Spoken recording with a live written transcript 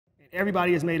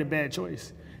Everybody has made a bad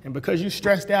choice. And because you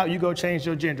stressed out, you go change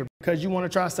your gender. Because you want to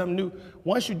try something new,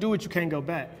 once you do it, you can't go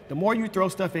back. The more you throw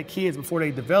stuff at kids before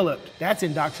they develop, that's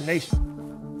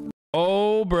indoctrination.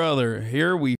 Oh, brother,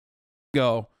 here we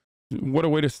go. What a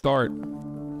way to start.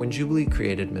 When Jubilee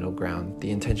created Middle Ground, the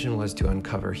intention was to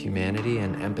uncover humanity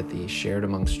and empathy shared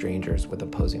among strangers with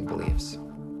opposing beliefs.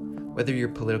 Whether your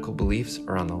political beliefs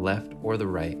are on the left or the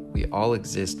right, we all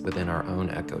exist within our own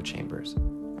echo chambers.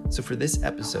 So for this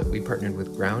episode, we partnered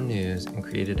with Ground News and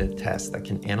created a test that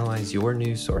can analyze your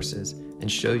news sources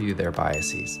and show you their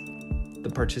biases.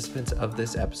 The participants of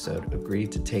this episode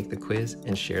agreed to take the quiz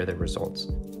and share their results.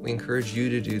 We encourage you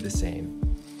to do the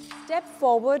same. Step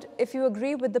forward if you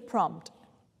agree with the prompt.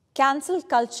 Cancel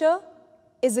culture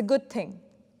is a good thing.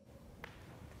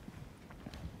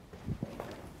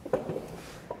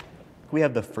 We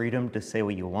have the freedom to say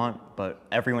what you want, but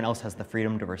everyone else has the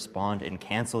freedom to respond and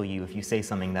cancel you if you say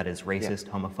something that is racist,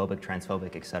 homophobic,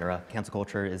 transphobic, etc. Cancel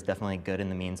culture is definitely good in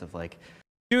the means of like...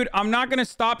 Dude, I'm not going to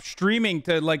stop streaming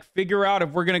to like figure out if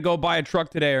we're going to go buy a truck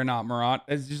today or not, Murat.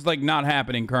 It's just like not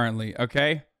happening currently,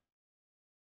 okay?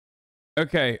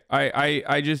 Okay,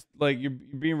 I just like, you're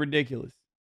being ridiculous.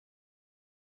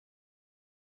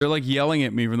 They're like yelling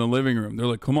at me from the living room. They're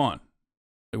like, come on.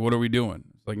 Like, what are we doing?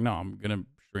 It's like, no, I'm going to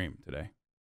stream today.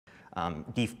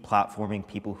 Deplatforming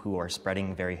people who are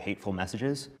spreading very hateful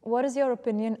messages. What is your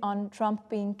opinion on Trump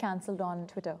being canceled on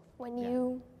Twitter? When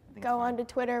you go onto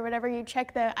Twitter or whatever, you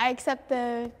check I accept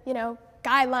the,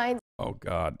 guidelines. Oh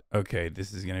God. Okay,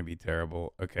 this is gonna be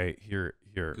terrible. Okay, here.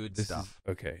 Good stuff.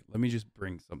 Okay, let me just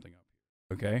bring something up.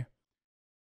 Okay,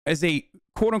 as a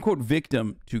quote unquote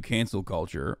victim to cancel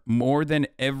culture, more than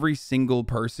every single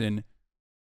person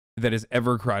that has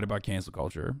ever cried about cancel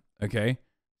culture. Okay,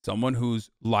 someone whose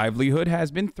livelihood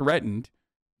has been threatened,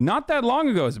 not that long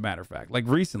ago, as a matter of fact, like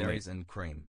recently. Berries and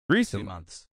cream. Recently. 2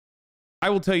 months. I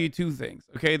will tell you two things.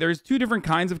 Okay, there's two different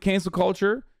kinds of cancel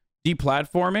culture: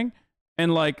 deplatforming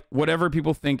and like whatever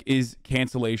people think is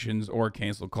cancellations or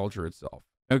cancel culture itself.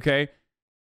 Okay,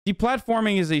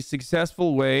 deplatforming is a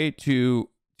successful way to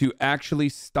actually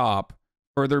stop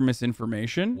further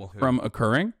misinformation from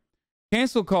occurring.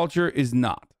 Cancel culture is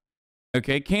not.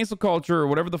 Okay, cancel culture, or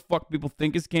whatever the fuck people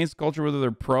think is cancel culture, whether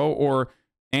they're pro or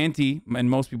anti, and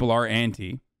most people are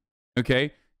anti,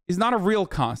 okay, is not a real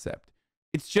concept.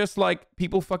 It's just like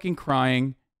people fucking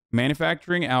crying,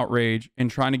 manufacturing outrage,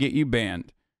 and trying to get you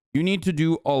banned. You need to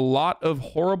do a lot of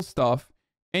horrible stuff,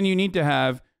 and you need to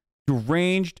have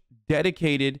deranged,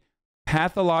 dedicated,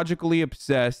 pathologically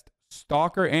obsessed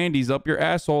stalker Andys up your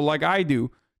asshole like I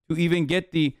do to even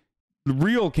get the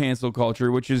real cancel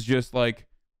culture, which is just like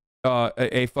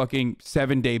a fucking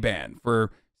 7-day ban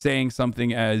for saying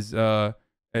something as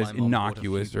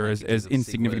innocuous or as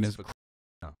insignificant as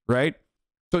right.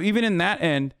 So even in that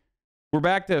end, we're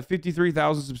back to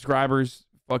 53,000 subscribers.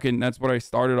 Fucking, that's what I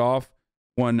started off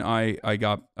when I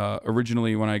got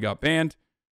originally when I got banned.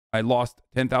 I lost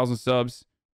 10,000 subs,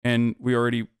 and we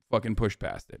already fucking pushed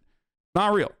past it.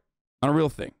 Not real, not a real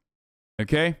thing.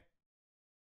 Okay.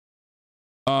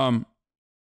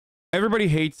 Everybody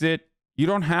hates it. You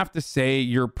don't have to say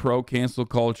you're pro cancel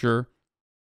culture.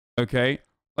 Okay.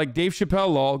 Like Dave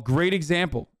Chappelle, lol, great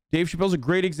example. Dave Chappelle's a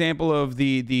great example of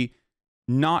the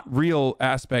not real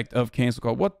aspect of cancel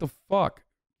culture. What the fuck?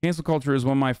 Cancel culture is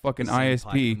when my fucking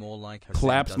ISP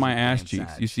claps my ass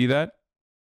cheeks. You see that?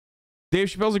 Dave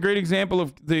Chappelle's a great example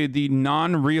of the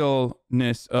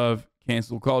non-realness of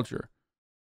cancel culture.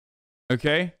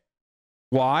 Okay?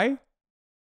 Why?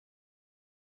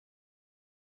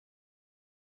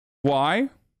 Why?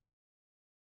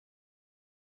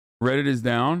 Reddit is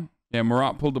down. Yeah,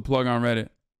 Murat pulled the plug on Reddit.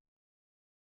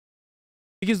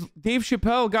 Because Dave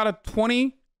Chappelle got a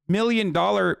 $20 million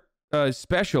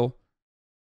special.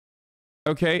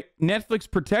 Okay? Netflix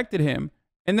protected him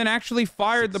and then actually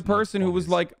fired the person who was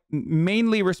like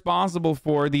mainly responsible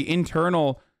for the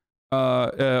internal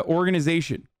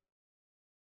organization.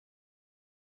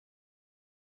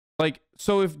 Like,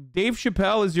 so if Dave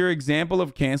Chappelle is your example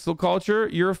of cancel culture,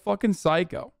 you're a fucking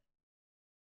psycho.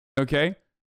 Okay?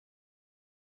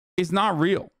 It's not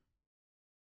real.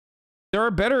 There are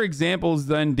better examples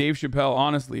than Dave Chappelle,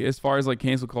 honestly, as far as like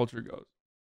cancel culture goes.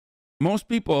 Most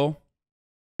people,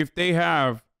 if they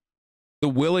have the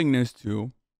willingness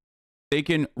to, they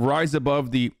can rise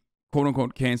above the quote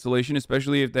unquote cancellation,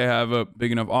 especially if they have a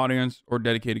big enough audience or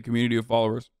dedicated community of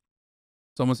followers.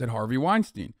 Someone said Harvey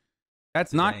Weinstein.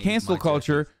 That's not cancel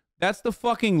culture. That's the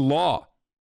fucking law.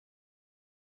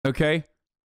 Okay?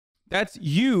 That's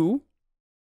you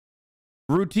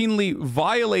routinely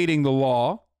violating the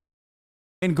law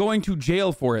and going to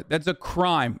jail for it. That's a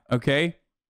crime, okay?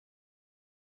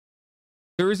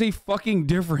 There is a fucking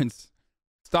difference.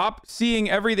 Stop seeing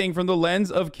everything from the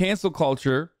lens of cancel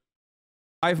culture.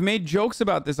 I've made jokes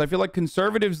about this. I feel like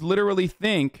conservatives literally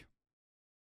think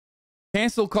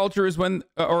cancel culture is when,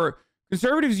 or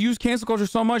conservatives use cancel culture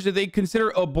so much that they consider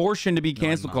abortion to be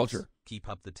cancel culture. Keep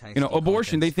up the tasty, you know,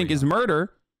 abortion they think is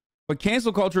murder, but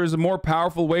cancel culture is a more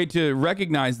powerful way to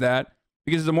recognize that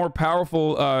because it's a more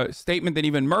powerful statement than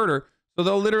even murder. So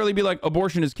they'll literally be like,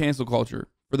 abortion is cancel culture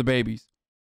for the babies.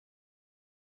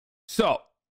 So,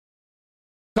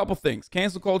 couple things.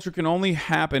 Cancel culture can only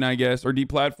happen, I guess, or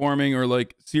deplatforming or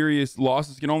like serious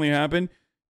losses can only happen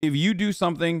if you do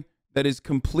something that is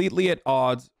completely at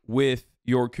odds with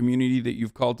your community that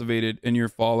you've cultivated and your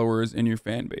followers and your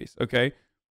fan base, okay?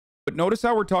 But notice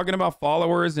how we're talking about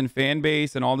followers and fan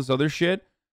base and all this other shit.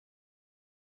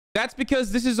 That's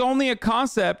because this is only a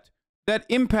concept that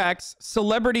impacts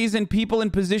celebrities and people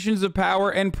in positions of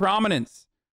power and prominence.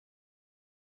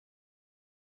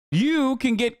 You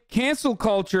can get cancel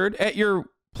cultured at your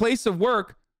place of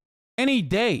work any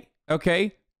day,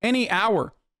 okay? Any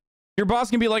hour. Your boss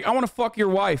can be like, I want to fuck your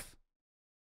wife.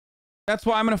 That's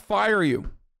why I'm going to fire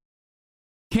you.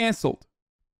 Canceled.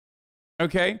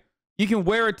 Okay? You can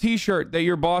wear a t-shirt that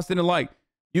your boss didn't like.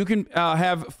 You can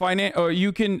or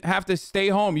you can have to stay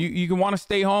home. You can want to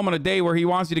stay home on a day where he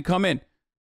wants you to come in.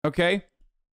 Okay?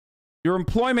 Your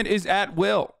employment is at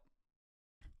will.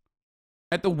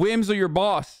 At the whims of your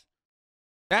boss.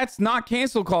 That's not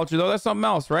cancel culture, though. That's something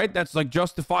else, right? That's like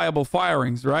justifiable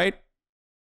firings, right?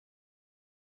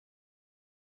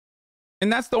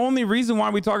 And that's the only reason why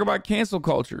we talk about cancel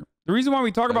culture. The reason why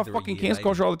we talk about fucking cancel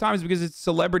culture all the time is because it's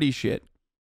celebrity shit.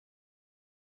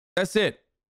 That's it.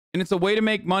 And it's a way to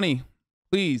make money.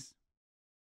 Please.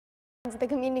 The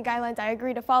community guidelines, I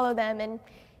agree to follow them, and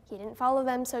he didn't follow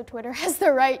them, so Twitter has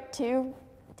the right to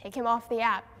take him off the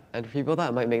app. And for people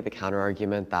that might make the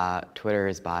counter-argument that Twitter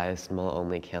is biased and will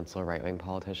only cancel right-wing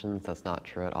politicians, that's not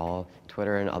true at all.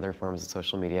 Twitter and other forms of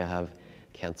social media have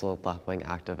canceled left-wing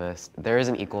activists. There is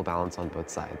an equal balance on both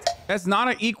sides. That's not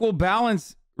an equal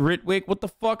balance, Ritwick. What the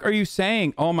fuck are you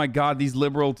saying? Oh my God, these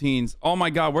liberal teens. Oh my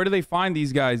God, where do they find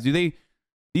these guys? These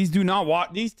teens do not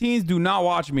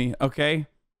watch me, okay?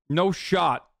 No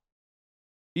shot.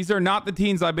 These are not the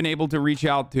teens I've been able to reach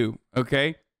out to,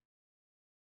 okay?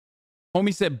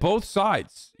 Homie said both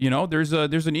sides, you know, there's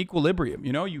an equilibrium,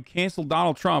 you know, you cancel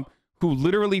Donald Trump, who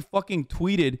literally fucking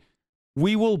tweeted,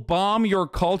 we will bomb your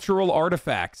cultural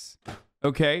artifacts,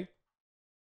 okay?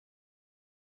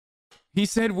 He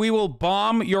said, we will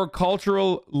bomb your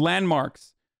cultural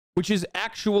landmarks, which is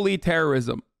actually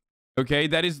terrorism, okay?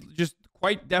 That is just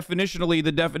quite definitionally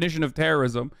the definition of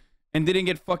terrorism, and didn't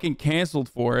get fucking canceled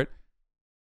for it.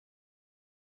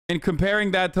 And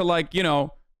comparing that to, like, you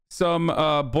know, some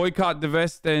boycott,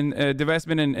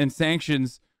 divestment and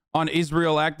sanctions on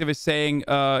Israel activists saying,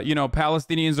 you know,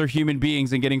 Palestinians are human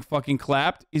beings and getting fucking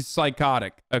clapped is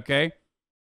psychotic, okay?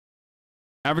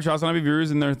 Average HasanAbi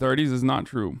viewers in their 30s is not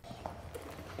true.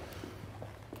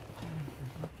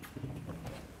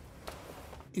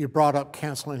 You brought up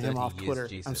canceling him off Twitter.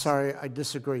 I'm sorry, I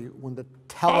disagree. When the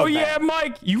Taliban... Oh, yeah,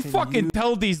 Mike, you fucking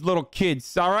tell these little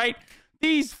kids, all right?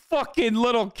 These fucking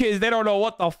little kids, they don't know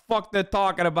what the fuck they're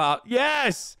talking about.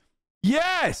 Yes.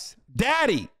 Yes.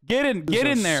 Daddy, get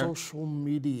in there. Social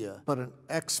media, but an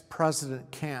ex-president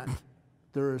can't.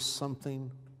 There is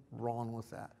something wrong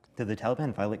with that. Did the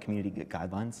Taliban violate community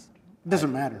guidelines? It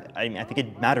doesn't matter. I think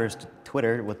it matters to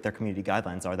Twitter what their community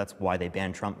guidelines are. That's why they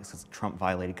banned Trump, because Trump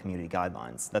violated community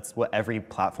guidelines. That's what every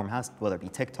platform has, whether it be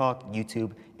TikTok,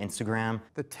 YouTube, Instagram.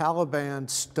 The Taliban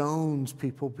stones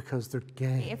people because they're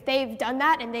gay. If they've done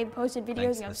that and they've posted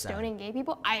videos of stoning gay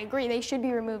people, I agree, they should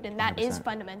be removed, and that 100%. Is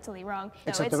fundamentally wrong.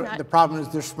 Except the problem is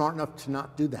they're smart enough to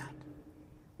not do that.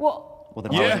 Well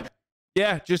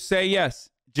yeah, just say yes.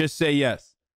 Just say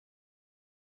yes.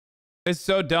 It's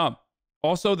so dumb.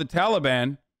 Also, the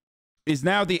Taliban is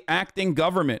now the acting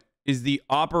government, is the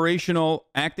operational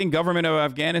acting government of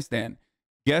Afghanistan.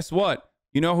 Guess what?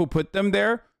 You know who put them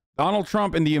there? Donald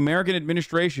Trump and the American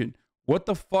administration. What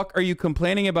the fuck are you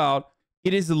complaining about?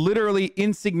 It is literally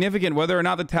insignificant whether or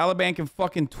not the Taliban can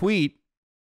fucking tweet.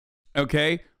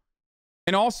 Okay?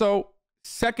 And also,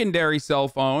 secondary cell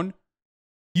phone.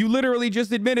 You literally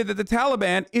just admitted that the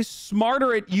Taliban is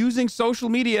smarter at using social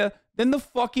media than the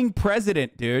fucking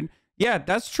president, dude. Yeah,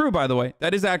 that's true, by the way.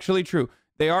 That is actually true.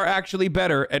 They are actually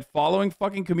better at following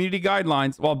fucking community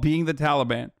guidelines while being the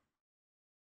Taliban.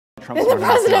 The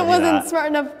president wasn't smart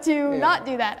enough to not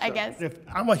do that, I guess. If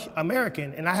I'm an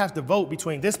American and I have to vote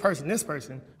between this person and this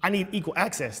person, I need equal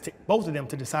access to both of them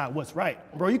to decide what's right.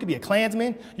 Bro, you could be a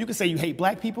Klansman. You could say you hate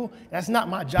black people. That's not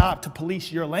my job to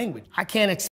police your language. I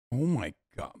can't. Oh my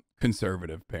God.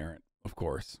 Conservative parent, of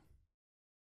course.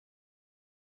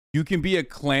 You can be a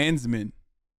Klansman.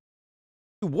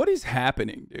 Dude, what is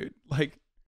happening, dude? Like,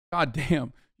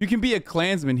 goddamn. You can be a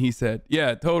Klansman, he said.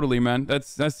 Yeah, totally, man. That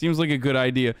seems like a good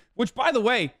idea. Which, by the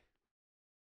way,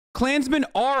 Klansmen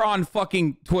are on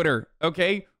fucking Twitter,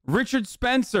 okay? Richard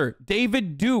Spencer,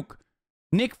 David Duke,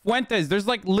 Nick Fuentes. There's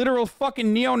like literal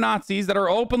fucking neo-Nazis that are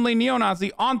openly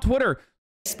neo-Nazi on Twitter.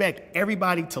 Expect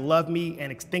everybody to love me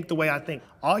and think the way I think.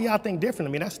 All y'all think different.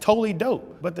 I mean, that's totally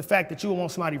dope. But the fact that you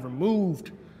want somebody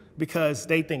removed because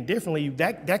they think differently,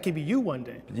 that could be you one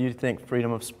day. Do you think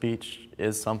freedom of speech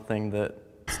is something that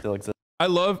still exists? I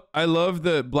love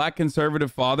the black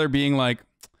conservative father being like,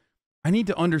 I need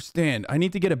to understand. I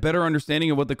need to get a better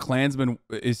understanding of what the Klansman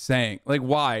is saying. Like,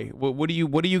 why? What are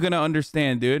you gonna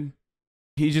understand, dude?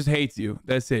 He just hates you.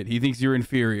 That's it. He thinks you're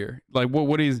inferior. Like,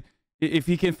 what is? If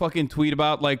he can fucking tweet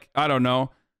about, like, I don't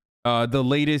know, the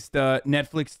latest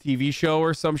Netflix TV show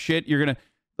or some shit, you're gonna,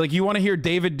 like, you want to hear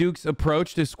David Duke's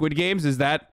approach to Squid Games? Is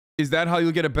that how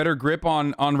you'll get a better grip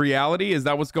on reality? Is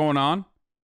that what's going on?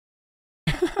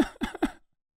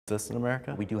 This in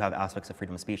America? We do have aspects of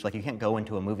freedom of speech. Like, you can't go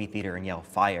into a movie theater and yell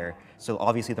fire. So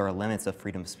obviously there are limits of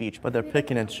freedom of speech. But they're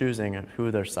picking and choosing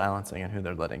who they're silencing and who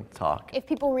they're letting talk. If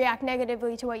people react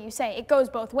negatively to what you say, it goes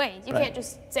both ways. You can't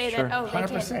just say that, oh, they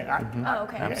 100%. can't. Oh,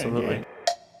 okay. Absolutely.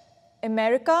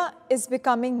 America is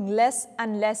becoming less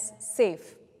and less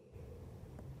safe.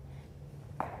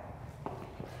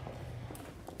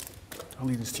 I'll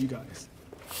leave this to you guys.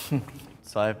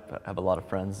 So I have a lot of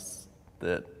friends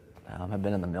that have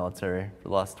been in the military for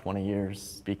the last 20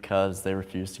 years because they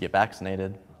refused to get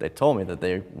vaccinated. They told me that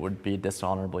they would be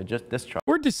dishonorably discharged.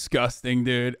 We're disgusting,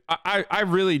 dude. I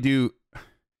really do.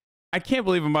 I can't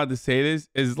believe I'm about to say this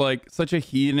as like such a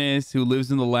hedonist who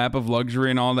lives in the lap of luxury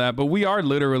and all that, but we are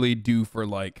literally due for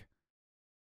like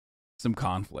some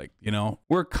conflict, you know?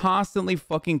 We're constantly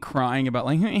fucking crying about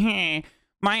like,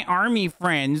 my army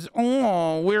friends,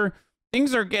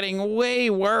 things are getting way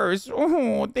worse.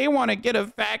 Oh, they want to get a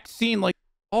vaccine. Like,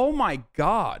 oh my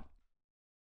God.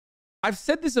 I've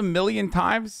said this a million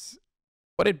times,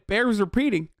 but it bears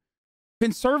repeating.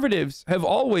 Conservatives have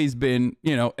always been,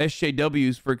 you know,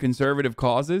 SJWs for conservative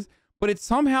causes, but it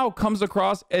somehow comes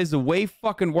across as way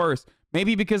fucking worse.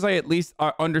 Maybe because I at least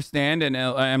understand and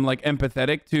I'm like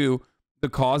empathetic to the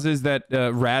causes that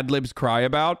radlibs cry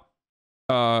about.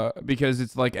 Because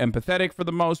it's like empathetic for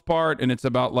the most part, and it's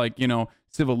about like, you know,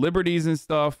 civil liberties and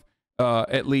stuff.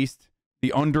 At least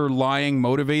the underlying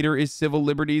motivator is civil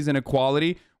liberties and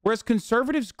equality. Whereas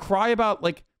conservatives cry about,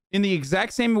 like, in the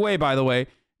exact same way, by the way,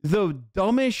 the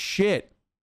dumbest shit.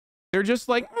 They're just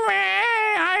like,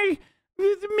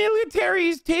 the military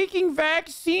is taking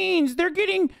vaccines. They're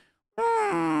getting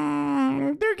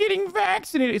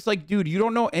vaccinated. It's like, dude, you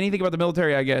don't know anything about the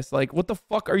military, I guess. Like, what the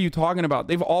fuck are you talking about?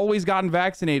 They've always gotten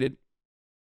vaccinated.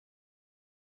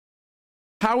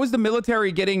 How is the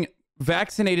military getting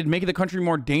vaccinated making the country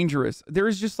more dangerous? There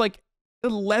is just like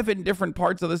 11 different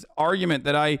parts of this argument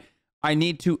that I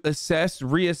need to assess,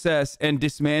 reassess, and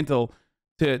dismantle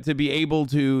to be able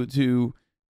to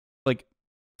like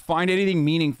find anything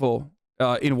meaningful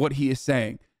in what he is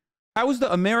saying. How is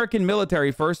the American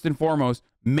military, first and foremost,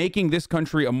 making this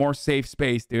country a more safe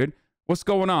space, dude? What's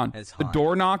going on? The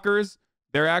door knockers,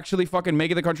 they're actually fucking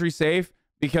making the country safe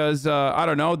because, I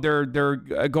don't know, they're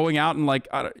going out and like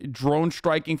drone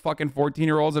striking fucking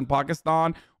 14-year-olds in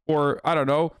Pakistan, or I don't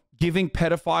know, giving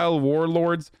pedophile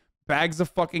warlords bags of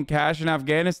fucking cash in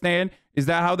Afghanistan. Is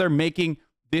that how they're making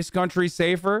this country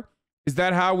safer? Is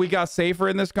that how we got safer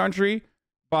in this country?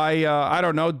 By, I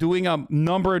don't know, doing a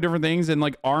number of different things and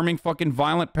like arming fucking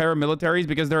violent paramilitaries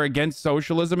because they're against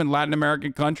socialism in Latin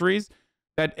American countries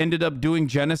that ended up doing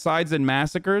genocides and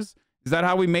massacres? Is that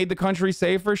how we made the country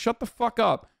safer? Shut the fuck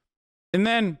up. And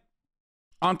then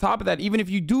on top of that, even if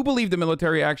you do believe the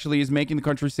military actually is making the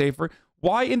country safer,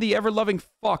 why in the ever-loving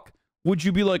fuck would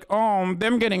you be like, oh,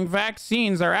 them getting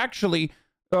vaccines are actually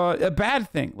a bad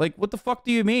thing? Like, what the fuck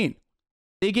do you mean?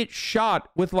 They get shot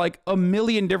with like a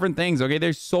million different things, okay?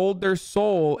 They sold their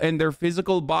soul and their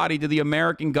physical body to the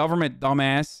American government,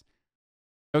 dumbass.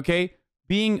 Okay?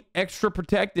 Being extra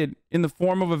protected in the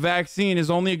form of a vaccine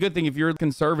is only a good thing if you're a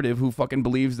conservative who fucking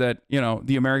believes that, you know,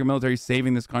 the American military is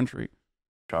saving this country.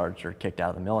 Charged or kicked out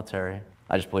of the military.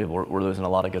 I just believe we're losing a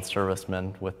lot of good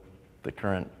servicemen with the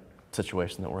current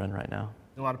situation that we're in right now.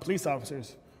 A lot of police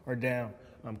officers are down.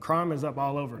 Crime is up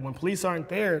all over. When police aren't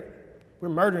there, we're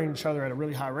murdering each other at a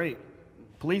really high rate.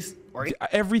 Police are...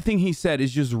 Everything he said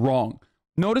is just wrong.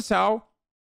 Notice how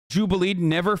Jubilee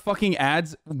never fucking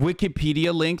adds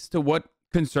Wikipedia links to what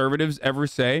conservatives ever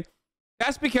say.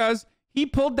 That's because He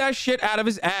pulled that shit out of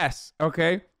his ass,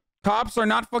 okay? Cops are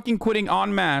not fucking quitting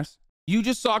en masse. You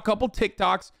just saw a couple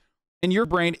TikToks and your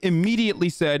brain immediately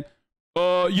said,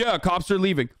 yeah, cops are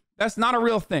leaving. That's not a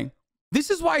real thing. This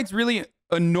is why it's really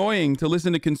annoying to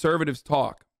listen to conservatives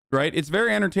talk, right? It's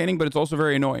very entertaining, but it's also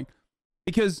very annoying.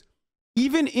 Because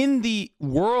even in the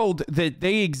world that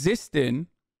they exist in,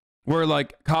 where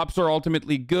like cops are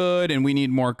ultimately good and we need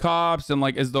more cops, and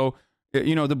like as though,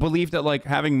 you know, the belief that like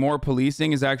having more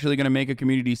policing is actually going to make a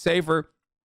community safer.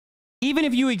 Even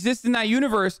if you exist in that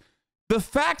universe, the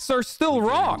facts are still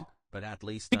wrong. But at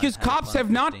least because cops have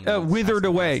not withered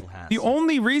away. The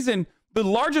only reason, the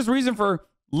largest reason for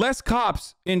less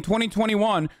cops in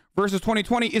 2021 versus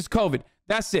 2020 is COVID.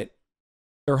 That's it.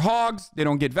 They're hogs. They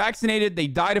don't get vaccinated. They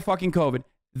die to fucking COVID.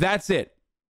 That's it.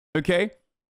 Okay?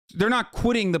 They're not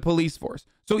quitting the police force.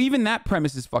 So even that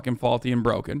premise is fucking faulty and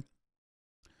broken.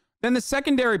 Then the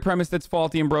secondary premise that's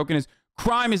faulty and broken is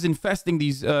crime is infesting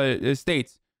these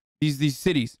states, these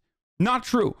cities. Not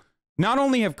true. Not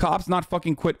only have cops not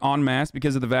fucking quit en masse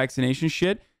because of the vaccination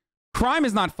shit, crime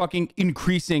is not fucking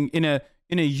increasing in a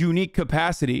unique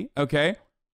capacity, okay?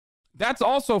 That's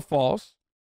also false.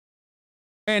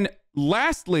 And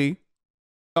lastly,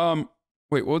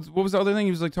 wait, what was the other thing?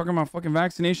 He was like talking about fucking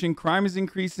vaccination, crime is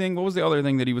increasing. What was the other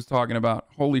thing that he was talking about?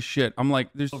 Holy shit. I'm like,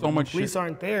 there's so much shit. Police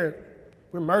aren't there.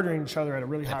 We're murdering each other at a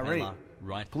really high rate.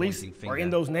 Police are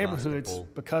in those neighborhoods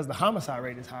because the homicide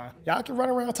rate is high. Y'all can run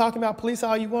around talking about police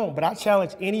all you want, but I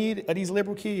challenge any of these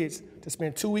liberal kids to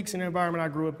spend 2 weeks in the environment I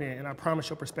grew up in, and I promise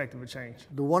your perspective will change.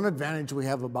 The one advantage we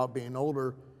have about being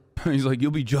older. He's like,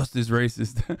 you'll be just as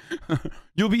racist.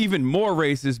 You'll be even more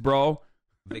racist, bro.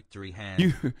 Victory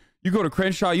hand. You go to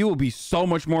Crenshaw, you will be so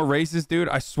much more racist, dude.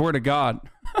 I swear to God.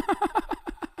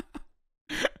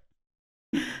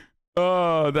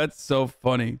 Oh, that's so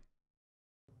funny.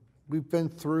 We've been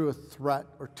through a threat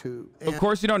or two. Of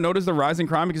course, you don't notice the rise in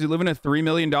crime because you live in a $3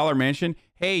 million mansion.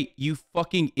 Hey, you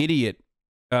fucking idiot,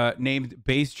 named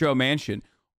Base Joe Mansion.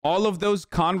 All of those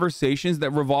conversations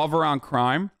that revolve around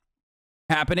crime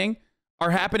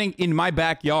are happening in my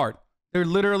backyard. They're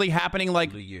literally happening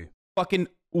like fucking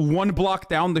 1 block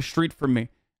down the street from me.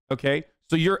 Okay?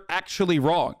 So you're actually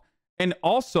wrong. And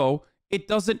also, it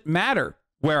doesn't matter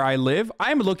where I live.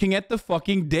 I'm looking at the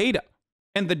fucking data.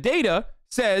 And the data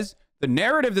says the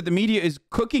narrative that the media is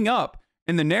cooking up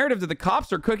and the narrative that the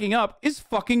cops are cooking up is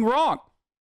fucking wrong.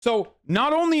 So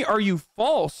not only are you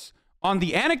false on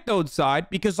the anecdote side,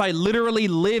 because I literally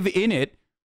live in it,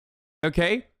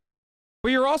 okay,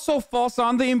 but you're also false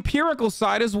on the empirical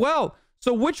side as well.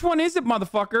 So which one is it,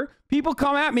 motherfucker? People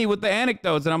come at me with the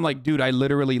anecdotes and I'm like, dude, I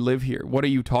literally live here. What are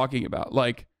you talking about?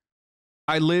 Like,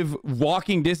 I live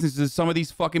walking distances to some of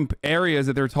these fucking areas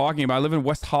that they're talking about. I live in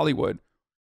West Hollywood.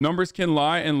 Numbers can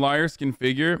lie and liars can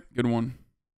figure. Good one.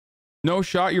 No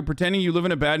shot. You're pretending you live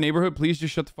in a bad neighborhood. Please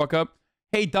just shut the fuck up.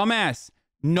 Hey, dumbass.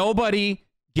 Nobody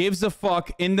gives a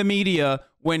fuck in the media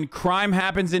when crime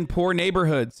happens in poor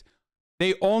neighborhoods.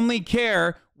 They only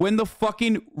care when the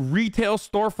fucking retail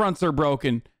storefronts are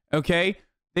broken. Okay?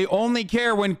 They only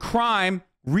care when crime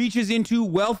reaches into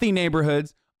wealthy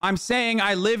neighborhoods. I'm saying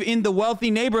I live in the wealthy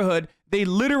neighborhood. They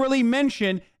literally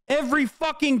mention every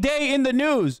fucking day in the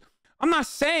news. I'm not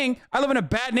saying I live in a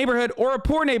bad neighborhood or a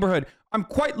poor neighborhood. I'm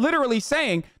quite literally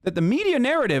saying that the media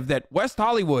narrative that West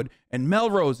Hollywood and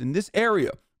Melrose in this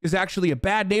area is actually a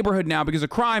bad neighborhood now because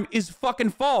of crime is fucking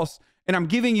false. And I'm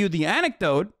giving you the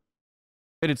anecdote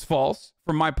that it's false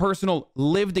from my personal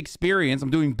lived experience. I'm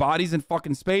doing bodies in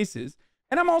fucking spaces.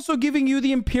 And I'm also giving you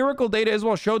the empirical data as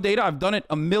well. Show data. I've done it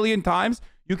a million times.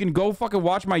 You can go fucking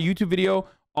watch my YouTube video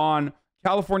on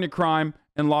California crime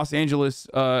and Los Angeles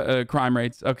crime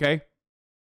rates, okay?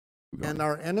 And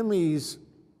our enemies,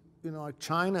 you know, like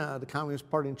China, the Communist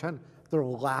Party in China, they're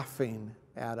laughing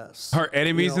at us. Our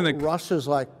enemies in the... Russia's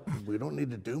like, we don't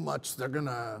need to do much. They're going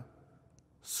to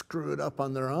screw it up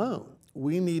on their own.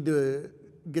 We need to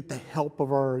get the help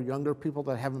of our younger people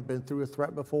that haven't been through a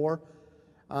threat before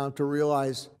to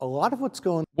realize a lot of what's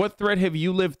going on. What threat have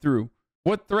you lived through?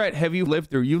 What threat have you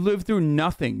lived through? You lived through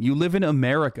nothing. You live in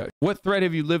America. What threat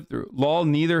have you lived through? Lol,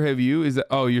 neither have you. Is that,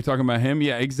 oh, you're talking about him?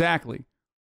 Yeah, exactly.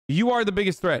 You are the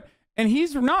biggest threat. And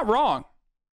he's not wrong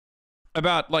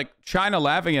about like China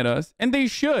laughing at us. And they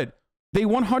should. They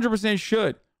 100%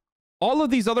 should. All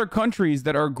of these other countries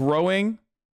that are growing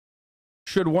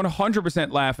should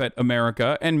 100% laugh at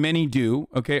America. And many do.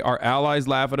 Okay. Our allies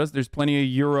laugh at us. There's plenty of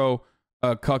Euro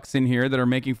cucks in here that are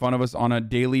making fun of us on a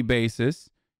daily basis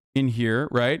in here,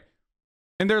 right?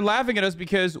 And they're laughing at us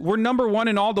because we're #1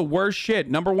 in all the worst shit.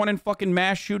 #1 in fucking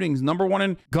mass shootings. #1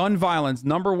 in gun violence.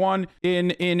 #1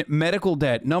 in medical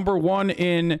debt. #1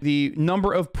 in the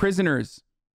number of prisoners.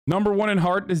 #1 in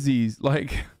heart disease.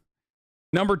 Like,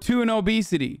 #2 in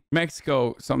obesity.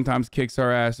 Mexico sometimes kicks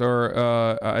our ass, or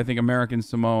I think American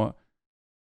Samoa.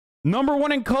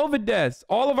 #1 in COVID deaths.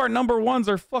 All of our #1s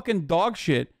are fucking dog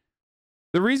shit.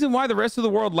 The reason why the rest of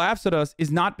the world laughs at us is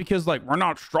not because, like, we're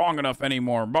not strong enough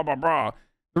anymore, blah, blah, blah.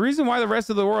 The reason why the rest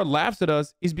of the world laughs at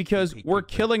us is because we're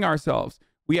killing ourselves.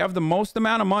 We have the most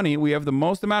amount of money, we have the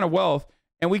most amount of wealth,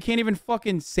 and we can't even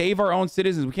fucking save our own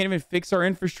citizens. We can't even fix our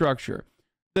infrastructure.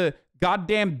 The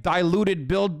goddamn diluted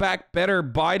Build Back Better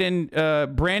Biden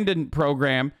Brandon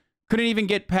program couldn't even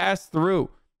get passed through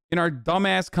in our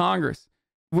dumbass Congress.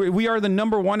 We are the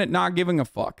 #1 at not giving a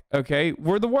fuck, okay?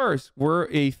 We're the worst. We're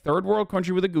a third world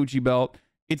country with a Gucci belt.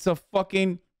 It's a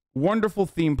fucking wonderful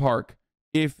theme park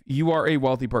if you are a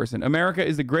wealthy person. America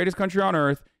is the greatest country on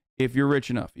earth if you're rich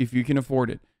enough, if you can afford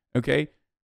it, okay?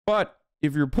 But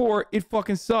if you're poor, it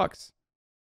fucking sucks.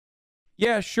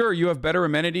 Yeah, sure, you have better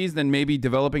amenities than maybe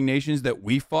developing nations that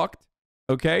we fucked,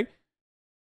 okay?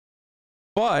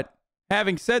 But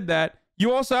having said that,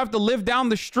 you also have to live down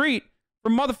the street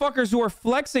from motherfuckers who are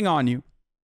flexing on you.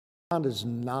 That is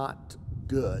not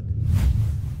good.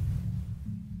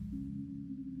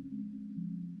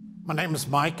 My name is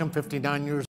Mike. I'm 59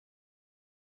 years old.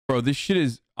 Bro, this shit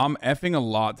is, I'm effing a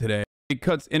lot today. It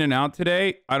cuts in and out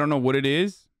today. I don't know what it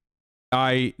is.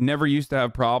 I never used to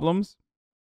have problems.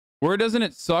 Where doesn't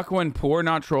it suck when poor,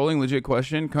 not trolling, legit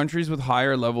question, countries with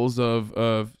higher levels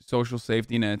of social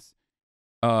safety nets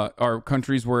are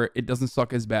countries where it doesn't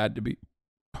suck as bad to be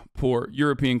poor.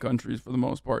 European countries, for the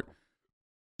most part.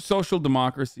 Social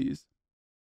democracies.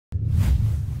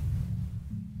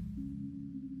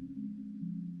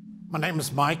 My name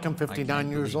is Mike. I'm 59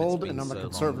 years old, and I'm a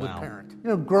conservative parent. You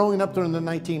know, growing up during the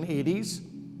 1980s,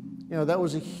 you know, that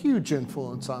was a huge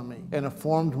influence on me, and it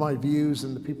formed my views,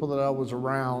 and the people that I was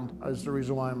around is the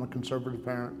reason why I'm a conservative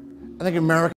parent. I think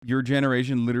America... Your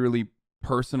generation literally,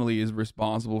 personally, is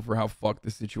responsible for how fucked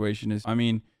the situation is. I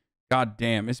mean, god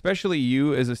damn, especially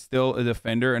you as still a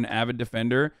defender, an avid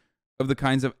defender of the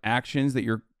kinds of actions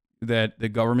that the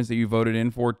governments that you voted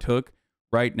in for took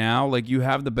right now. Like, you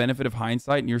have the benefit of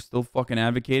hindsight and you're still fucking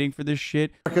advocating for this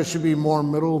shit. America should be more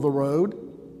middle of the road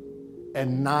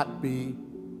and not be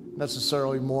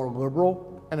necessarily more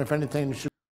liberal. And if anything, it should...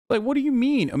 Like, what do you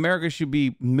mean America should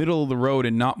be middle of the road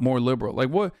and not more liberal? Like,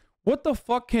 what the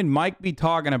fuck can Mike be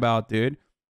talking about, dude?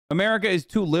 America is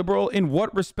too liberal in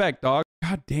what respect, dog?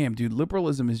 God damn, dude,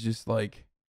 liberalism is just like...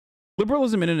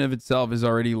 Liberalism in and of itself is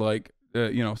already like,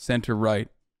 you know, center-right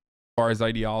as far as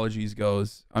ideologies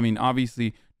goes. I mean,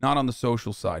 obviously, not on the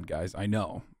social side, guys, I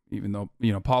know. Even though,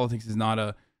 you know, politics is not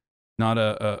a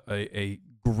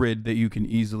grid that you can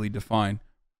easily define.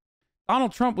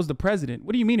 Donald Trump was the president.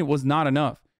 What do you mean it was not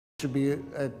enough? Should be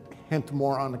a hint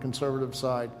more on the conservative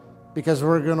side, because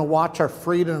we're going to watch our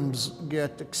freedoms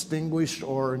get extinguished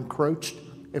or encroached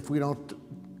if we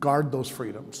don't guard those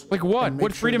freedoms. Like what?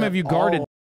 What freedom have you guarded?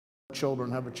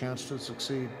 Children have a chance to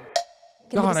succeed.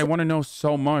 God, I want to know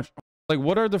so much. Like,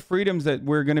 what are the freedoms that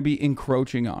we're going to be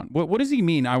encroaching on? What does he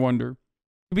mean, I wonder?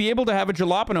 To be able to have a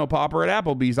jalapeno popper at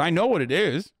Applebee's, I know what it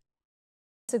is.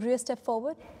 Disagree a step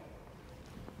forward?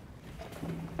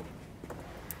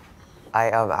 I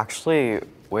actually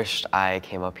wished I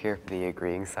came up here for the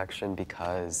agreeing section,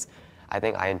 because I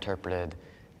think I interpreted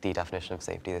the definition of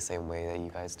safety the same way that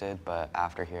you guys did, but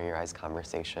after hearing your guys'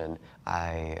 conversation,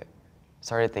 I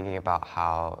started thinking about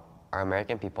how our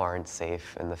American people aren't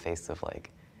safe in the face of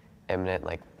like imminent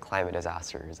like climate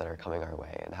disasters that are coming our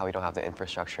way, and how we don't have the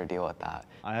infrastructure to deal with that.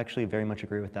 I actually very much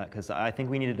agree with that, because I think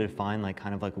we need to define like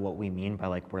kind of like what we mean by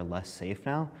like we're less safe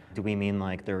now. Do we mean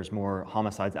like there's more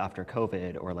homicides after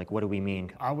COVID, or like what do we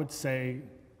mean? I would say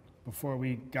before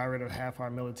we got rid of half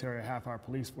our military, half our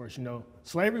police force, you know,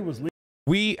 slavery was legal.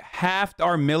 We halved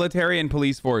our military and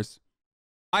police force.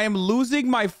 I am losing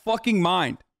my fucking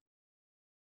mind.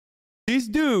 This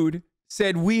dude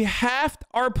said we halved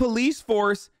our police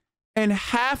force and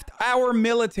halved our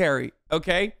military,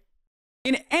 okay?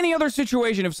 In any other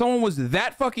situation, if someone was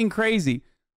that fucking crazy,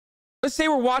 let's say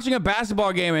we're watching a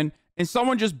basketball game and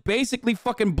someone just basically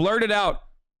fucking blurted out,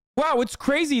 wow, it's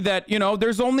crazy that, you know,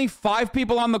 there's only 5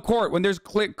 people on the court when there's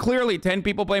clearly 10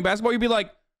 people playing basketball. You'd be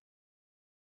like,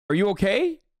 are you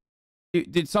okay?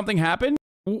 Did something happen?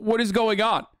 What is going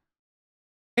on?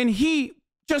 And he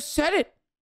just said it.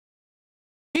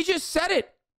 He just said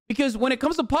it. Because when it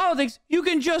comes to politics, you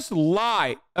can just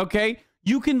lie, okay?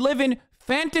 You can live in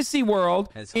fantasy world,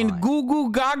 in goo goo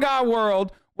gaga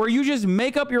world, where you just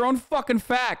make up your own fucking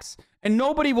facts and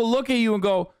nobody will look at you and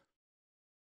go,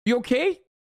 you okay?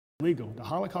 Legal. The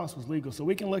Holocaust was legal. So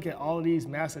we can look at all of these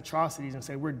mass atrocities and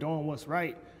say we're doing what's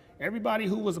right. Everybody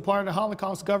who was a part of the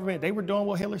Holocaust government, they were doing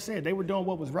what Hitler said. They were doing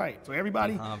what was right. So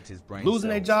everybody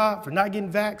losing their job for not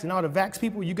getting vaxxed, and all the vax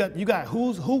people, you got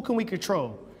who can we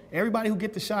control? Everybody who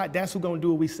get the shot, that's who's gonna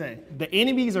do what we say. The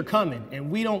enemies are coming,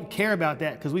 and we don't care about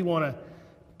that because we wanna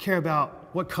care about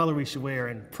what color we should wear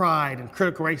and pride and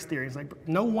critical race theory. It's like,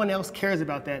 no one else cares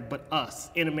about that but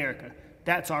us in America.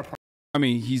 That's our problem. I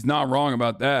mean, he's not wrong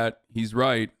about that. He's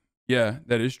right. Yeah,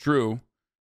 that is true.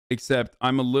 Except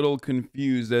I'm a little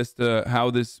confused as to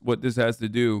what this has to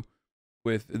do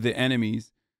with the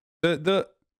enemies. The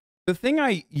thing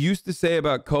I used to say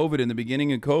about COVID in the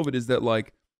beginning of COVID is that,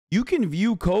 like, you can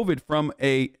view COVID from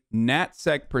a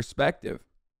NatSec perspective.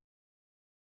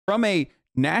 From a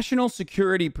national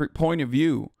security point of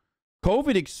view,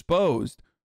 COVID exposed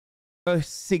a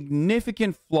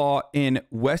significant flaw in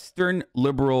Western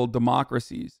liberal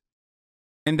democracies.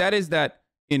 And that is that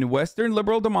in Western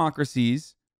liberal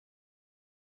democracies,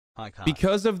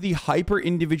 because of the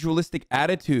hyper-individualistic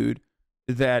attitude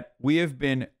that we have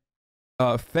been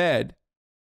fed,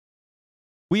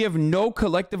 we have no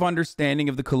collective understanding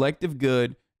of the collective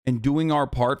good and doing our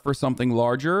part for something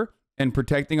larger and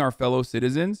protecting our fellow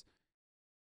citizens.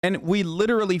 And we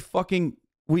literally fucking,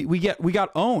 we got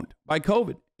owned by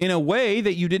COVID in a way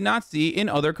that you did not see in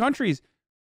other countries.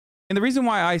 And the reason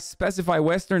why I specify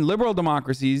Western liberal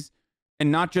democracies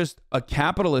and not just a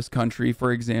capitalist country,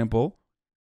 for example,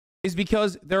 is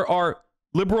because there are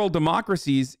liberal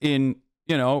democracies in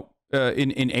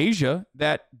Asia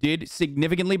that did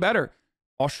significantly better.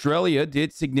 Australia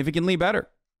did significantly better,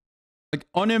 like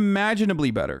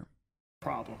unimaginably better.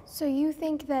 Problem. So you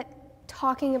think that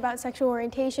talking about sexual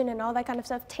orientation and all that kind of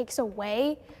stuff takes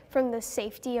away from the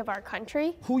safety of our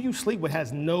country? Who you sleep with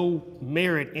has no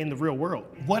merit in the real world.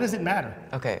 What does it matter?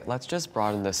 Okay, let's just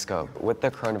broaden the scope. With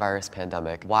the coronavirus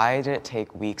pandemic, why did it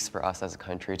take weeks for us as a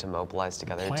country to mobilize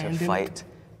together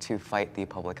to fight the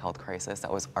public health crisis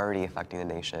that was already affecting the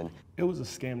nation? It was a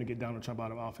scam to get Donald Trump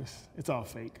out of office. It's all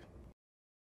fake.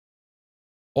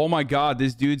 Oh my God,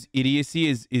 this dude's idiocy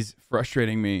is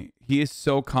frustrating me. He is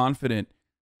so confident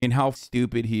in how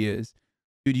stupid he is.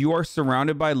 Dude, you are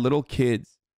surrounded by little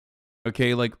kids.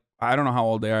 Okay, like, I don't know how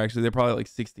old they are actually. They're probably like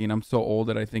 16. I'm so old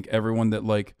that I think everyone that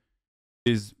like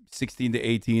is 16 to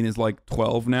 18 is like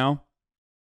 12 now.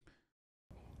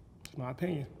 It's my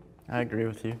opinion. I agree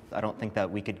with you. I don't think that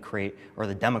we could create, or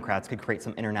the Democrats could create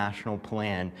some international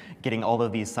plan, getting all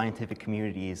of these scientific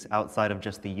communities outside of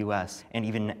just the US and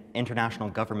even international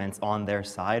governments on their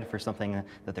side for something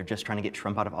that they're just trying to get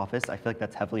Trump out of office. I feel like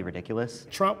that's heavily ridiculous.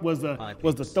 Trump was the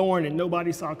thorn that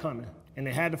nobody saw coming, and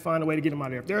they had to find a way to get him out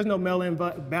of there. If there's no mail-in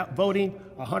voting,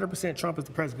 100% Trump is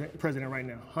the president right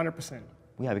now, 100%.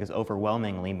 Yeah, because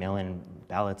overwhelmingly mail-in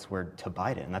ballots were to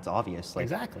Biden, and that's obvious. Like,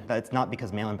 exactly. It's not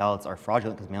because mail-in ballots are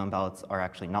fraudulent, because mail-in ballots are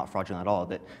actually not fraudulent at all.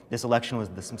 That this election was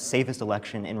the safest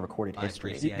election in recorded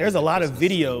history. There's a lot of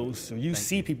videos, so you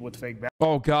see people with fake ballots.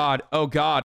 Oh God, oh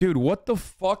God. Dude, what the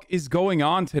fuck is going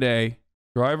on today?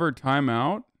 Driver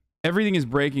timeout? Everything is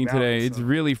breaking today. It's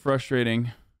really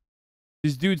frustrating.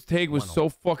 This dude's take was so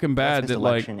fucking bad that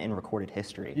like in recorded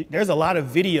history. There's a lot of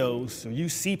videos, so you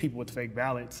see people with fake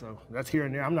ballots. So that's here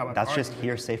and there. I'm not. That's just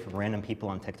hearsay from random people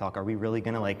on TikTok. Are we really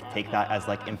gonna like take that as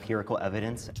like empirical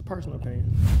evidence? It's a personal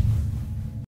opinion.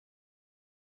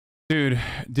 Dude.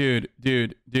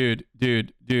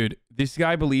 This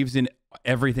guy believes in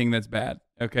everything that's bad.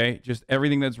 Okay, just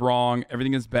everything that's wrong,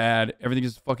 everything that's bad, everything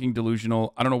is fucking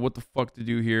delusional. I don't know what the fuck to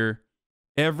do here.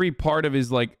 Every part of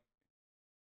his like.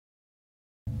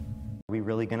 Are we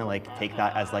really gonna like take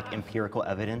that as like empirical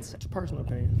evidence? It's a personal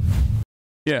opinion.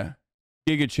 Yeah,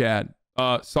 Giga Chad.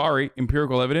 Sorry,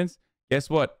 empirical evidence. Guess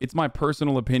what? It's my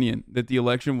personal opinion that the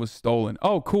election was stolen.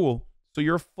 Oh, cool. So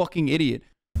you're a fucking idiot.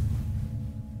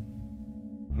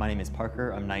 My name is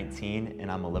Parker. I'm 19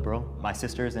 and I'm a liberal. My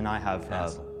sisters and I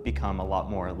have become a lot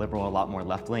more liberal, a lot more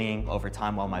left-leaning over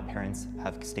time, while my parents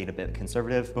have stayed a bit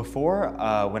conservative. Before,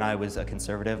 when I was a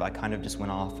conservative, I kind of just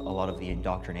went off a lot of the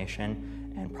indoctrination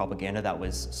and propaganda that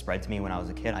was spread to me when I was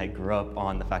a kid. I grew up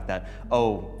on the fact that,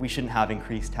 oh, we shouldn't have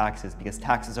increased taxes because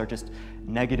taxes are just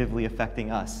negatively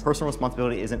affecting us. Personal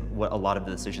responsibility isn't what a lot of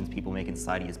the decisions people make in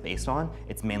society is based on.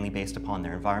 It's mainly based upon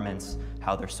their environments,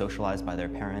 how they're socialized by their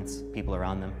parents, people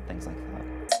around them, things like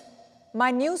that.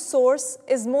 My news source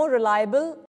is more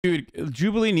reliable. Dude,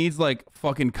 Jubilee needs like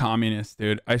fucking communists,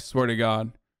 dude. I swear to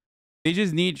God. They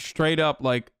just need straight up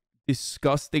like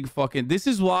disgusting fucking... This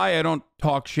is why I don't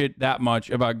talk shit that much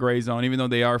about Gray Zone, even though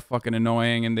they are fucking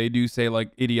annoying and they do say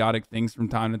like idiotic things from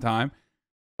time to time.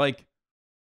 Like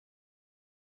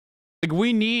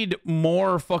we need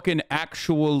more fucking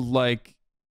actual, like,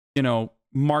 you know,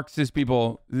 Marxist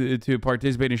people to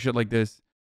participate in shit like this.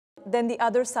 Than the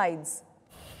other sides.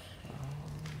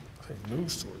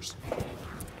 News source.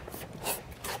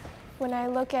 When I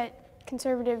look at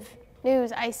conservative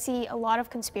news, I see a lot of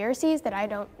conspiracies that I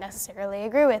don't necessarily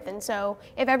agree with. And so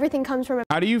if everything comes from...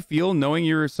 How do you feel knowing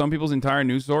you're some people's entire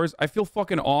news source? I feel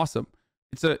fucking awesome.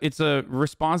 It's a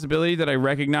responsibility that I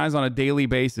recognize on a daily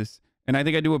basis. And I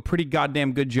think I do a pretty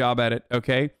goddamn good job at it,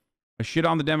 okay? I shit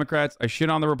on the Democrats. I shit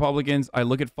on the Republicans. I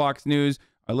look at Fox News.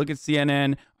 I look at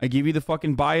CNN. I give you the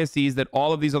fucking biases that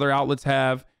all of these other outlets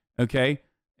have, okay?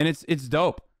 And it's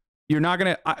dope. You're not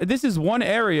going to... This is one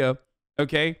area,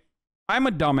 okay? I'm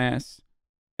a dumbass,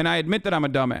 and I admit that I'm a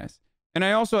dumbass. And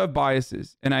I also have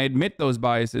biases, and I admit those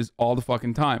biases all the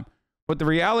fucking time. But the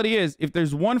reality is, if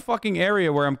there's one fucking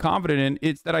area where I'm confident in,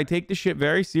 it's that I take this shit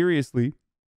very seriously.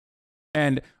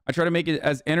 And I try to make it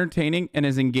as entertaining and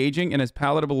as engaging and as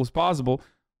palatable as possible.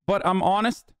 But I'm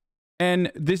honest,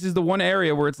 and this is the one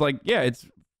area where it's like, yeah, it's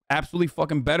absolutely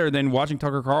fucking better than watching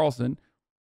Tucker Carlson.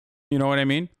 You know what I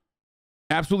mean?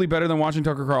 Absolutely better than watching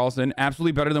Tucker Carlson.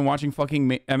 Absolutely better than watching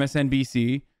fucking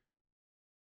MSNBC.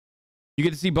 You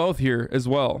get to see both here as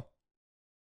well.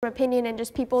 Opinion and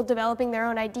just people developing their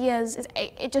own ideas,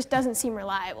 it just doesn't seem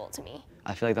reliable to me.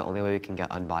 I feel like the only way we can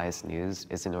get unbiased news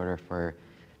is in order for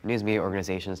news media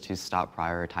organizations to stop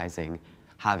prioritizing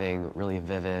having really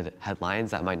vivid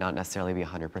headlines that might not necessarily be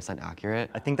 100%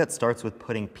 accurate. I think that starts with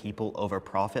putting people over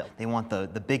profit. They want the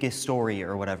biggest story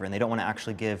or whatever, and they don't want to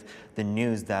actually give the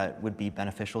news that would be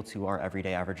beneficial to our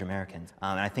everyday average Americans.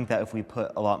 And I think that if we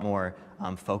put a lot more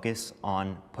focus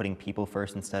on putting people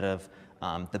first instead of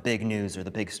the big news or the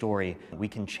big story, we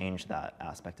can change that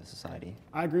aspect of society.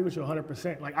 I agree with you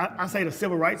 100%. Like I say the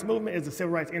civil rights movement is the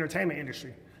civil rights entertainment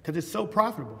industry because it's so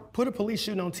profitable. Put a police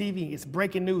shooting on TV, it's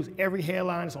breaking news. Every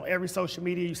headline is on every social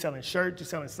media. You're selling shirts, you're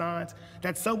selling signs.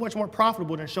 That's so much more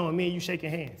profitable than showing me and you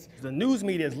shaking hands. The news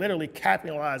media is literally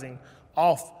capitalizing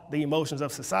off the emotions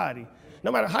of society.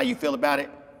 No matter how you feel about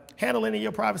it, handle it in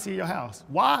your privacy of your house.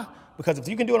 Why? Because if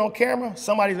you can do it on camera,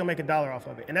 somebody's gonna make $1 off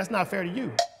of it, and that's not fair to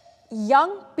you.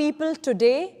 Young people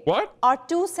today are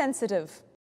too sensitive.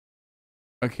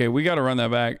 Okay, we got to run that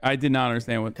back. I did not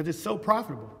understand what... Because it's so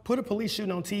profitable. Put a police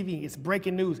shooting on TV, it's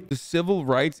breaking news. The civil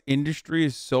rights industry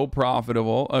is so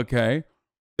profitable, okay?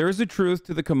 There is a truth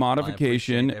to the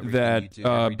commodification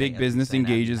that big business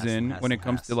engages in when it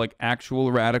comes to like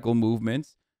actual radical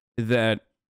movements that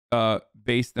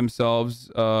base themselves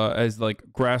as like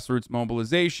grassroots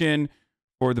mobilization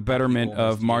for the betterment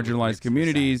of marginalized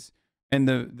communities. And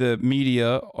the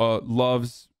media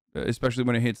loves, especially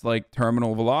when it hits like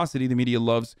terminal velocity, the media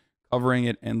loves covering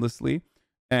it endlessly.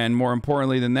 And more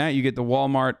importantly than that, you get the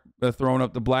Walmart throwing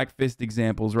up the black fist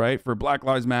examples, right? For Black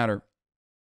Lives Matter.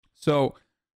 So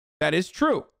that is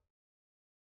true.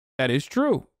 That is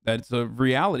true. That's a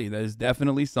reality. That is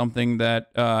definitely something that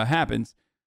happens.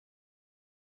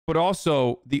 But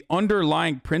also the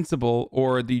underlying principle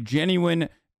or the genuine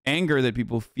anger that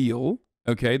people feel,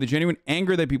 okay, the genuine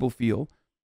anger that people feel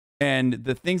and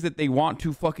the things that they want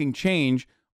to fucking change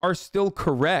are still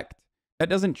correct. That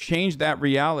doesn't change that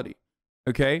reality,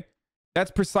 okay?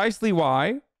 That's precisely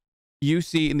why you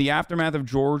see in the aftermath of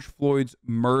George Floyd's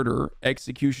murder,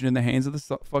 execution in the hands of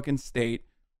the fucking state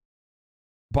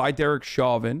by Derek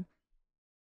Chauvin,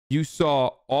 you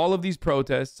saw all of these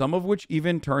protests, some of which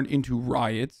even turned into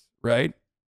riots, right?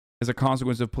 As a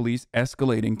consequence of police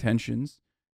escalating tensions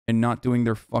and not doing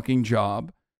their fucking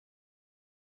job.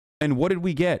 And what did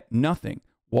we get? Nothing.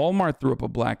 Walmart threw up a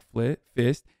black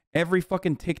fist. Every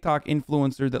fucking TikTok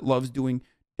influencer that loves doing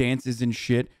dances and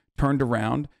shit turned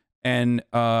around and,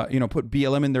 put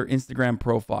BLM in their Instagram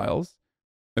profiles.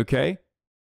 Okay?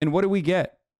 And what do we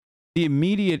get? The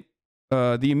immediate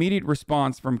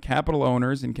response from capital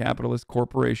owners and capitalist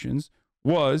corporations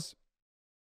was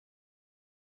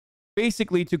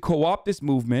basically to co-opt this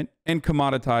movement and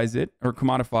commodify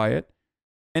it.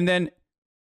 And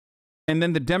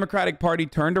then the Democratic Party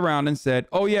turned around and said,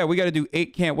 oh yeah, we got to do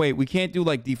 8 can't wait. We can't do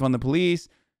like defund the police.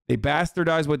 They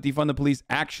bastardized what defund the police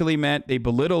actually meant. They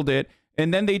belittled it.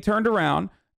 And then they turned around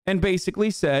and basically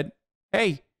said,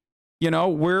 hey, we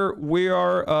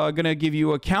are going to give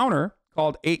you a counter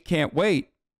called 8 can't wait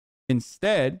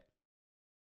instead.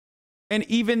 And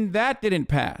even that didn't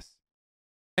pass.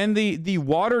 And the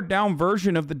watered down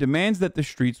version of the demands that the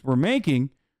streets were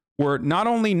making were not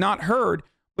only not heard,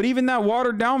 But even that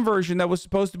watered down version that was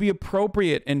supposed to be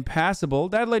appropriate and passable,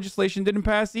 that legislation didn't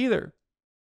pass either.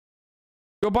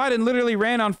 Joe Biden literally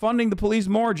ran on funding the police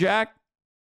more, Jack.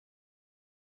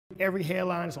 Every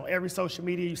headline is on every social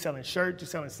media. You're selling shirts, you're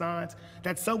selling signs.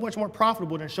 That's so much more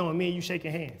profitable than showing me and you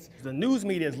shaking hands. The news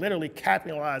media is literally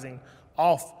capitalizing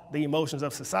off the emotions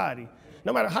of society.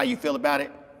 No matter how you feel about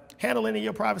it, handle it in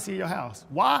your privacy of your house.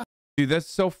 Why? Dude, that's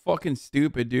so fucking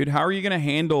stupid, dude. How are you going to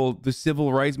handle the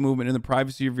civil rights movement in the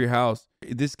privacy of your house?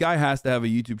 This guy has to have a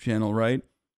YouTube channel, right?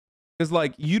 Because,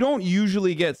 like, you don't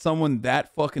usually get someone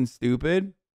that fucking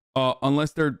stupid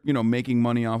unless they're, you know, making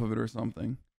money off of it or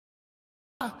something.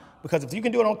 Because if you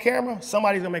can do it on camera,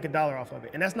 somebody's going to make $1 off of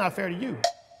it. And that's not fair to you.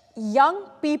 Young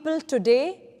people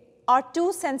today are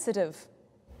too sensitive.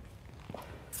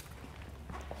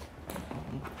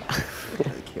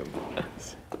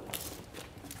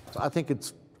 So I think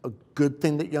it's a good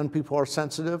thing that young people are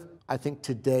sensitive. I think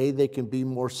today they can be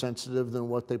more sensitive than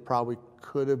what they probably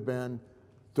could have been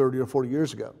 30 or 40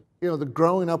 years ago. You know, the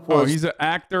growing up was... Oh, he's an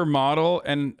actor, model,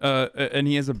 and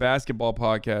he has a basketball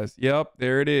podcast. Yep,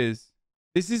 there it is.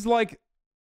 This is like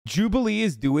Jubilee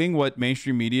is doing what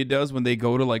mainstream media does when they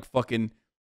go to like fucking,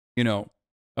 you know,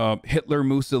 Hitler,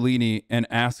 Mussolini and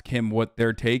ask him what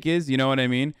their take is. You know what I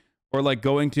mean? Or like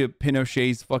going to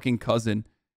Pinochet's fucking cousin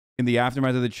in the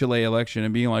aftermath of the Chile election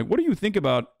and being like, what do you think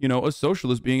about, you know, a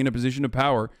socialist being in a position of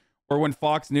power? Or when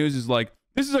Fox News is like,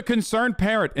 this is a concerned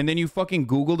parent. And then you fucking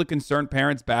Google the concerned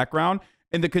parent's background.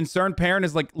 And the concerned parent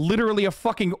is like literally a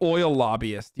fucking oil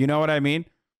lobbyist. You know what I mean?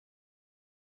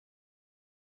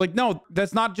 Like, no,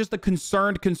 that's not just a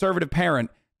concerned conservative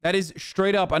parent. That is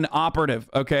straight up an operative,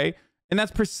 okay? And that's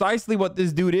precisely what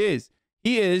this dude is.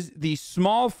 He is the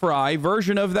small fry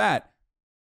version of that.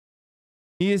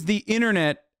 He is the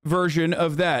internet version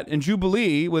of that. And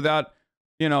Jubilee, without,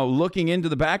 you know, looking into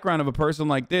the background of a person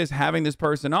like this, having this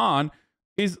person on,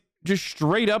 is just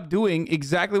straight up doing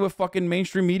exactly what fucking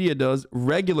mainstream media does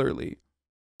regularly.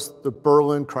 The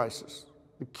Berlin crisis,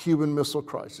 the Cuban Missile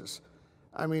Crisis.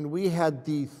 I mean, we had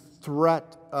the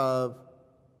threat of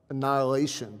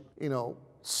annihilation, you know,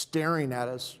 staring at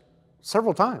us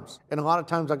several times. And a lot of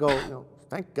times I go, you know,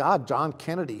 thank God John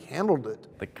Kennedy handled it.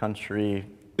 The country.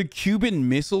 The Cuban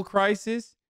Missile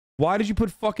Crisis? Why did you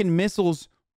put fucking missiles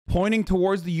pointing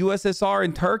towards the USSR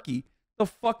and Turkey? The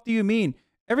fuck do you mean?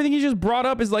 Everything you just brought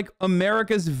up is like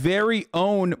America's very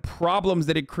own problems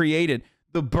that it created.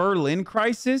 The Berlin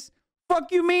crisis?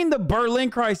 Fuck you mean the Berlin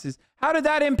crisis? How did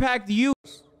that impact you?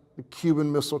 The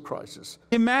Cuban Missile Crisis.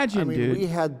 Imagine, dude. We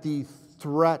had the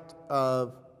threat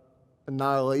of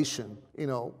annihilation, you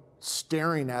know,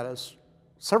 staring at us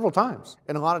several times.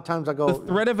 And a lot of times I go... The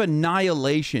threat of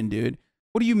annihilation, dude.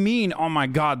 What do you mean, oh my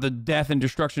God, the death and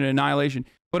destruction and annihilation?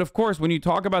 But of course, when you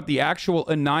talk about the actual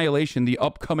annihilation, the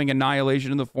upcoming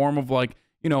annihilation in the form of like,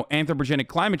 you know, anthropogenic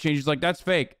climate change, it's like, that's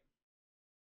fake.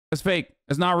 That's fake.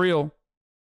 That's not real.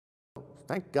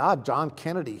 Thank God John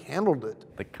Kennedy handled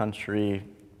it. The country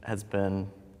has been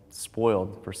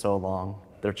spoiled for so long.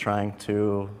 They're trying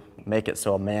to make it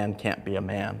so a man can't be a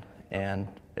man. And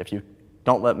if you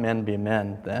don't let men be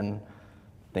men, then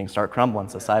things start crumbling.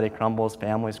 Society crumbles,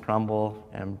 families crumble,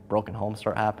 and broken homes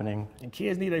start happening. And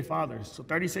kids need their fathers. So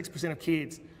 36% of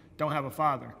kids don't have a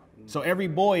father. So every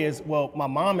boy is, well, my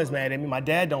mom is mad at me, my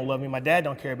dad don't love me, my dad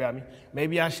don't care about me.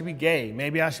 Maybe I should be gay,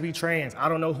 maybe I should be trans, I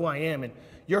don't know who I am. And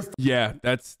you're... Yeah,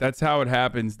 that's how it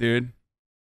happens, dude.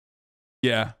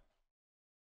 Yeah.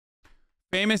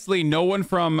 Famously, no one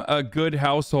from a good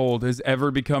household has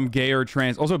ever become gay or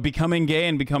trans. Also, becoming gay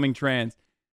and becoming trans.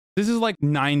 This is like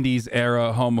 90s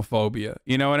era homophobia.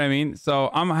 You know what I mean? So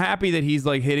I'm happy that he's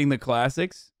like hitting the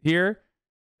classics here.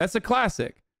 That's a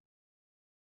classic.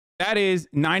 That is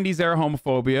 90s era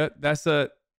homophobia. That's a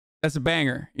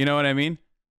banger. You know what I mean?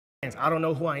 I don't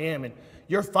know who I am. And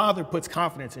your father puts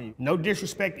confidence in you. No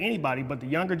disrespect to anybody, but the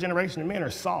younger generation of men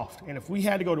are soft. And if we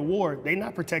had to go to war, they're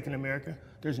not protecting America.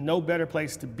 There's no better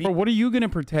place to be. Bro, what are you going to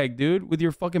protect, dude, with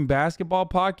your fucking basketball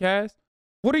podcast?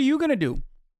 What are you going to do?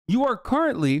 You are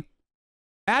currently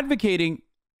advocating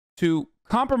to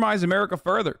compromise America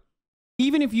further.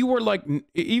 Even if you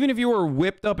were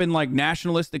whipped up in like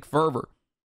nationalistic fervor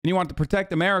and you want to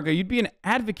protect America, you'd be an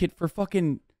advocate for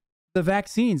fucking the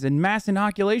vaccines and mass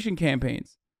inoculation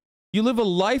campaigns. You live a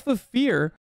life of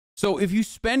fear. So if you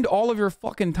spend all of your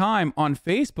fucking time on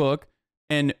Facebook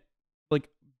and like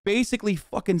basically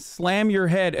fucking slam your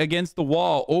head against the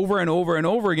wall over and over and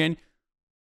over again,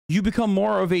 you become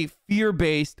more of a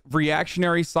fear-based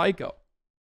reactionary psycho.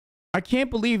 I can't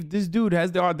believe this dude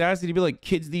has the audacity to be like,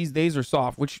 kids these days are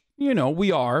soft, which, you know,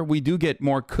 we are. We do get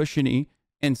more cushiony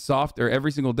and softer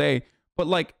every single day. But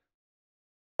like,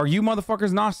 Are you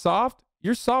motherfuckers not soft?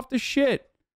 You're soft as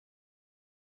shit.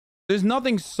 There's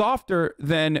nothing softer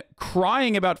than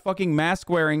crying about fucking mask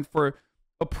wearing for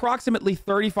approximately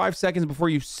 35 seconds before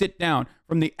you sit down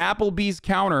from the Applebee's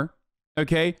counter,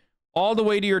 okay, all the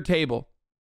way to your table.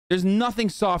 There's nothing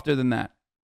softer than that.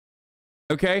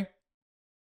 Okay?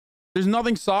 There's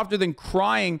nothing softer than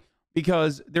crying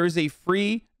because there is a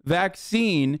free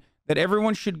vaccine that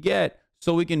everyone should get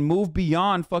so we can move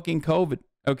beyond fucking COVID,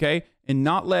 okay? And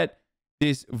not let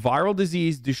this viral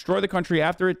disease destroy the country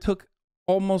after it took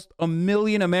almost 1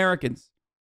 million Americans.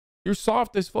 You're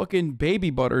soft as fucking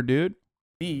baby butter, dude.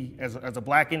 As a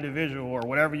black individual or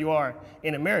whatever you are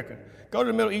in America. Go to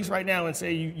the Middle East right now and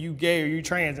say you gay or you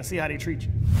trans and see how they treat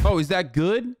you. Oh, is that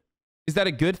good? Is that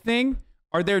a good thing?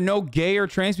 Are there no gay or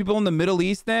trans people in the Middle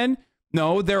East then?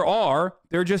 No, there are.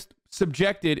 They're just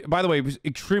subjected. By the way, it was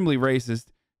extremely racist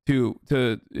to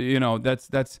you know,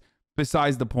 that's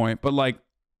besides the point. But like,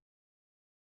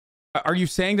 are you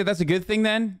saying that that's a good thing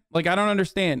then? Like, I don't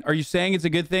understand. Are you saying it's a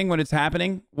good thing when it's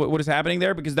happening? What is happening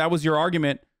there? Because that was your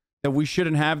argument that we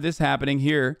shouldn't have this happening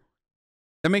here.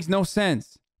 That makes no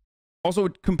sense. Also,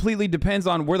 it completely depends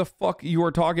on where the fuck you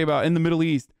are talking about in the Middle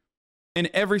East. In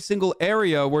every single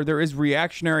area where there is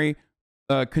reactionary,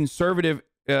 conservative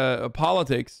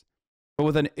politics, but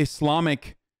with an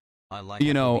Islamic,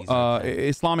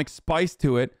 Islamic spice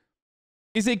to it,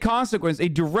 is a consequence, a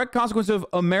direct consequence of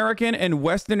American and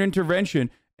Western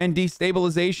intervention and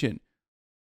destabilization.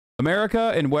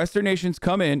 America and Western nations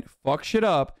come in, fuck shit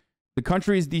up, the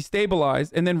country is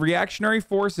destabilized, and then reactionary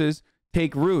forces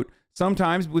take root,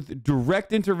 sometimes with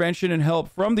direct intervention and help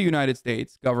from the United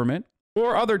States government,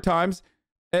 or other times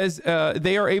as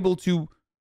they are able to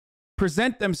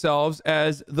present themselves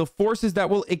as the forces that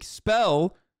will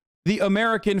expel the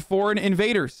American foreign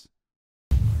invaders.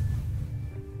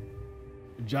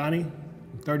 Johnny,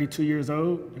 I'm 32 years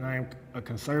old, and I am a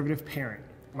conservative parent.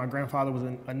 My grandfather was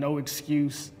a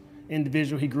no-excuse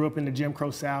individual. He grew up in the Jim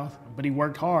Crow South, but he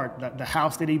worked hard. The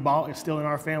house that he bought is still in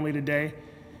our family today.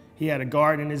 He had a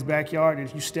garden in his backyard.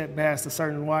 If you step past a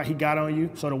certain line, he got on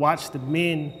you. So to watch the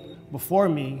men before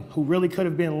me who really could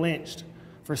have been lynched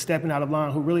for stepping out of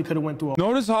line, who really could have went through a...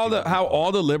 Notice how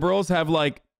all the liberals have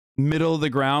like middle of the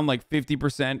ground, like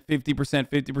 50%, 50%,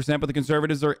 50%, but the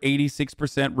conservatives are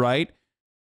 86% right.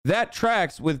 That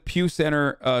tracks with Pew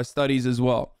Center studies as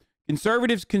well.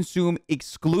 Conservatives consume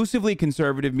exclusively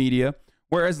conservative media,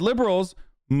 whereas liberals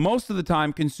most of the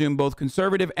time consume both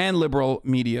conservative and liberal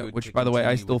media, which, by the way,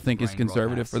 I still think is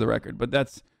conservative for the record, but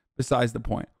that's besides the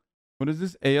point. What is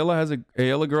this?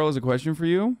 Ayala girl has a question for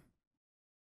you.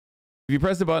 If you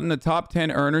press the button, the top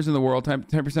 10 earners in the world,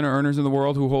 10% of earners in the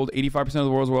world who hold 85% of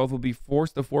the world's wealth will be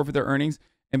forced to forfeit their earnings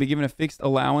and be given a fixed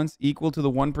allowance equal to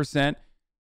 1%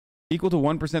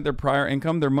 their prior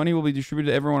income. Their money will be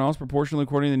distributed to everyone else proportionally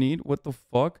according to the need. What the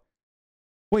fuck?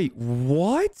 Wait,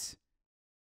 what?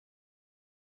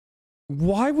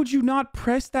 Why would you not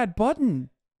press that button?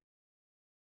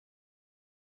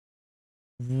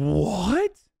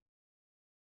 What?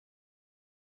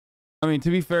 I mean,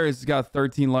 to be fair, it's got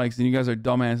 13 likes, and you guys are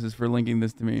dumbasses for linking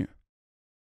this to me.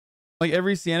 Like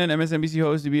every CNN, MSNBC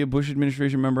host to be a Bush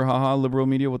administration member, haha, liberal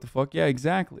media, what the fuck? Yeah,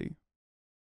 exactly.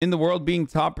 In the world, being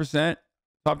top 10%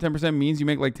 means you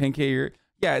make like 10K a year.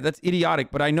 Yeah, that's idiotic,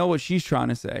 but I know what she's trying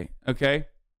to say, okay?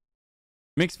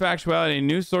 Mixed factuality.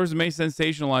 News sources may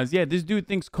sensationalize. Yeah, this dude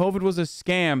thinks COVID was a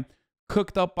scam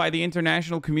cooked up by the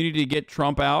international community to get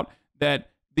Trump out,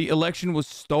 that the election was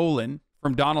stolen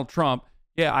from Donald Trump.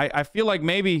 Yeah, I feel like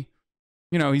maybe,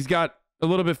 you know, he's got a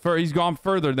little bit further. He's gone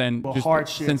further than just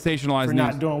sensationalized for news.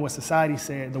 not doing what society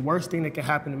said. The worst thing that can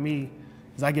happen to me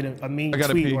is I get a mean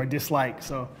tweet or a dislike.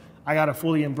 So I got to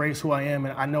fully embrace who I am,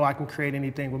 and I know I can create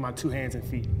anything with my 2 hands and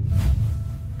feet.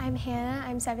 I'm Hannah,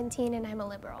 I'm 17, and I'm a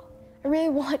liberal. I really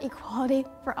want equality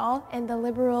for all, and the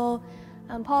liberal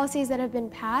policies that have been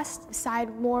passed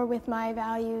side more with my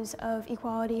values of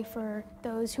equality for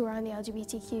those who are on the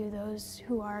LGBTQ, those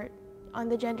who are on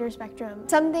the gender spectrum.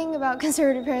 Something about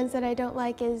conservative parents that I don't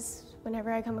like is whenever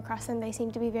I come across them, they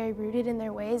seem to be very rooted in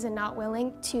their ways and not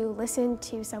willing to listen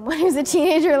to someone who's a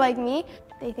teenager like me.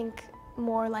 They think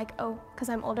more like, oh, because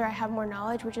I'm older, I have more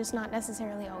knowledge, which is not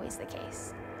necessarily always the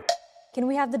case. Can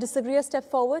we have the disagreeer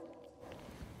step forward?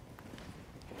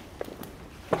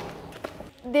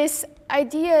 This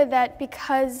idea that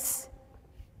because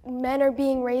men are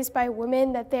being raised by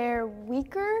women that they're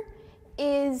weaker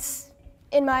is,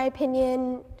 in my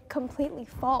opinion, completely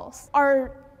false.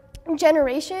 Our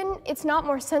generation, it's not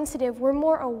more sensitive, we're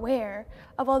more aware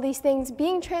of all these things.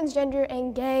 Being transgender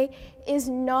and gay is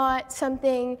not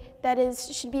something that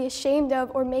should be ashamed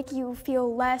of or make you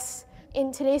feel less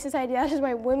in today's society, that is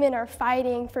why women are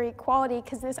fighting for equality,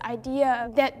 because this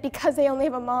idea that because they only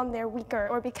have a mom, they're weaker,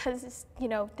 or because, you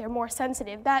know, they're more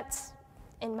sensitive, that's,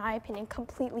 in my opinion,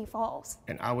 completely false.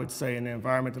 And I would say in the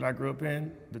environment that I grew up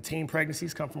in, the teen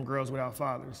pregnancies come from girls without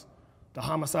fathers. The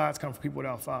homicides come from people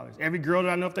without fathers. Every girl that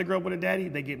I know, if they grow up with a daddy,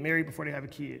 they get married before they have a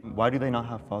kid. Why do they not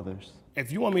have fathers?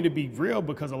 If you want me to be real,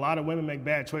 because a lot of women make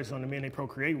bad choices on the men they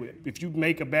procreate with. If you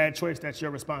make a bad choice, that's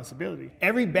your responsibility.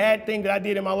 Every bad thing that I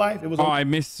did in my life, it was— Oh, I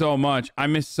missed so much. I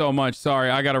missed so much. Sorry,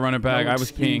 I gotta run it back. I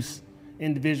was king.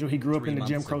 Individual, he grew up in the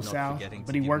Jim Crow South,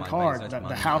 but he worked hard.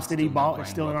 The house that he bought is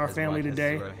still in our family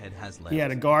today. He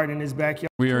had a garden in his backyard.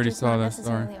 We already saw that story.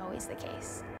 That's necessarily always the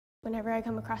case. Whenever I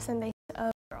come across them, they say,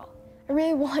 oh, girl. I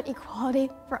really want equality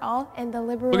for all, and the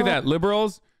liberal— Look at that,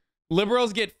 liberals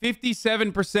get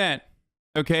 57%,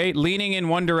 okay, leaning in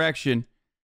one direction.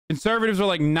 Conservatives are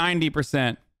like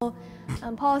 90%.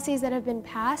 Policies that have been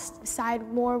passed side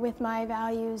more with my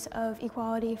values of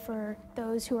equality for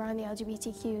those who are on the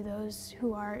LGBTQ, those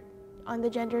who are on the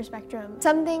gender spectrum.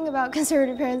 Something about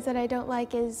conservative parents that I don't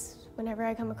like is whenever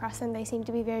I come across them, they seem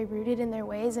to be very rooted in their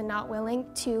ways and not willing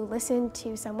to listen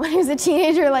to someone who's a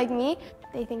teenager like me.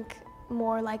 They think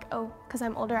more like, oh, because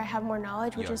I'm older, I have more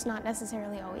knowledge, which is not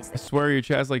necessarily always the case. I swear your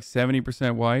chat's like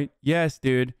 70% white. Yes,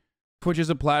 dude. Twitch as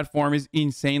a platform is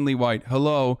insanely white.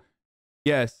 Hello.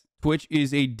 Yes, Twitch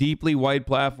is a deeply white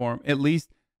platform. At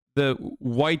least the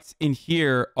whites in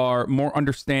here are more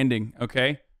understanding,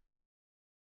 okay?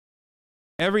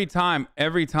 Every time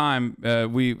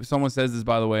someone says this,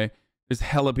 by the way, there's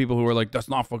hella people who are like, that's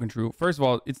not fucking true. First of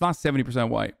all, it's not 70%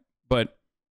 white, but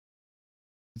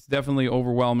it's definitely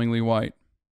overwhelmingly white.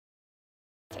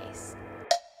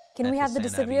 Can we have the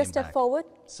disagreeer step forward?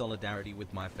 Solidarity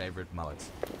with my favorite mugs.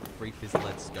 Free fizz,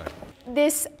 let's go.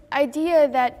 This idea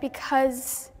that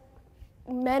because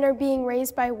men are being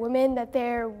raised by women that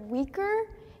they're weaker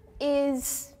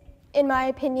is, in my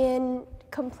opinion,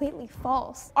 completely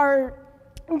false. Our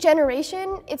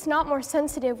generation, it's not more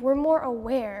sensitive, we're more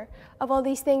aware of all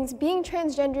these things. Being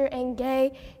transgender and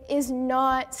gay is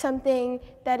not something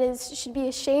that should be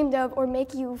ashamed of or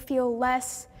make you feel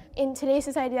less. In today's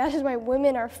society, that is why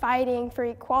women are fighting for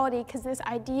equality, because this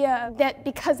idea that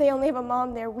because they only have a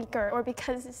mom, they're weaker, or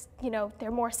because, you know,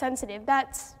 they're more sensitive,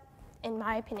 that's, in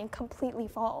my opinion, completely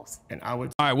false. And I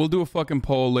would— All right, we'll do a fucking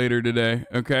poll later today,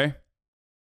 okay?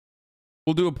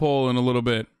 We'll do a poll in a little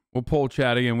bit. We'll poll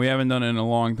chat again. We haven't done it in a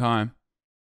long time.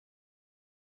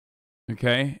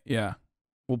 Okay? Yeah.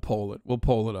 We'll poll it. We'll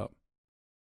poll it up.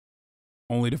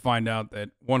 Only to find out that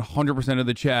 100% of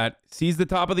the chat sees the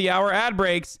top of the hour ad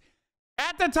breaks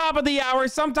at the top of the hour,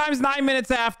 sometimes 9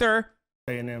 minutes after.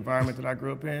 In the environment that I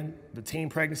grew up in, the teen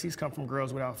pregnancies come from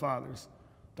girls without fathers.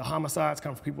 The homicides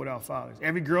come from people without fathers.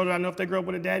 Every girl that I know, if they grow up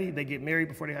with a daddy, they get married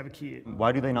before they have a kid.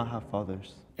 Why do they not have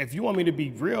fathers? If you want me to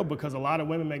be real, because a lot of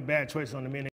women make bad choices on the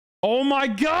men. Oh my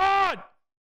God!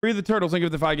 Free the turtles. Thank you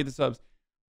for the 5, get the subs.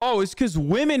 Oh, it's because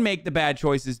women make the bad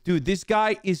choices. Dude, this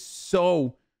guy is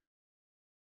so...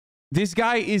 This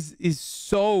guy is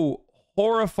so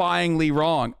horrifyingly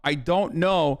wrong. I don't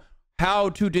know how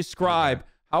to describe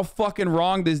how fucking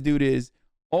wrong this dude is.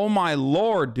 Oh my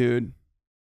Lord, dude.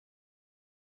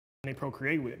 They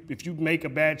procreate with. If you make a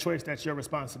bad choice, that's your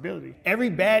responsibility. Every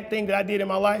bad thing that I did in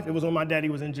my life, it was when my daddy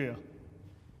was in jail.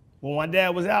 When my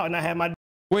dad was out and I had my...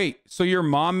 Wait, so your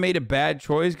mom made a bad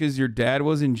choice because your dad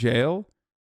was in jail?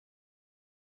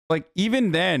 Like,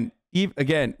 even then,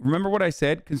 again, remember what I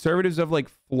said? Conservatives have like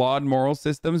flawed moral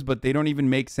systems, but they don't even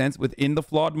make sense within the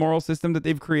flawed moral system that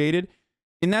they've created.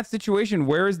 In that situation,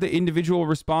 where is the individual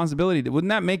responsibility? Wouldn't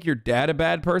that make your dad a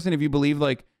bad person if you believe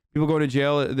like people go to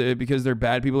jail because they're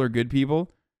bad people or good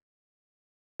people?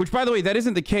 Which, by the way, that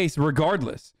isn't the case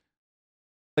regardless.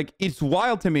 Like, it's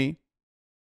wild to me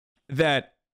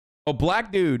that a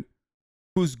black dude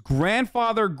whose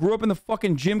grandfather grew up in the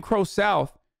fucking Jim Crow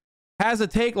South has a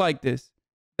take like this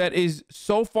that is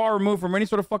so far removed from any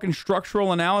sort of fucking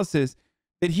structural analysis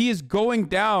that he is going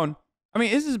down. I mean,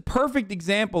 this is a perfect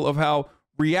example of how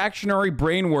reactionary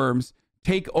brainworms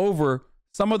take over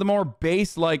some of the more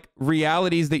base like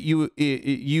realities that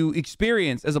you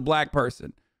experience as a black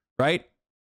person, right?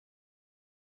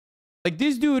 Like,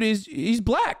 this dude he's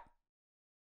black.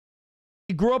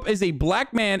 He grew up as a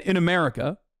black man in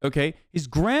America, okay? His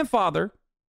grandfather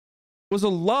was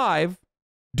alive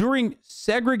during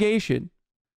segregation.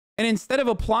 And instead of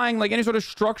applying like any sort of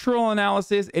structural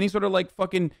analysis, any sort of like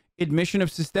fucking admission of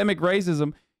systemic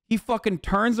racism, he fucking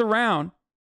turns around.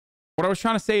 What I was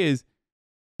trying to say is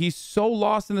he's so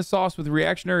lost in the sauce with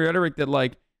reactionary rhetoric that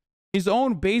like his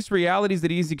own base realities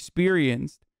that he's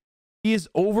experienced, he is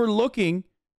overlooking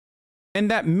And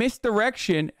that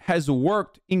misdirection has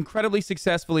worked incredibly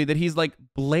successfully, that he's like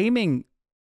blaming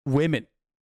women.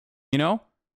 You know?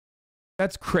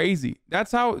 That's crazy.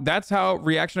 That's how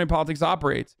reactionary politics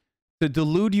operates. To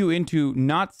delude you into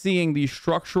not seeing these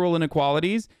structural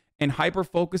inequalities and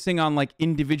hyper-focusing on like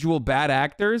individual bad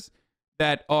actors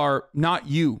that are not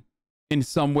you in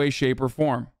some way, shape, or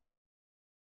form.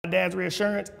 My dad's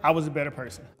reassurance, I was a better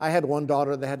person. I had one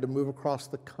daughter that had to move across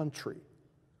the country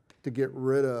to get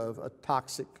rid of a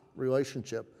toxic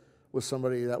relationship with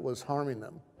somebody that was harming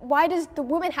them. Why does the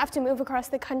woman have to move across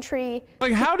the country?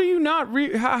 Like, how do you not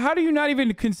how do you not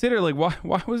even consider, like,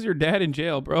 why was your dad in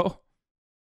jail, bro?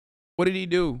 What did he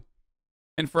do?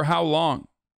 And for how long?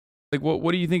 Like,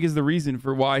 what do you think is the reason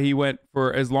for why he went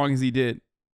for as long as he did?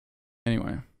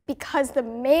 Anyway. Because the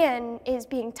man is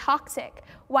being toxic.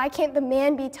 Why can't the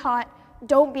man be taught,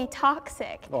 don't be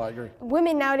toxic? Oh, I agree.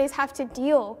 Women nowadays have to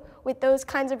deal with those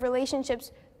kinds of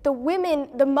relationships.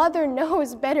 The mother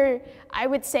knows better, I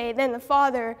would say, than the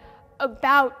father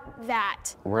about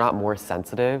that. We're not more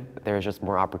sensitive, there's just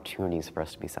more opportunities for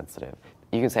us to be sensitive.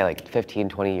 You can say like 15,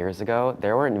 20 years ago,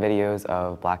 there weren't videos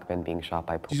of black men being shot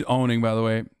by police. She's owning, by the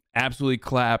way. Absolutely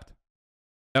clapped.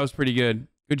 That was pretty good.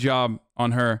 Good job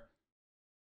on her.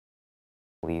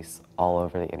 Police all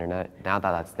over the internet. Now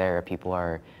that that's there, people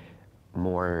are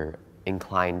more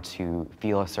inclined to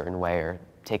feel a certain way or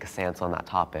take a stance on that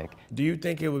topic. Do you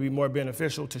think it would be more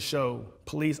beneficial to show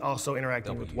police also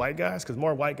interacting with white guys? Because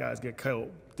more white guys get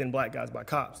killed than black guys by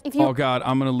cops. Oh God,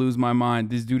 I'm gonna lose my mind.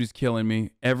 This dude is killing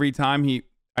me. Every time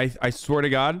I swear to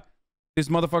God, this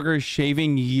motherfucker is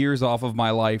shaving years off of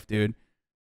my life, dude.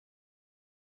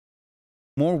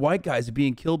 More white guys are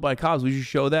being killed by cops. We should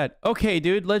show that. Okay,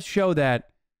 dude, let's show that.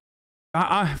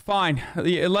 Fine.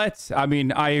 Let's. I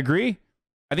mean, I agree.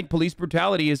 I think police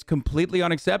brutality is completely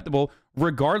unacceptable,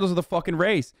 regardless of the fucking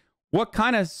race. What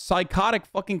kind of psychotic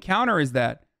fucking counter is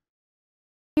that?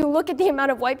 You look at the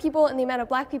amount of white people and the amount of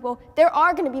black people, there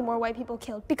are going to be more white people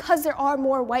killed because there are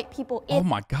more white people in. Oh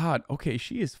my God. Okay,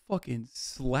 she is fucking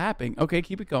slapping. Okay,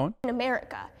 keep it going. In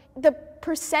America, the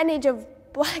percentage of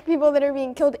black people that are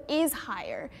being killed is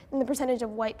higher than the percentage of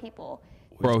white people.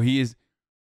 Bro, he is.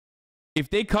 If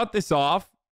they cut this off,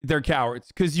 they're cowards,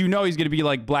 because you know he's going to be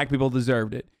like, black people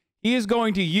deserved it. He is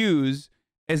going to use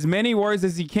as many words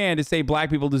as he can to say black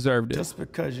people deserved it. Just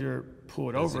because you're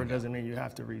pulled over doesn't mean you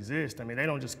have to resist. I mean, they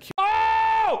don't just kill.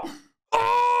 Oh!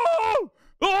 Oh!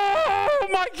 Oh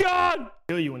my God!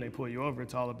 Kill you when they pull you over.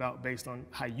 It's all about based on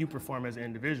how you perform as an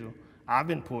individual. I've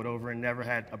been pulled over and never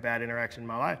had a bad interaction in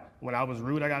my life. When I was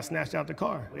rude, I got snatched out the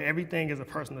car. Everything is a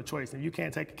personal choice. If you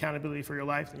can't take accountability for your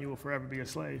life, then you will forever be a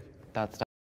slave. That's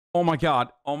oh my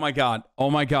God. Oh my God. Oh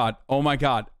my God. Oh my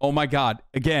God. Oh my God.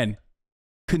 Again,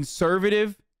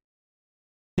 conservative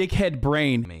dickhead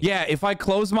brain. Yeah, if I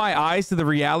close my eyes to the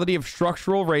reality of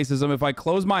structural racism, if I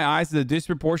close my eyes to the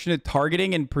disproportionate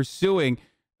targeting and pursuing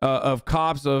of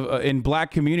cops in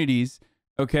black communities,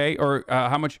 okay, or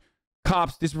how much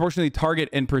cops disproportionately target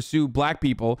and pursue black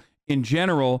people in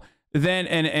general, then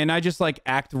and I just like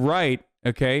act right,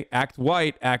 okay, act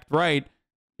white, act right,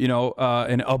 you know,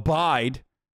 and abide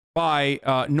by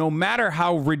no matter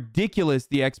how ridiculous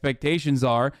the expectations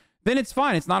are, then it's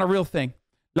fine. It's not a real thing.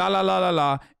 La la la la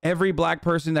la. Every black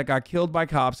person that got killed by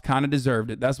cops kind of deserved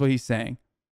it. That's what he's saying.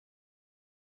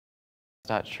 It's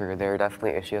not true. There are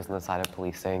definitely issues on the side of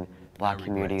policing. Black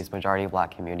communities, majority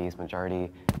black communities,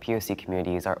 majority POC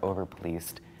communities are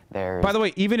over-policed. By the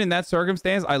way, even in that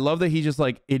circumstance, I love that he just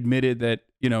like admitted that,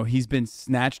 you know, he's been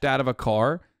snatched out of a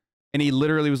car, and he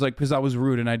literally was like, because I was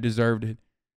rude and I deserved it.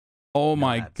 Oh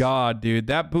my God, dude.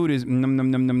 That boot is num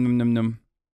num num num num num num.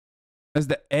 That's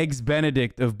the Eggs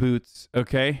Benedict of boots,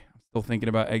 okay? I'm still thinking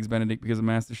about Eggs Benedict because of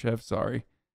MasterChef, sorry.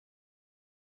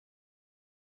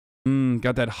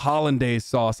 Got that hollandaise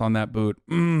sauce on that boot.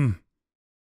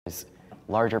 There's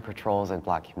larger patrols in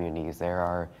black communities. There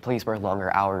are police work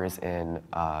longer hours in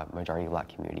majority black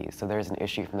communities. So there's an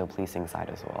issue from the policing side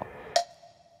as well.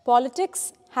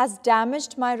 Politics has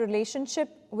damaged my relationship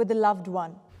with a loved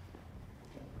one.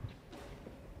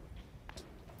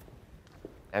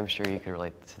 I'm sure you could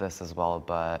relate to this as well,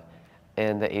 but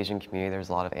in the Asian community, there's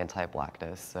a lot of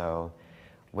anti-blackness. So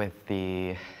with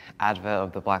the advent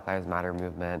of the Black Lives Matter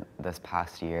movement this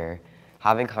past year,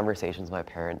 having conversations with my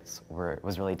parents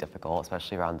was really difficult,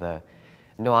 especially around the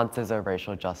nuances of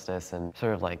racial justice and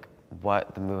sort of like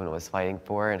what the movement was fighting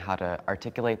for and how to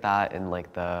articulate that in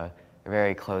like the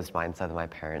very closed mindset that my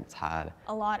parents had.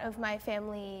 A lot of my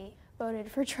family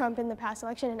voted for Trump in the past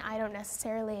election, and I don't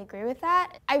necessarily agree with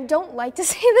that. I don't like to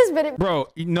say this, but Bro,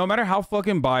 no matter how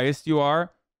fucking biased you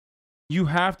are, you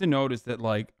have to notice that,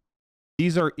 like,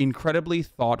 These are incredibly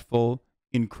thoughtful,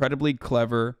 incredibly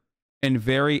clever, and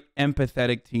very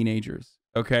empathetic teenagers,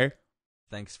 okay?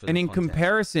 Thanks for and the in context.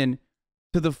 comparison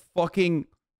to the fucking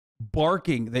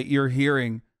barking that you're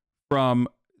hearing from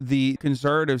the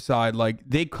conservative side, like,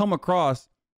 they come across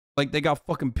like they got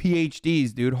fucking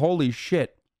PhDs, dude. Holy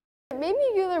shit. It made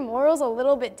me view their morals a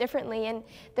little bit differently, and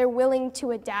they're willing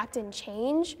to adapt and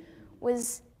change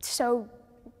was so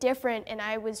different, and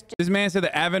I was just... This man said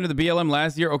the advent of the BLM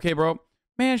last year. Okay, bro.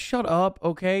 Man, shut up,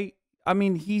 okay? I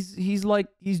mean, he's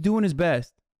doing his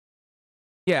best.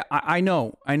 Yeah, I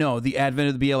know. The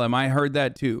advent of the BLM. I heard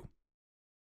that too.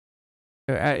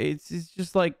 It's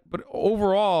just like, but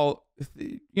overall,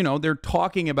 you know, they're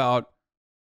talking about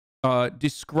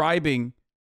describing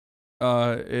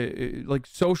like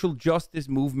social justice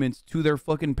movements to their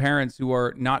fucking parents who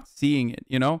are not seeing it,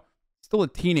 you know? Still a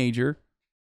teenager.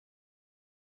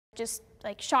 Just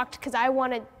like shocked because I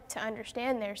wanted to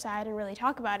understand their side and really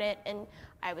talk about it, and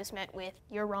I was met with,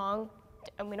 you're wrong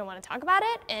and we don't want to talk about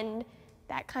it, and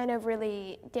that kind of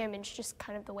really damaged just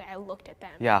kind of the way I looked at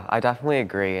them. Yeah, I definitely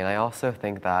agree, and I also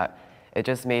think that it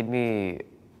just made me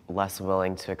less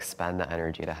willing to expend the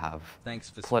energy to have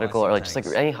political or like just like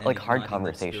any like hard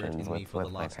conversations with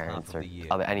my parents or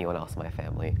anyone else in my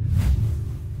family.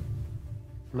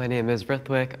 My name is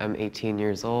Rithwick, I'm 18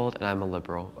 years old, and I'm a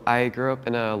liberal. I grew up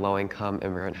in a low-income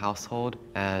immigrant household,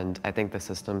 and I think the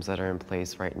systems that are in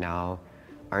place right now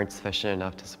aren't sufficient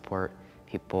enough to support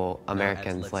people,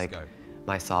 Americans like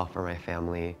myself or my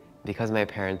family. Because my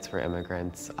parents were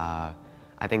immigrants,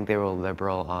 I think they were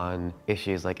liberal on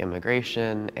issues like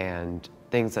immigration and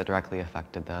things that directly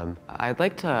affected them. I'd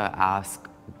like to ask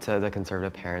to the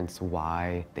conservative parents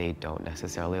why they don't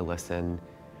necessarily listen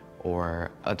or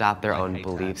adopt their own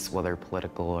beliefs, whether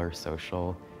political or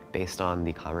social, based on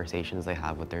the conversations they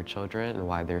have with their children and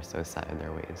why they're so set in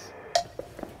their ways.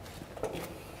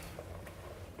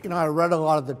 You know, I read a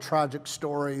lot of the tragic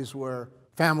stories where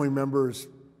family members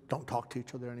don't talk to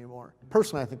each other anymore.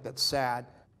 Personally, I think that's sad.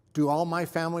 Do all my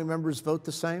family members vote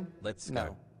the same? Let's No.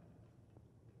 go.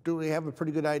 Do we have a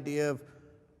pretty good idea of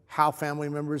how family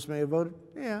members may have voted?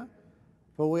 Yeah.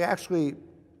 But we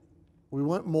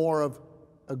went more of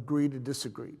agree to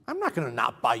disagree. I'm not going to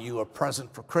not buy you a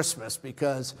present for Christmas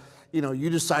because, you know, you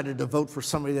decided to vote for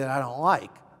somebody that I don't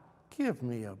like. Give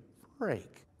me a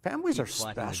break. Families are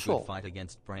special. A good fight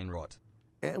against brain rot.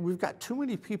 And we've got too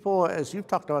many people, as you've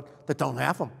talked about, that don't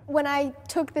have them. When I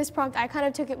took this prompt, I kind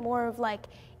of took it more of like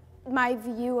my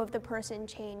view of the person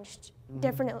changed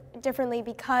differently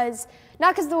because,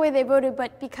 not because of the way they voted,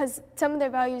 but because some of their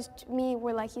values to me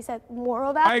were, like he said,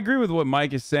 moral values. I agree with what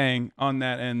Mike is saying on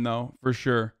that end, though, for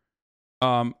sure.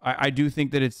 I do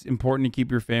think that it's important to keep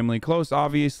your family close,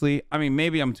 obviously. I mean,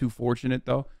 maybe I'm too fortunate,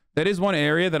 though. That is one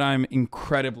area that I'm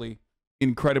incredibly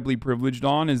privileged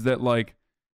on, is that, like,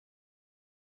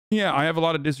 yeah, I have a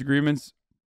lot of disagreements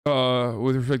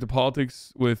with respect to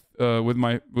politics with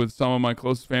some of my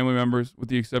closest family members, with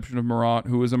the exception of Marat,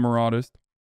 who is a Maratist,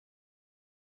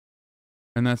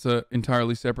 and that's an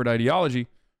entirely separate ideology.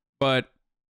 But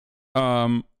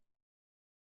you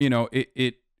know,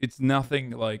 it's nothing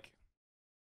like,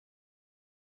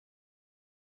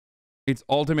 it's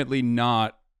ultimately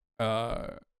not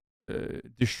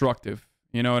destructive.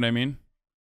 You know what I mean?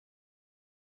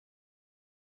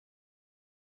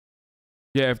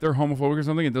 Yeah, if they're homophobic or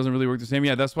something, it doesn't really work the same.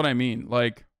 Yeah, that's what I mean.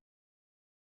 Like,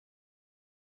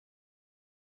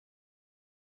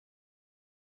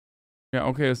 yeah,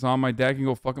 okay, so my dad can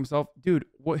go fuck himself. Dude,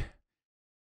 what?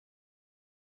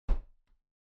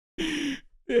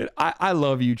 Dude, I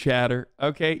love you, chatter,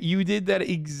 okay? You did that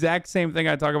exact same thing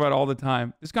I talk about all the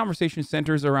time. This conversation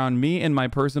centers around me and my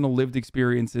personal lived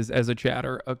experiences as a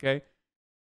chatter, okay?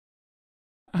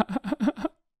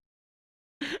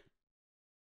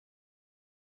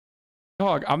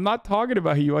 Dog, I'm not talking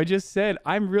about you. I just said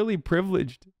I'm really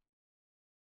privileged.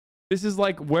 This is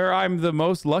like where I'm the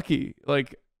most lucky.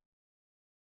 Like,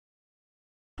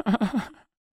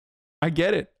 I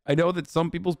get it. I know that some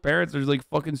people's parents are like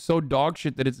fucking so dog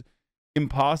shit that it's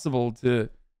impossible to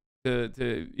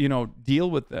you know, deal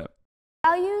with them.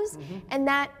 Values, and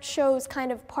that shows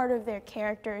kind of part of their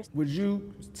characters. Would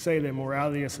you say that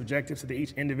morality is subjective to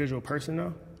each individual person,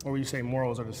 though? Or would you say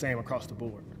morals are the same across the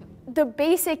board? The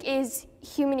basic is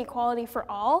human equality for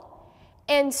all.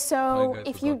 And so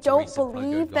if you don't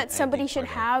believe that somebody should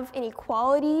have an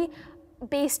equality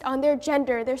based on their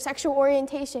gender, their sexual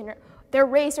orientation, or their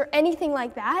race, or anything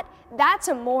like that, that's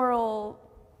a moral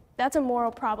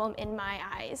problem in my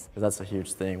eyes. That's a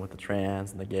huge thing with the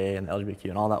trans and the gay and the LGBTQ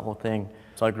and all that whole thing.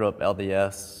 So I grew up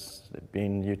LDS,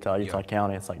 being Utah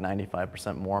County, it's like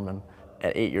 95% Mormon.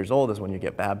 at 8 years old is when you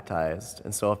get baptized.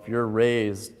 And so if you're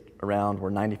raised around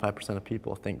where 95% of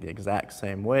people think the exact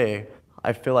same way,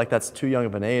 I feel like that's too young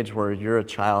of an age where you're a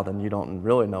child and you don't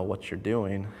really know what you're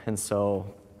doing. And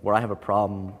so where I have a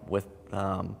problem with,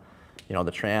 you know,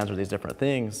 the trans or these different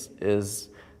things is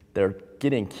they're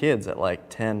getting kids at like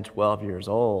 10, 12 years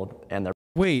old and they're...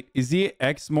 Wait, is he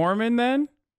ex-Mormon then?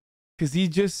 Because he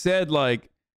just said like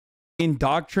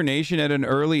indoctrination at an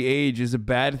early age is a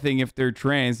bad thing if they're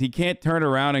trans. He can't turn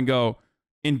around and go,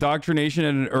 indoctrination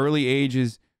at an early age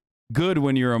is good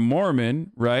when you're a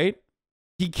Mormon, right?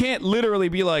 He can't literally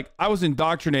be like, I was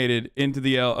indoctrinated into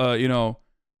the, you know,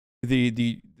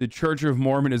 the Church of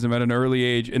Mormonism at an early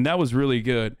age, and that was really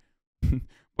good.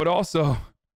 But also,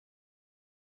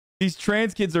 these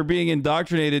trans kids are being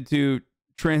indoctrinated to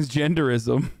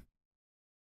transgenderism.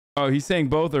 Oh, he's saying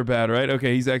both are bad, right?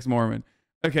 Okay, he's ex-Mormon.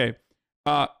 Okay,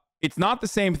 it's not the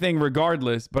same thing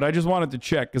regardless, but I just wanted to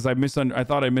check because I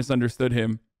thought I misunderstood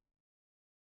him.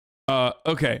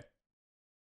 Okay.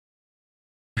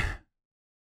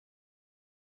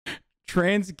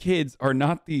 Trans kids are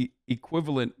not the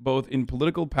equivalent both in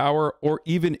political power or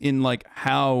even in like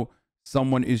how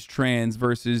someone is trans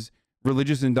versus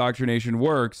religious indoctrination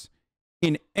works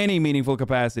in any meaningful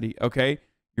capacity, okay?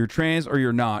 You're trans or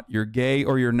you're not. You're gay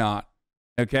or you're not,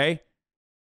 okay?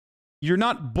 You're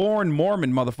not born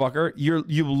Mormon, motherfucker.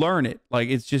 You learn it. Like,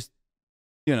 it's just,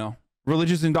 you know,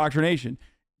 religious indoctrination.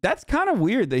 That's kind of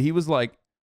weird that he was like,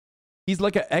 he's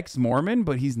like an ex-Mormon,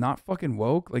 but he's not fucking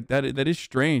woke. Like that is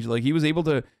strange. Like he was able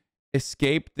to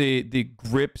escape the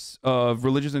grips of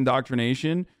religious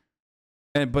indoctrination,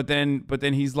 but then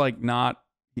he's like not.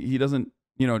 He doesn't,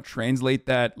 you know, translate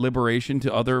that liberation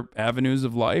to other avenues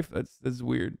of life. That's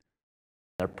weird.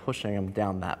 They're pushing him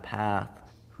down that path.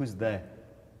 Who's they?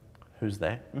 Who's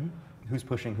they?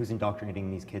 Mm-hmm. Who's indoctrinating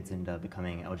these kids into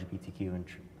becoming LGBTQ and?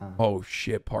 Oh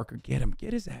shit, Parker, get him,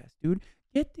 get his ass, dude.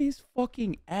 Get his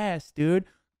fucking ass, dude.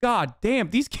 God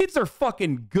damn, these kids are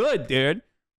fucking good, dude.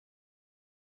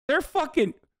 They're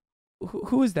fucking...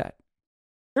 Who is that?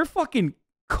 They're fucking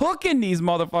cooking these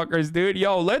motherfuckers, dude.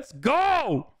 Yo, let's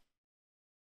go!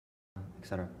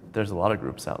 Etc. There's a lot of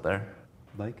groups out there.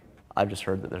 Like? I've just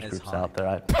heard that there's groups out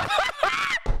there.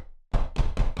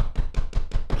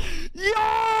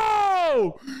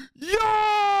 Yo!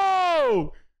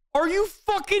 Yo! Are you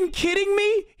fucking kidding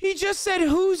me? He just said,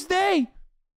 who's they?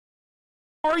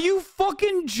 Are you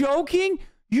fucking joking?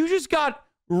 You just got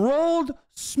rolled,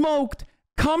 smoked,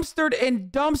 cumstered,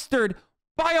 and dumpstered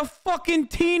by a fucking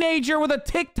teenager with a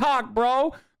TikTok,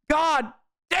 bro. God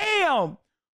damn.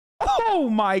 Oh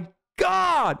my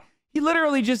God. He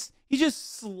literally just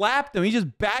slapped him. He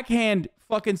just backhand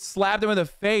fucking slapped him in the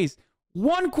face.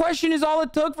 One question is all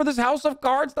it took for this house of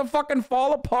cards to fucking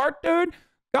fall apart, dude.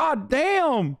 God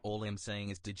damn. All I'm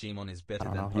saying is Digimon is better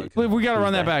than Pokemon. We gotta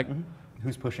run that back.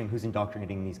 Who's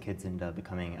indoctrinating these kids into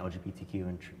becoming LGBTQ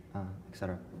and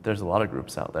etc. There's a lot of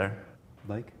groups out there.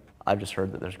 Like? I've just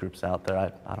heard that there's groups out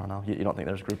there. I don't know. You don't think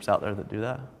there's groups out there that do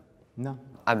that? No.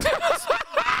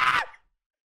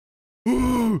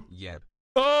 Yep.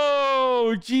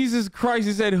 Oh, Jesus Christ.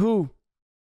 He said who?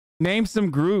 Name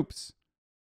some groups.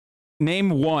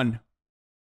 Name one.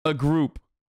 A group.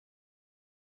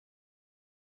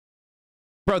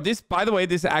 Bro, this, by the way,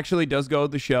 this actually does go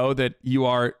to show that you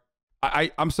are...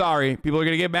 I'm sorry, people are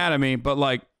going to get mad at me, but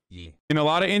like, in a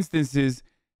lot of instances,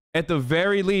 at the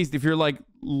very least, if you're like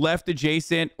left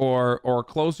adjacent or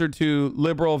closer to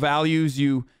liberal values,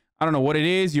 I don't know what it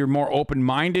is, you're more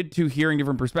open-minded to hearing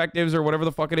different perspectives or whatever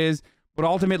the fuck it is, but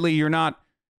ultimately you're not,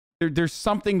 there's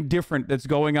something different that's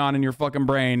going on in your fucking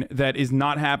brain that is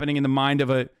not happening in the mind of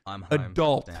a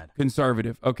adult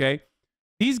conservative, okay?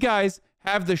 These guys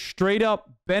have the straight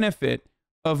up benefit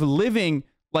of living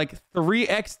like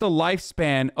 3x the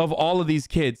lifespan of all of these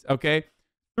kids, okay?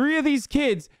 3 of these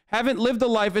kids haven't lived a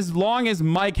life as long as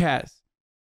Mike has,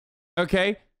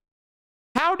 okay?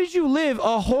 How did you live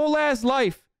a whole ass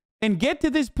life and get to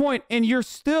this point and you're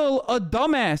still a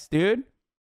dumbass, dude?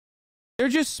 They're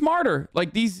just smarter.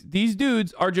 Like these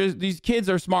dudes are just, these kids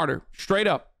are smarter, straight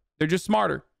up. They're just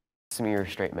smarter. You're a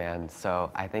straight man,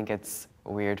 so I think it's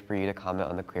weird for you to comment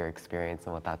on the queer experience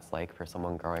and what that's like for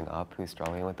someone growing up who's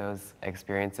struggling with those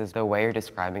experiences. The way you're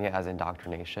describing it as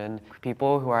indoctrination,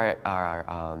 people who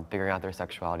are figuring out their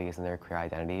sexualities and their queer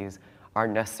identities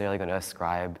aren't necessarily going to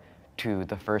ascribe to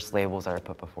the first labels that are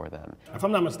put before them. If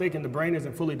I'm not mistaken, the brain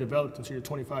isn't fully developed until you're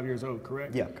 25 years old,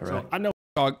 correct? Yeah, correct. So I know.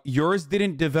 Yours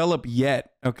didn't develop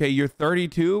yet, okay? You're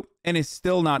 32 and it's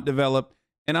still not developed.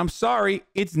 And I'm sorry,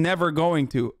 it's never going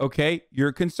to, okay?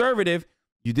 You're conservative.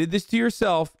 You did this to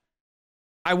yourself.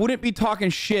 I wouldn't be talking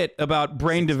shit about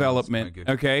brain development,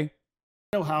 okay?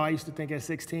 I know how I used to think at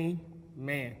 16,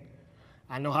 man.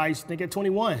 I know how I used to think at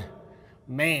 21,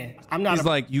 man. I'm not. He's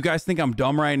like, you guys think I'm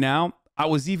dumb right now? I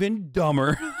was even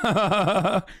dumber.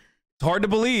 It's hard to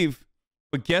believe,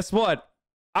 but guess what?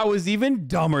 I was even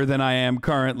dumber than I am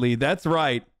currently. That's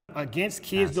right. Against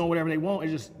kids doing whatever they want.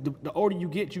 It's just the older you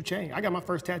get, you change. I got my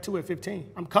first tattoo at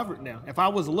 15. I'm covered now. If I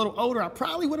was a little older, I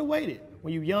probably would have waited.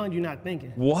 When you're young, you're not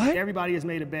thinking. What? Everybody has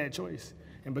made a bad choice.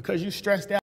 And because you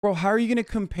stressed out. Bro, how are you going to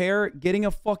compare getting a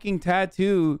fucking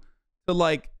tattoo to,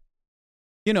 like,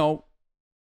 you know,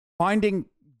 finding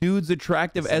dudes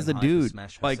attractive as a dude?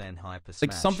 Like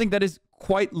something that is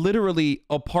quite literally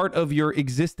a part of your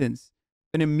existence,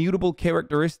 an immutable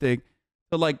characteristic,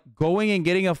 to like going and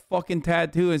getting a fucking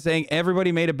tattoo and saying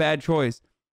everybody made a bad choice.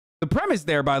 The premise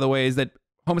there, by the way, is that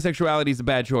homosexuality is a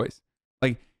bad choice.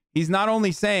 Like, he's not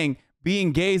only saying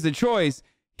being gay is a choice,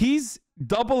 he's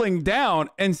doubling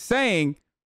down and saying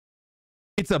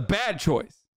it's a bad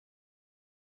choice.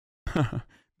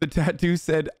 The tattoo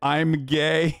said, I'm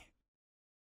gay.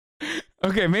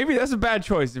 Okay, maybe that's a bad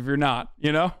choice if you're not,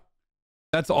 you know?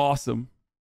 That's awesome.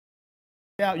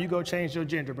 Out, you go change your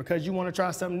gender because you want to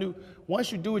try something new.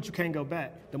 Once you do it, you can't go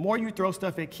back. The more you throw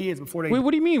stuff at kids before they... Wait,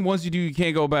 what do you mean once you do, you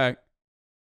can't go back?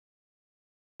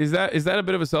 Is that a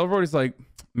bit of a self-road? It's like,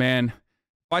 man,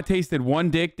 if I tasted one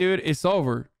dick, dude, it's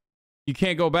over. You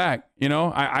can't go back, you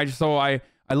know?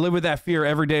 I live with that fear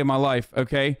every day of my life,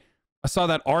 okay? I saw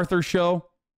that Arthur show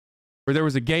where there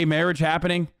was a gay marriage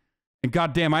happening, and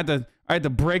goddamn, I had to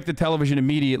break the television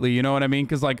immediately, you know what I mean?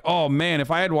 Because, like, oh man,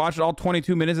 if I had watched all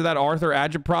 22 minutes of that Arthur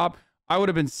agitprop, I would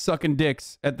have been sucking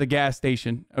dicks at the gas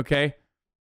station, okay?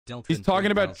 He's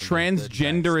talking about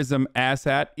transgenderism,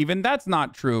 asshat. Even that's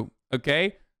not true,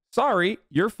 okay? Sorry,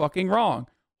 you're fucking wrong.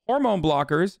 Hormone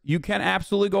blockers, you can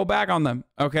absolutely go back on them,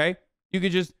 okay? You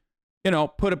could just, you know,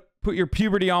 put your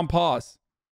puberty on pause.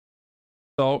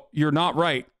 So you're not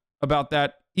right about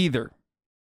that either,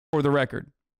 for the record.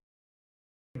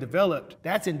 Developed,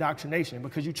 that's indoctrination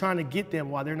because you're trying to get them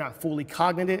while they're not fully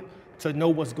cognizant to know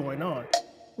what's going on.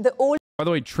 By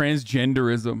the way,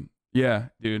 transgenderism. Yeah,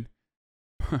 dude.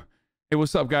 Hey,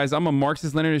 what's up, guys? I'm a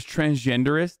Marxist-Leninist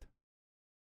transgenderist.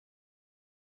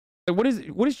 Like, what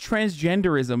is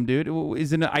transgenderism, dude?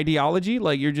 Is it an ideology?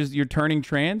 Like you're turning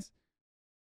trans?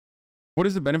 What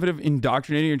is the benefit of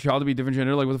indoctrinating your child to be different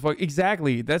gender? Like, what the fuck?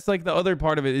 Exactly. That's like the other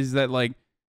part of it is that like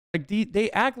they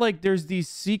act like there's these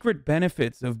secret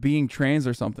benefits of being trans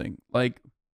or something. Like,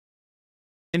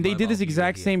 and they did this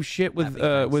exact same shit with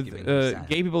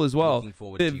gay people as well.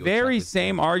 The very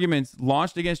same arguments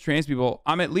launched against trans people,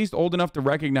 I'm at least old enough to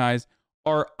recognize,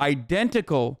 are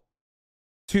identical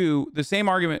to the same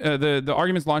argument, the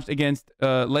arguments launched against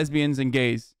lesbians and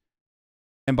gays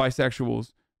and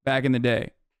bisexuals back in the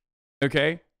day.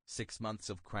 Okay? 6 months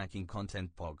of cracking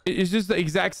content pog. It's just the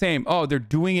exact same. Oh, they're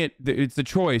doing it. It's a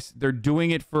choice. They're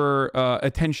doing it for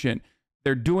attention.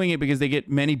 They're doing it because they get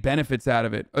many benefits out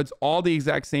of it. It's all the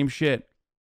exact same shit.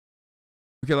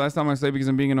 Okay, last time I say because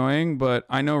I'm being annoying, but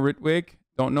I know Ritwik.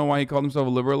 Don't know why he called himself a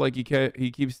liberal. Like he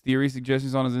keeps theory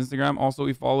suggestions on his Instagram. Also,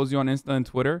 he follows you on Insta and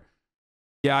Twitter.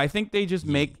 Yeah, I think they just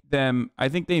make them. I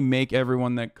think they make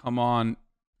everyone that come on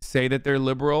say that they're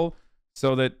liberal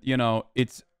so that, you know,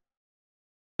 it's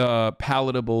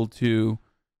palatable to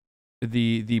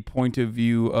the point of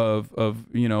view of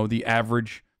you know, the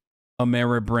average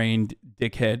Ameri-brained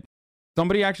dickhead.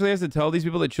 Somebody actually has to tell these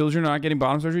people that children are not getting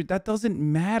bottom surgery. That doesn't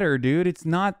matter, dude. It's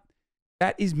not.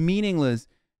 That is meaningless.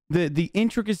 The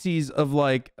intricacies of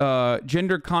like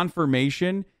gender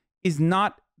confirmation is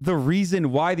not the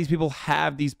reason why these people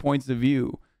have these points of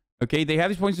view. Okay, they have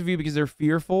these points of view because they're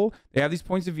fearful. They have these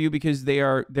points of view because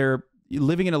they're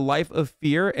living in a life of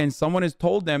fear, and someone has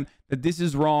told them that this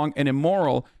is wrong and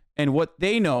immoral, and what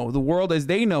they know, the world as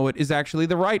they know it, is actually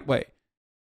the right way.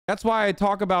 That's why I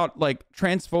talk about like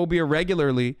transphobia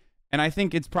regularly, and I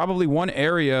think it's probably one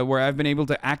area where I've been able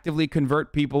to actively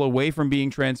convert people away from being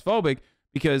transphobic,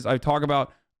 because I talk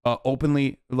about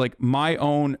openly like my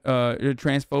own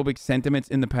transphobic sentiments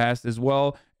in the past as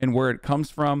well, and where it comes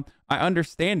from. I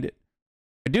understand it.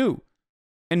 I do.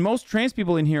 And most trans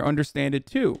people in here understand it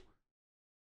too.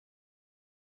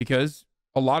 Because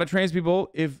a lot of trans people,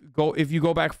 if you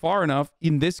go back far enough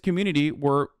in this community,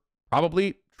 were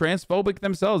probably transphobic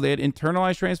themselves. They had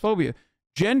internalized transphobia.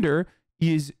 Gender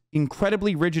is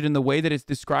incredibly rigid in the way that it's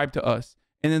described to us,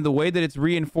 and in the way that it's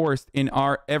reinforced in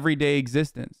our everyday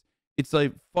existence. It's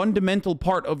a fundamental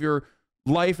part of your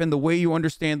life and the way you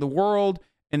understand the world,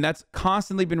 and that's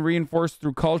constantly been reinforced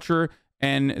through culture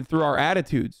and through our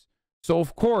attitudes. So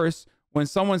of course, when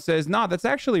someone says, nah, that's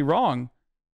actually wrong,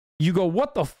 you go,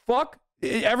 what the fuck?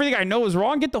 Everything I know is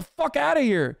wrong? Get the fuck out of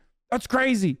here. That's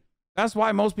crazy. That's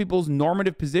why most people's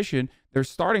normative position, their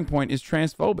starting point, is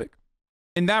transphobic.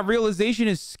 And that realization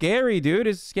is scary, dude.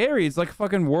 It's scary. It's like a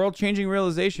fucking world-changing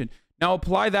realization. Now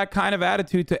apply that kind of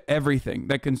attitude to everything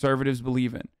that conservatives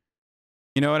believe in.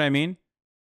 You know what I mean?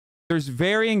 There's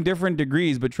varying different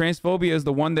degrees, but transphobia is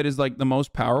the one that is like the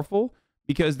most powerful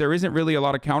because there isn't really a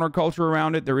lot of counterculture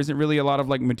around it. There isn't really a lot of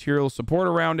like material support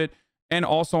around it. And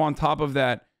also on top of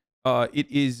that, it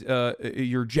is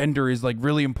your gender is like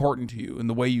really important to you and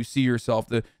the way you see yourself,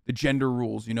 the gender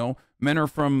rules, you know, men are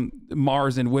from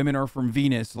Mars and women are from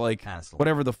Venus, like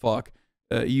whatever the fuck.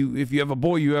 If you have a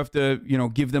boy, you have to, you know,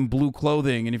 give them blue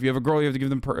clothing, and if you have a girl, you have to give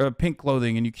them pink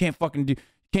clothing, and you can't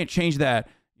can't change that.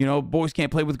 You know, boys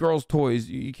can't play with girls' toys.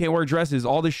 You can't wear dresses.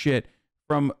 All this shit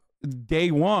from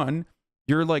day one.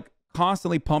 You're like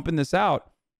constantly pumping this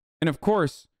out, and of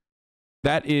course,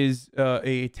 that is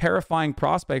a terrifying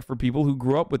prospect for people who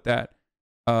grew up with that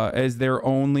as their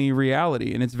only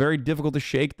reality, and it's very difficult to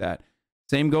shake that.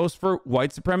 Same goes for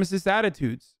white supremacist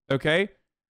attitudes. Okay.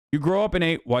 You grow up in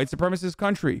a white supremacist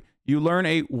country. You learn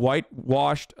a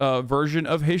whitewashed version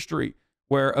of history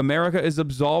where America is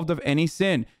absolved of any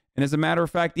sin. And as a matter of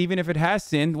fact, even if it has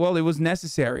sinned, well, it was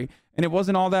necessary and it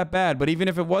wasn't all that bad. But even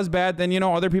if it was bad, then, you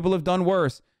know, other people have done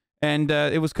worse and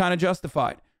it was kind of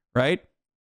justified, right?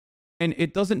 And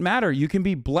it doesn't matter. You can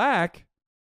be black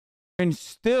and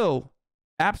still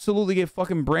absolutely get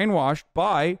fucking brainwashed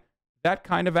by that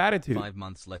kind of attitude. 5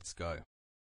 months, let's go.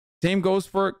 Same goes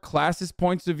for classist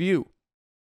points of view.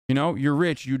 You know, you're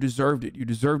rich, you deserved it. You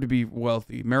deserve to be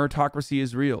wealthy. Meritocracy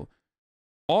is real.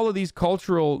 All of these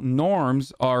cultural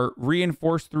norms are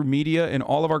reinforced through media and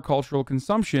all of our cultural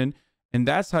consumption. And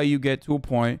that's how you get to a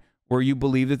point where you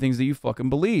believe the things that you fucking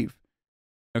believe.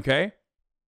 Okay?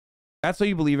 That's how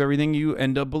you believe everything you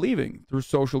end up believing through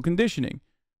social conditioning.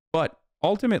 But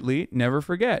ultimately, never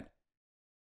forget,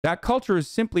 that culture is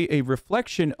simply a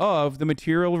reflection of the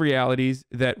material realities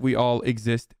that we all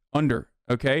exist under,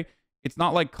 okay? It's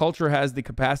not like culture has the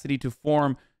capacity to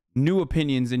form new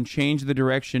opinions and change the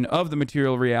direction of the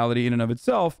material reality in and of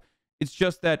itself. It's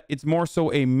just that it's more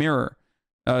so a mirror.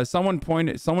 Someone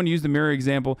used the mirror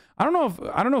example. I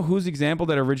don't know whose example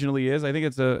that originally is. I think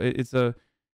it's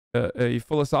a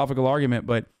philosophical argument,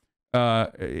 but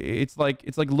it's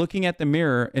like looking at the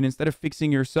mirror, and instead of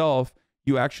fixing yourself,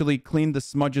 you actually clean the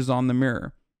smudges on the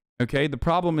mirror. Okay? The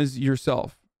problem is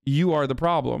yourself. You are the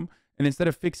problem. And instead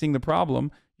of fixing the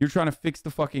problem, you're trying to fix the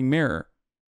fucking mirror.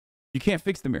 You can't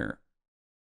fix the mirror.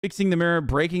 Fixing the mirror,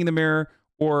 breaking the mirror,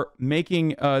 or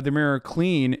making the mirror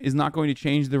clean is not going to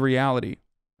change the reality.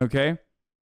 Okay?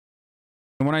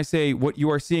 And when I say what you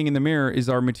are seeing in the mirror is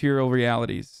our material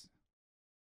realities,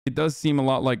 it does seem a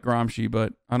lot like Gramsci,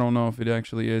 but I don't know if it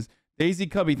actually is. Daisy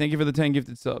Cubby, thank you for the 10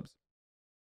 gifted subs.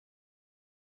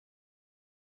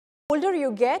 The older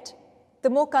you get, the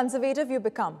more conservative you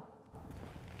become.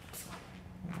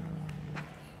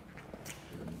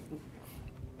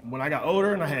 When I got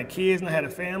older and I had kids and I had a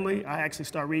family, I actually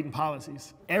started reading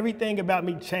policies. Everything about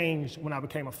me changed when I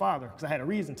became a father because I had a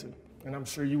reason to. And I'm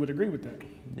sure you would agree with that.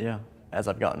 Yeah. As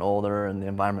I've gotten older and the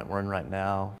environment we're in right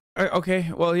now.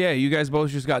 Okay, well, yeah, you guys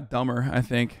both just got dumber, I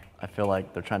think. I feel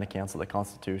like they're trying to cancel the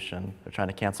Constitution. They're trying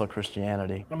to cancel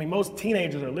Christianity. I mean, most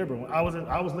teenagers are liberal. I was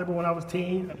liberal when I was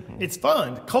teen. It's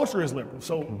fun. Culture is liberal.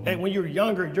 So when you're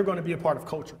younger, you're going to be a part of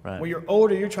culture. Right. When you're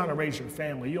older, you're trying to raise your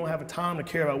family. You don't have a time to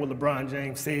care about what LeBron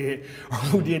James said or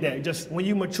who did that. Just when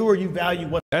you mature, you value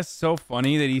what. That's so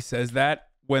funny that he says that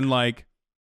when, like,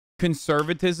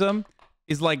 conservatism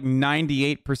is like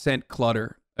 98%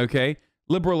 clutter, okay?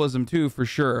 Liberalism, too, for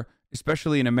sure,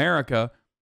 especially in America.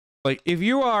 Like, if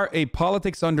you are a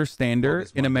politics understander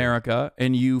in America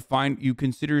and you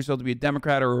consider yourself to be a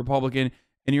Democrat or a Republican,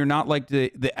 and you're not like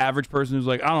the average person who's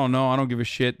like, I don't know, I don't give a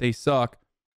shit, they suck,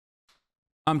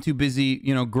 I'm too busy,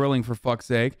 you know, grilling for fuck's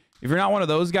sake. If you're not one of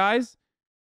those guys,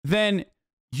 then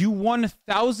you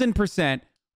 1000%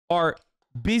 are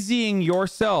busying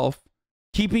yourself,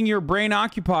 keeping your brain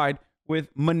occupied with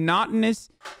monotonous,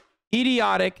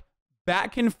 idiotic,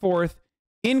 back and forth,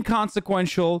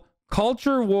 inconsequential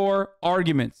culture war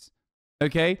arguments.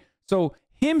 Okay? So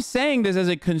him saying this as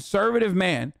a conservative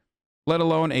man, let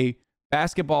alone a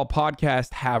basketball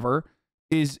podcast haver,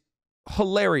 is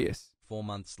hilarious. 4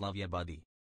 months, love ya, buddy.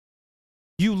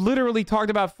 You literally talked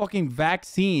about fucking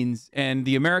vaccines and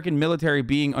the American military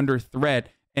being under threat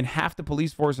and half the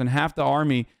police force and half the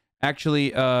army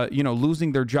actually, you know,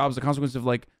 losing their jobs as a consequence of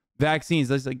like vaccines.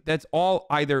 That's all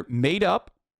either made up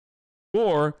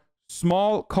or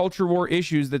small culture war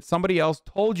issues that somebody else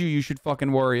told you should fucking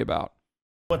worry about.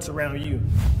 What's around you?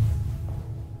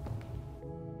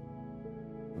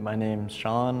 My name's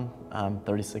Sean. I'm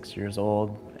 36 years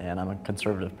old, and I'm a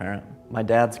conservative parent. My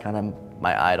dad's kind of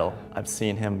my idol. I've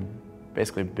seen him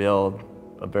basically build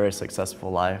a very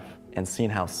successful life and seen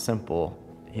how simple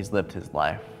he's lived his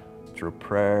life through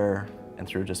prayer and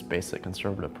through just basic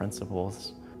conservative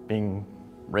principles. Being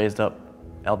raised up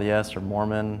LDS or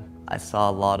Mormon, I saw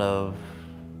a lot of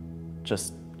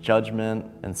just judgment,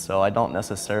 and so I don't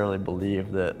necessarily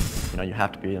believe that, you know, you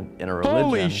have to be in a religion.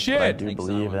 Holy shit! But I do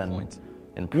believe in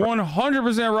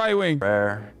 100% right wing.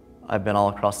 Prayer. I've been all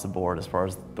across the board as far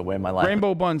as the way my life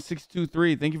Rainbow Bun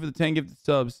 623. Thank you for the 10 gifted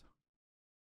subs.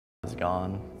 has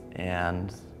gone,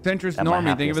 and Centrist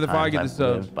Normie, thank you for the 5 gifted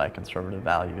subs. By conservative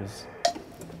values.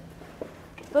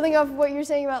 Building off of what you're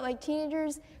saying about like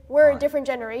teenagers, we're a different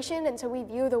generation, and so we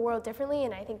view the world differently,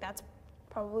 and I think that's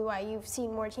probably why you've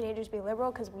seen more teenagers be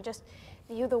liberal, because we just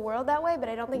view the world that way, but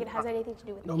I don't think it has anything to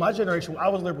do with No, my generation, I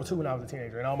was liberal too when I was a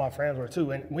teenager, and all my friends were too.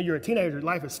 And when you're a teenager,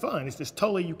 life is fun. It's just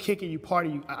totally, you kick it, you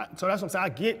party. So that's what I'm saying. I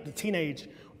get the teenage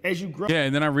as you grow. Yeah,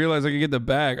 and then I realized I could get the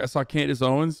bag. I saw Candace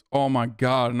Owens. Oh my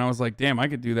God. And I was like, damn, I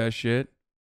could do that shit.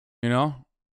 You know?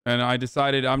 And I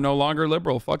decided I'm no longer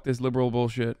liberal. Fuck this liberal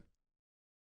bullshit.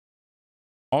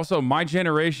 Also, my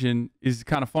generation is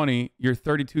kind of funny. You're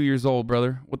 32 years old,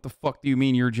 brother. What the fuck do you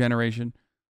mean your generation?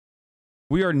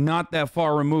 We are not that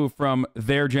far removed from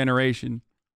their generation.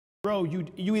 Bro,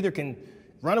 you either can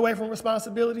run away from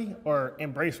responsibility or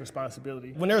embrace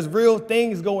responsibility. When there's real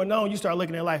things going on, you start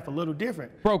looking at life a little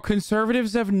different. Bro,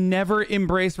 conservatives have never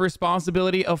embraced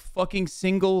responsibility a fucking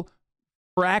single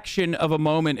fraction of a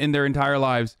moment in their entire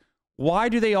lives. Why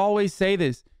do they always say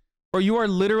this? Bro, you are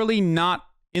literally not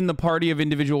in the party of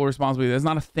individual responsibility. That's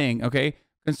not a thing, okay?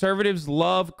 Conservatives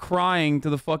love crying to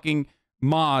the fucking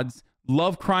mods,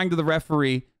 love crying to the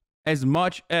referee as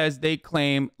much as they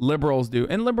claim liberals do.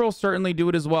 And liberals certainly do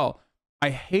it as well. I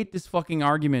hate this fucking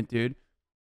argument, dude.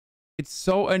 It's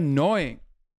so annoying.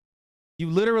 You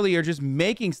literally are just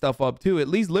making stuff up too. At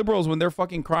least liberals, when they're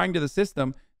fucking crying to the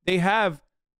system, they have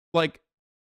like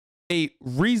a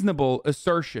reasonable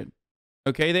assertion.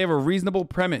 Okay, they have a reasonable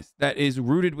premise that is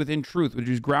rooted within truth, which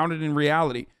is grounded in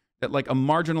reality, that like a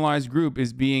marginalized group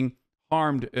is being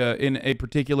harmed in a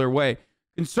particular way.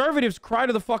 Conservatives cry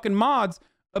to the fucking mods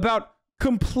about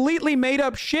completely made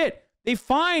up shit. They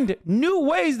find new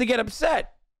ways to get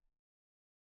upset.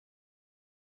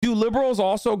 Do liberals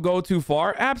also go too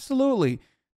far? Absolutely.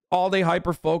 All they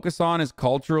hyper focus on is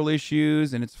cultural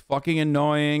issues, and it's fucking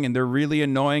annoying, and they're really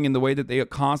annoying in the way that they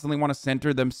constantly want to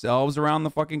center themselves around the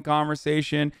fucking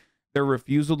conversation. Their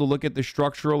refusal to look at the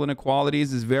structural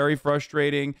inequalities is very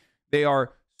frustrating. They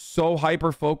are so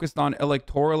hyper focused on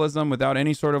electoralism without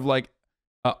any sort of like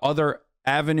other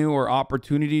avenue or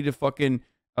opportunity to fucking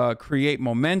create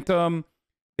momentum.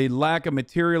 They lack a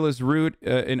materialist root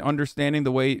in understanding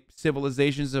the way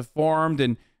civilizations have formed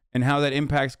and how that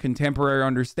impacts contemporary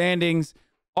understandings.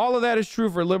 All of that is true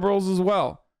for liberals as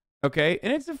well. Okay?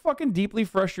 And it's a fucking deeply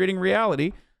frustrating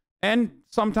reality. And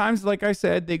sometimes, like I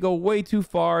said, they go way too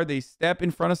far. They step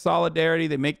in front of solidarity.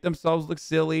 They make themselves look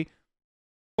silly.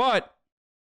 But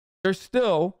they're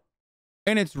still,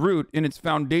 in its root, in its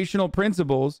foundational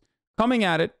principles, coming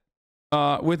at it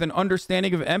with an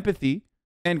understanding of empathy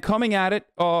and coming at it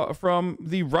from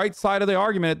the right side of the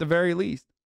argument at the very least.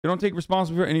 They don't take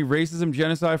responsibility for any racism,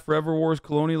 genocide, forever wars,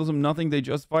 colonialism, nothing. They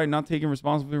justify not taking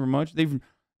responsibility for much.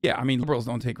 Yeah, I mean, liberals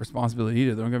don't take responsibility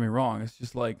either. Don't get me wrong. It's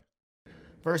just like.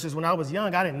 Versus when I was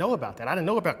young, I didn't know about that. I didn't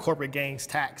know about corporate gains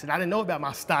tax, and I didn't know about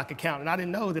my stock account, and I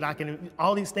didn't know that I can,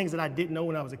 all these things that I didn't know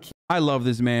when I was a kid. I love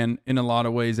this man in a lot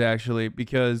of ways, actually,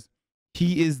 because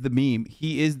he is the meme.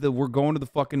 He is the we're going to the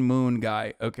fucking moon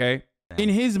guy, okay? In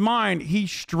his mind, he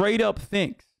straight up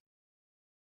thinks,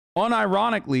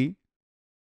 unironically,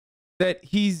 that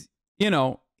he's, you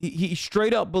know, he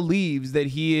straight up believes that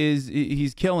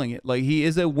he's killing it. Like, he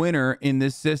is a winner in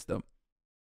this system.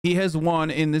 He has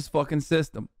won in this fucking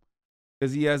system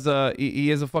because he has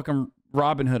a fucking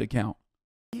Robin Hood account.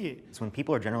 So when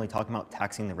people are generally talking about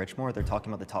taxing the rich more, they're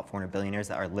talking about the top 400 billionaires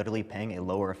that are literally paying a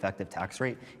lower effective tax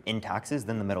rate in taxes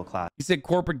than the middle class. He said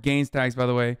corporate gains tax, by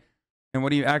the way, and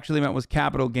what he actually meant was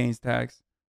capital gains tax.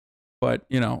 But,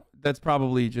 you know, that's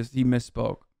probably just, he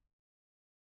misspoke.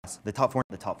 The top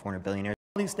 400 billionaires.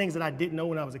 All these things that I didn't know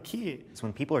when I was a kid. So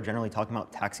when people are generally talking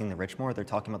about taxing the rich more, they're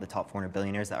talking about the top 400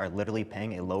 billionaires that are literally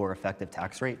paying a lower effective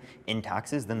tax rate in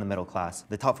taxes than the middle class.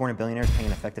 The top 400 billionaires paying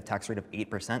an effective tax rate of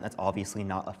 8%. That's obviously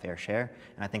not a fair share.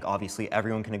 And I think obviously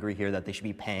everyone can agree here that they should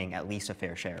be paying at least a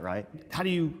fair share, right? How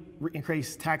do you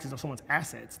increase taxes on someone's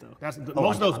assets, though? That's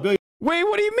most of those billions. Wait,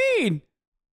 what do you mean?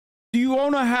 Do you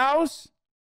own a house?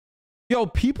 Yo,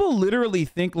 people literally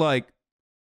think like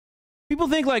People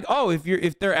think like, oh,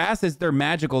 if they're assets, they're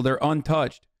magical, they're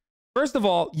untouched. First of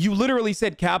all, you literally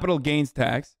said capital gains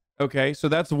tax. Okay, so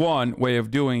that's one way of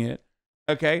doing it.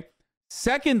 Okay.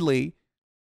 Secondly,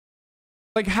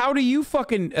 like, how do you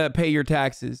fucking pay your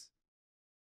taxes?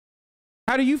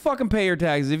 How do you fucking pay your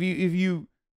taxes? If you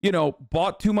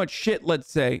bought too much shit, let's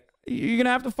say, you're gonna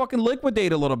have to fucking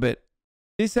liquidate a little bit.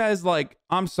 This has like,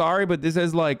 I'm sorry, but this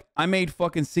has like, I made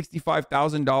fucking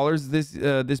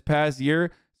 $65,000 this past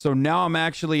year. So now I'm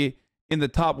actually in the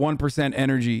top 1%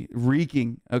 energy,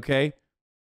 reeking, okay,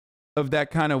 of that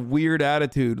kind of weird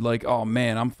attitude. Like, oh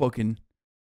man, I'm fucking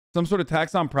some sort of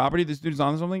tax on property. This dude's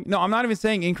on something. No, I'm not even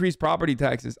saying increase property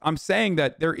taxes. I'm saying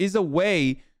that there is a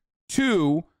way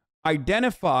to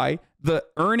identify the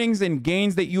earnings and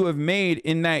gains that you have made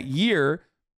in that year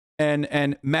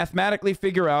and mathematically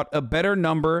figure out a better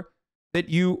number that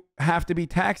you have to be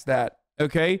taxed at,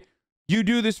 okay? You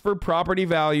do this for property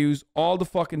values all the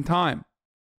fucking time.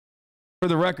 For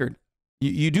the record,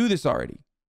 you do this already.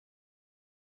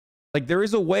 Like, there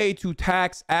is a way to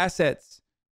tax assets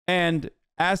and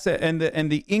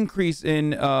the increase in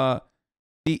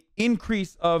the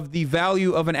increase of the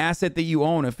value of an asset that you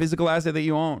own, a physical asset that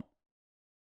you own.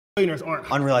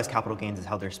 Unrealized capital gains is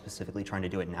how they're specifically trying to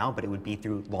do it now, but it would be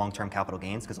through long-term capital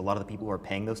gains, because a lot of the people who are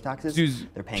paying those taxes,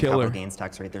 they're paying capital gains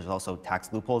tax rate. There's also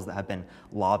tax loopholes that have been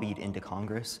lobbied into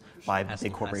Congress by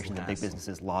big corporations and big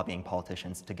businesses lobbying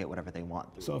politicians to get whatever they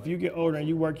want. So if you get older and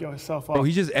you work yourself off. Oh,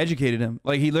 he just educated him.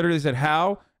 Like, he literally said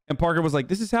how, and Parker was like,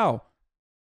 this is how.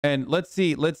 And let's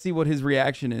see what his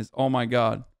reaction is. Oh my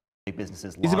God. Big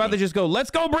businesses He's about to just go,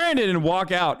 let's go Brandon, and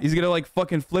walk out. He's gonna like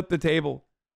fucking flip the table.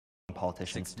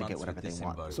 Politicians to get whatever they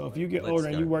want. So if you get older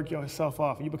and you work yourself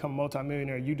off and you become a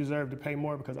multimillionaire, you deserve to pay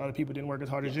more because other people didn't work as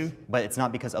hard as you? But it's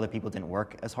not because other people didn't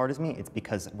work as hard as me. It's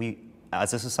because we,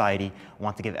 as a society,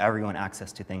 want to give everyone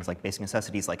access to things like basic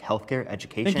necessities like healthcare,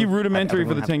 education. Thank you, Rudimentary,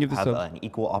 for the 10 gifted subs. An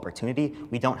equal opportunity.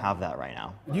 We don't have that right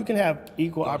now. You can have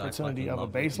equal opportunity of a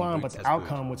baseline, but the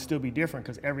outcome would still be different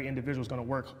because every individual is going to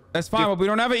work. That's fine, but we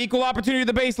don't have an equal opportunity of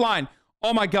the baseline.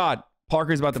 Oh my God.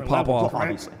 Parker's about to pop off.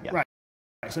 Obviously, yeah. Right.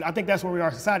 So I think that's where we are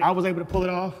as a society. I was able to pull it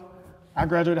off. I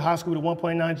graduated high school with a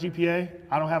 1.9 GPA.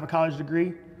 I don't have a college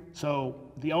degree.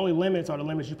 So the only limits are the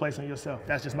limits you place on yourself.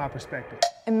 That's just my perspective.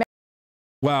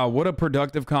 Wow, what a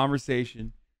productive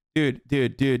conversation.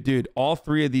 Dude. All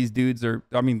three of these dudes are,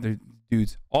 they're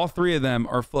dudes. All three of them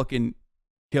are fucking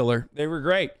killer. They were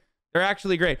great. They're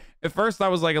actually great. At first, I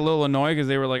was like a little annoyed because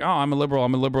they were like, oh, I'm a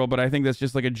liberal. But I think that's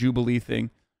just like a Jubilee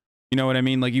thing. You know what I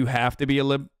mean? Like, you have to be a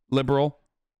liberal.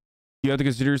 You have to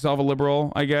consider yourself a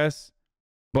liberal, I guess.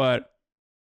 But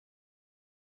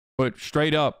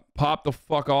straight up, pop the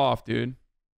fuck off, dude.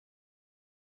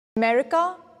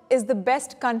 America is the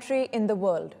best country in the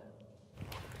world.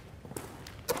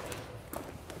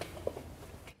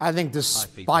 I think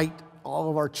despite all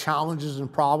of our challenges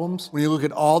and problems, when you look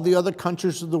at all the other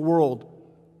countries of the world,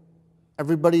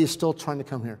 everybody is still trying to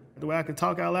come here. The way I can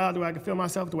talk out loud, the way I can feel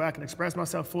myself, the way I can express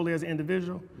myself fully as an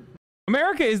individual.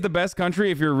 America is the best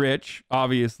country if you're rich,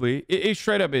 obviously. It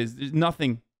straight up is. There's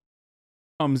nothing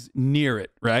comes near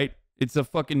it, right? It's a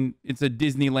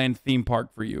Disneyland theme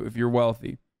park for you if you're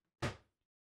wealthy.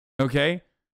 Okay?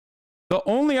 The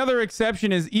only other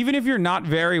exception is even if you're not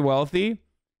very wealthy,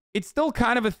 it's still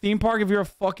kind of a theme park if you're a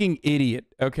fucking idiot,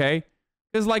 okay?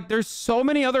 Because, like, there's so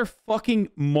many other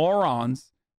fucking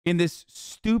morons in this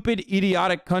stupid,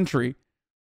 idiotic country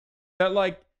that,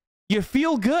 like, you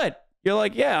feel good. You're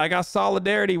like, yeah, I got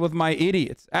solidarity with my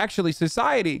idiots. Actually,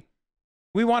 society,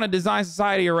 we want to design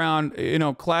society around,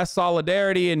 class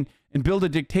solidarity and build a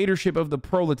dictatorship of the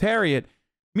proletariat.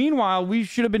 Meanwhile, we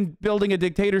should have been building a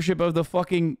dictatorship of the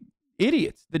fucking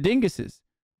idiots, the dinguses,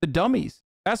 the dummies.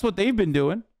 That's what they've been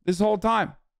doing this whole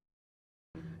time.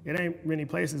 It ain't many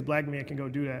places black men can go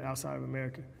do that outside of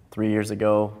America. 3 years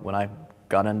ago, when I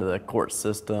got into the court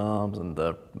systems and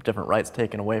the different rights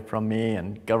taken away from me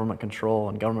and government control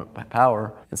and government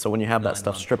power. And so when you have that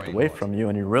stuff stripped away from you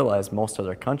and you realize most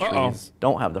other countries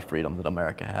don't have the freedom that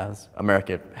America has.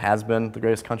 America has been the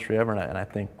greatest country ever, and I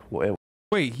think it.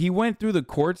 Wait, he went through the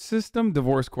court system?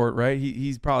 Divorce court, right?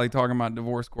 He's probably talking about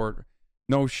divorce court.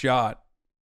 No shot.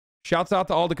 Shouts out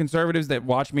to all the conservatives that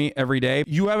watch me every day.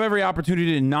 You have every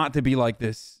opportunity not to be like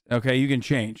this, okay? You can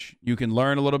change. You can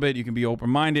learn a little bit. You can be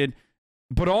open-minded.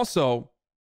 But also,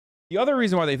 the other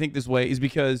reason why they think this way is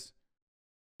because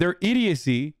their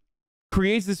idiocy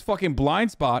creates this fucking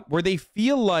blind spot where they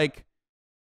feel like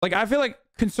I feel like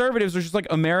conservatives are just like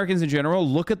Americans in general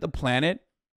look at the planet,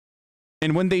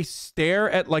 and when they stare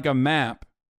at like a map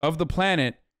of the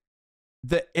planet,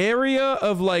 the area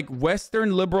of like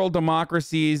Western liberal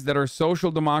democracies that are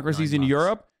social democracies in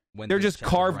Europe They're just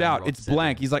carved out. It's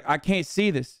blank. He's like, I can't see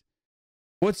this.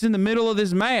 What's in the middle of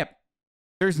this map?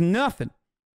 There's nothing.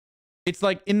 It's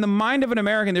like in the mind of an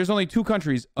American, there's only two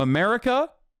countries. America,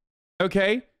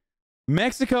 okay,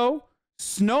 Mexico,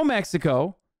 Snow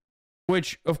Mexico,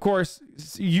 which of course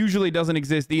usually doesn't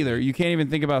exist either. You can't even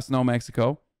think about Snow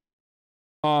Mexico.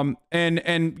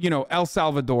 And you know, El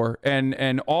Salvador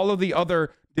and all of the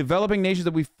other developing nations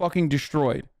that we fucking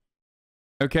destroyed.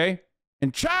 Okay?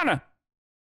 And China.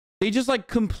 They just like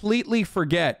completely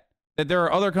forget that there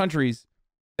are other countries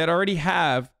that already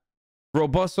have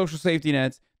robust social safety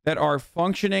nets that are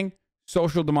functioning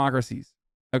social democracies.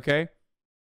 Okay?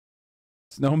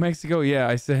 Snow Mexico? Yeah,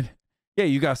 I said, yeah,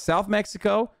 you got South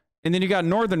Mexico and then you got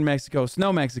Northern Mexico,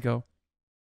 Snow Mexico.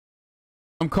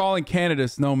 I'm calling Canada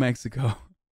Snow Mexico.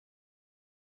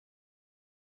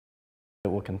 It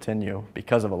will continue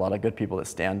because of a lot of good people that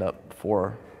stand up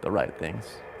for the right things.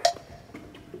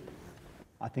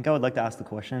 I think I would like to ask the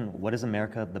question, what is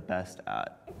America the best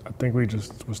at? I think we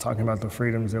just was talking about the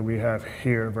freedoms that we have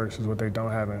here versus what they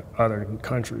don't have in other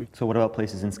countries. So what about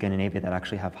places in Scandinavia that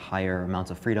actually have higher amounts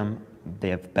of freedom? They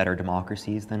have better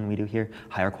democracies than we do here,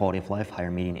 higher quality of life, higher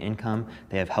median income.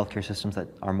 They have healthcare systems that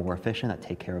are more efficient, that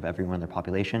take care of everyone in their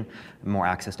population, more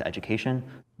access to education.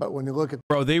 But when you look at...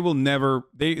 Bro, they will never...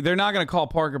 They're not going to call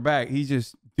Parker back. He's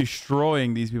just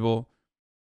destroying these people.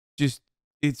 Just,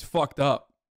 it's fucked up.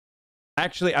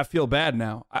 Actually, I feel bad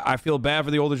now. I feel bad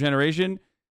for the older generation.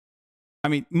 I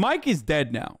mean, Mike is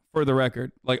dead now, for the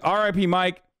record. Like, R.I.P.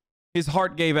 Mike, his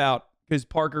heart gave out because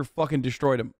Parker fucking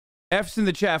destroyed him. F's in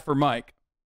the chat for Mike.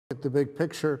 At the big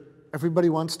picture, everybody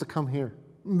wants to come here.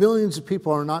 Millions of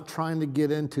people are not trying to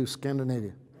get into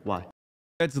Scandinavia. Why?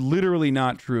 That's literally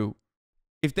not true.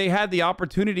 If they had the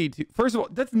opportunity to... First of all,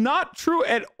 that's not true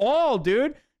at all,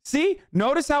 dude. See?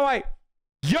 Notice how I...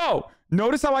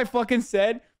 Notice how I fucking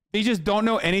said... They just don't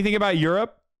know anything about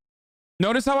Europe.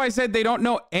 Notice how I said they don't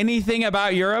know anything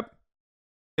about Europe?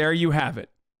 There you have it.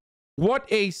 What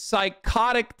a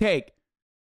psychotic take.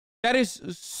 That is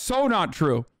so not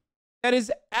true. That is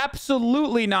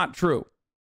absolutely not true.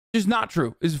 It's not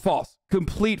true. It's false.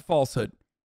 Complete falsehood.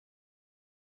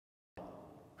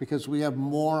 Because we have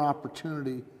more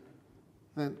opportunity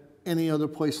than any other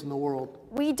place in the world.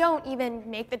 We don't even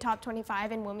make the top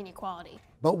 25 in women equality.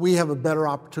 But we have a better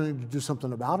opportunity to do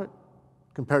something about it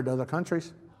compared to other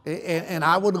countries. And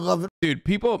I would love it. Dude,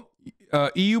 people,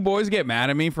 EU boys get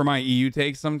mad at me for my EU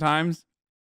takes sometimes.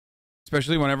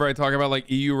 Especially whenever I talk about like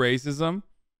EU racism.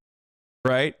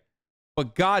 Right?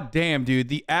 But goddamn, dude,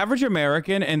 the average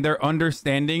American and their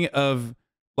understanding of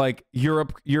like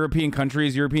European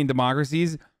countries, European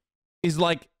democracies is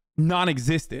like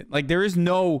non-existent. Like there is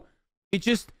no, it's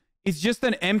just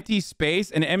an empty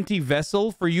space, an empty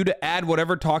vessel for you to add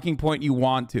whatever talking point you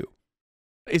want to.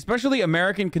 Especially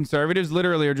American conservatives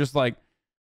literally are just like,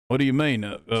 what do you mean?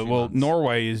 Well,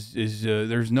 Norway is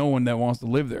there's no one that wants to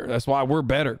live there. That's why we're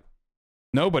better.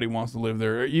 Nobody wants to live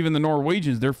there. Even the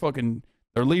Norwegians, they're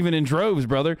leaving in droves,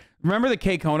 brother. Remember the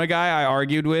Kay Kona guy I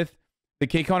argued with? The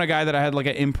Kay Kona guy that I had like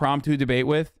an impromptu debate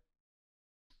with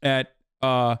at,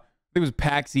 I think it was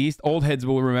PAX East. Old heads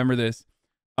will remember this.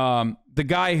 The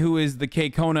guy who is the Kay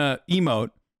Kona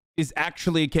emote is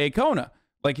actually a Kay Kona.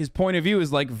 Like his point of view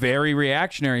is like very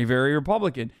reactionary, very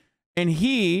Republican. And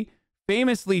he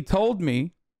famously told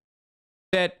me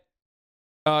that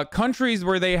countries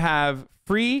where they have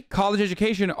free college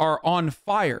education are on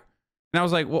fire. And I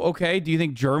was like, well, okay, do you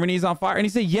think Germany's on fire? And he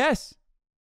said, yes.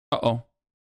 Uh-oh.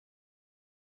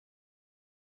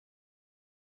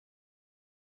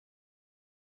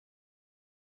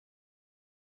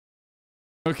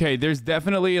 Okay, there's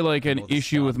definitely like an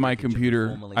issue with my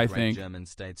computer, I think. German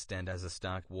states stand as a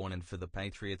stark warning for the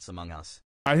patriots among us.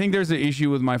 I think there's an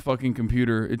issue with my fucking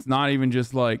computer. It's not even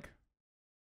just like,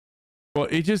 well,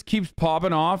 it just keeps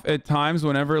popping off at times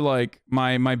whenever like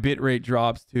my bit rate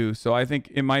drops too. So I think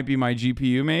it might be my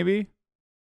GPU maybe.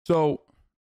 So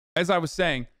as I was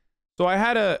saying, so I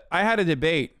had a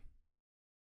debate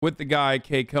with the guy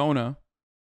Kay Kona,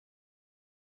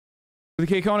 the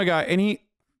Kay Kona guy, and he,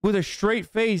 with a straight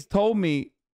face, told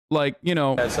me, like, you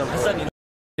know,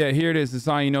 yeah, here it is,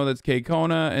 Hasan, you know, that's Kay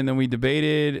Kona, and then we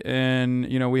debated,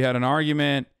 and, you know, we had an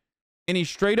argument, and he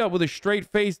straight up, with a straight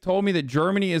face, told me that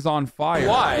Germany is on fire.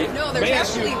 Why? No, they're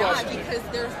actually not, because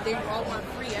they all want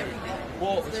free everything.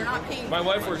 Well, so they're not paying. My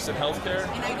wife works in healthcare,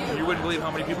 and I do. You wouldn't believe how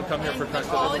many people come here for the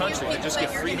country. They just get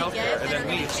free healthcare and then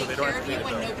leave, so they don't have to pay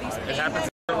it. It happens.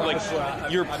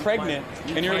 Like you're pregnant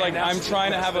and you're like, I'm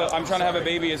trying to have a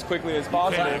baby as quickly as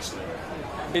possible.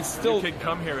 it's still you can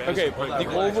come here. Okay, the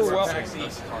overwhelming.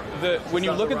 When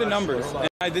you look at the numbers,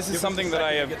 and this is something that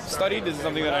I have studied. This is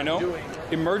something that I know.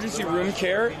 Emergency room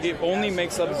care, it only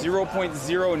makes up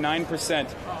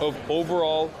 0.09% of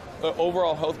overall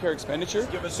healthcare expenditure.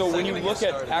 So when you look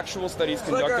at actual studies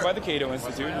conducted by the Cato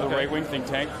Institute, the right-wing think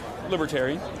tank,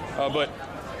 libertarian, but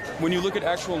when you look at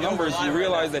actual numbers, you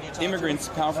realize that immigrants,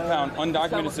 pound for pound,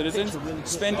 undocumented citizens,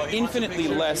 spend infinitely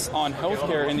less on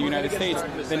healthcare in the United States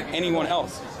than anyone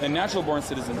else, than natural-born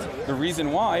citizens. The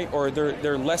reason why, or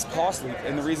they're less costly,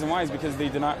 and the reason why is because they're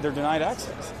denied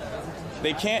access.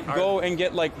 They can't go and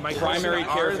get like primary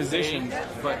care physicians.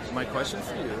 But my question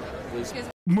for you is...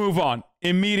 Move on.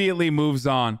 Immediately moves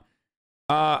on.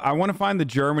 I want to find the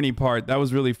Germany part. That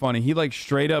was really funny. He like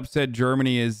straight up said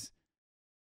Germany is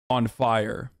on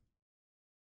fire.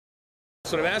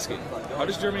 That's what I'm asking. How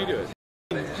does Germany do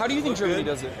it? How do you think Germany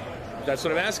does it? That's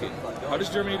what I'm asking. How does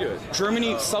Germany do it?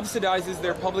 Germany subsidizes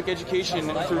their public education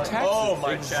through taxes. Oh,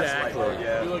 my exactly.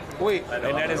 Wait,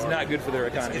 and that is not good for their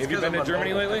economy. Have you been to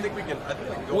Germany lately?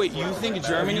 Wait, you think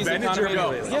Germany's economy?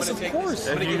 Yes, of course.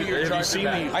 Have you seen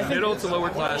the middle to lower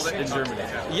class in Germany?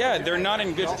 Yeah, they're not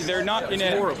in good. They're not in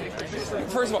a. Horrible.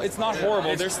 First of all, it's not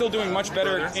horrible. They're still doing much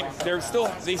better.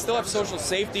 They still have social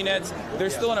safety nets.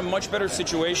 They're still in a much better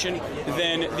situation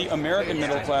than the American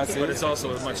middle class is. But it's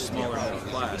also a much smaller middle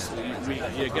class.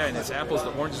 Again, it's apples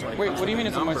to oranges. Wait, what do you mean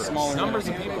it's a much smaller? Numbers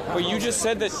of people. But you just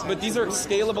said that. But these are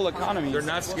scalable economies. They're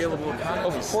not scalable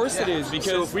economies. Of course it is,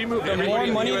 because so if we move the more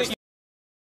money that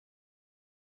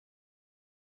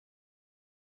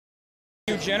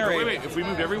you generate. Wait. If we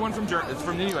moved everyone from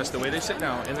the U.S. the way they sit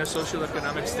now in their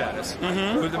socioeconomic status,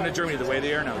 move them to Germany the way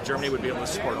they are now, Germany would be able to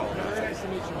support all of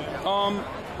that.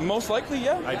 Most likely,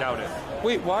 yeah. I doubt it.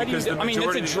 Wait, why do you? I mean,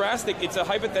 it's a drastic. It's a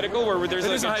hypothetical where there's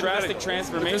like a drastic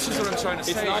transformation. This is what I'm trying to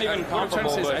say. It's not even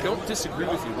comparable. But I don't disagree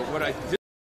with you, but what I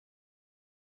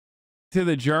to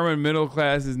the German middle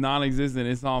class is non-existent.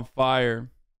 It's on fire.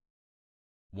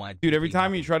 Dude, every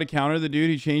time you try to counter the dude,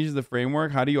 he changes the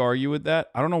framework. How do you argue with that?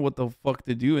 I don't know what the fuck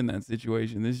to do in that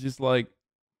situation. It's just like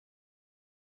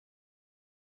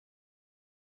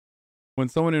when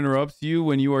someone interrupts you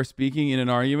when you are speaking in an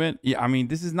argument. Yeah, I mean,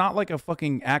 this is not like a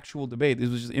fucking actual debate. This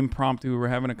was just impromptu. We're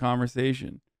having a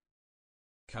conversation.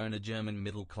 Kona German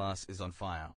middle class is on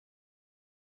fire.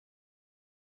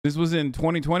 This was in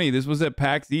 2020. This was at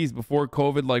PAX East before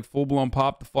COVID like full-blown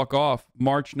popped the fuck off.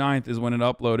 March 9th is when it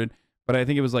uploaded. But I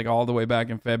think it was like all the way back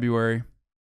in February.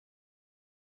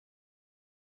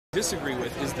 Disagree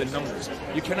with is the numbers.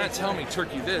 You cannot tell me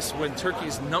Turkey this when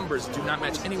Turkey's numbers do not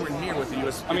match anywhere near what the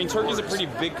U.S. I mean, Turkey's a pretty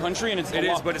big country, and it's a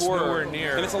lot poorer. It's nowhere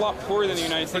near. And it's a lot poorer than the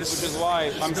United States, which is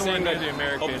why I'm saying that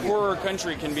a poorer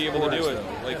country can be able to do it.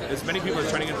 Like as many people are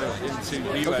turning into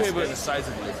the U.S. Okay, but the size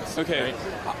of the U.S. Okay,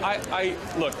 right? I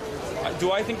look.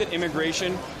 Do I think that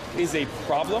immigration is a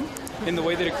problem in the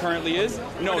way that it currently is?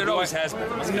 No, it always has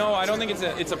been. No, I don't think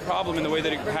it's a problem in the way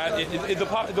that it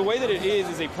has. The way that it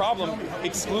is a problem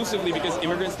exclusively because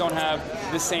immigrants don't have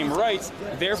the same rights.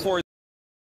 Therefore,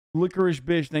 Licorice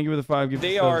Bitch, thank you for the 5 gifts.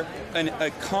 They are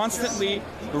a constantly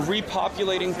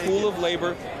repopulating pool of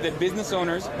labor that business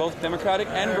owners, both Democratic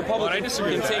and Republican,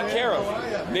 can take care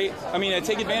of.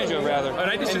 Take advantage of, rather.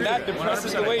 And that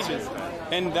depresses the wages.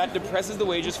 And that depresses the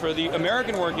wages for the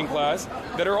American working class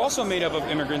that are also made up of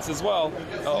immigrants as well,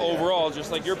 overall,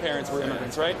 just like your parents were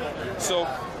immigrants, right? So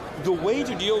the way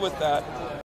to deal with that...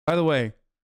 By the way,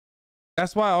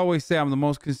 that's why I always say I'm the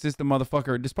most consistent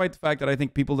motherfucker, despite the fact that I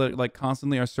think people that like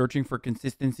constantly are searching for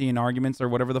consistency in arguments or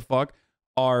whatever the fuck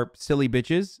are silly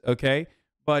bitches, okay?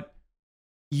 But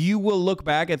you will look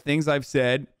back at things I've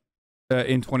said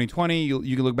in 2020.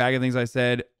 You can look back at things I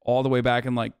said all the way back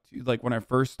in like when I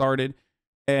first started.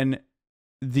 And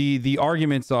the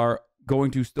arguments are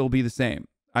going to still be the same.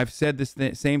 I've said this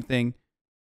same thing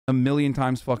a million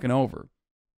times fucking over.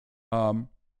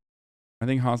 I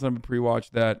think HasanAbi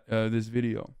pre-watched this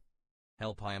video.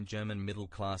 Help, I am German middle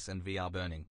class and we are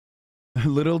burning.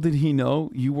 Little did he know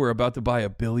you were about to buy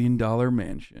 $1 billion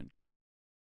mansion.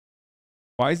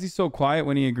 Why is he so quiet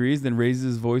when he agrees, then raises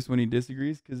his voice when he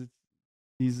disagrees? Because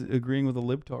he's agreeing with a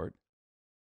libtard.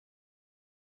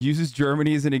 Uses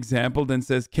Germany as an example, then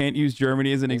says can't use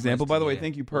Germany as an example. By the way,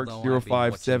 thank you, Perks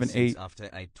 0578. After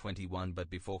 8/21,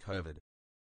 but before COVID.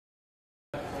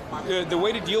 The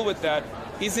way to deal with that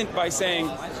isn't by saying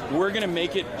we're going to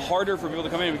make it harder for people to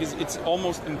come in, because it's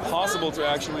almost impossible to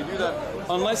actually do that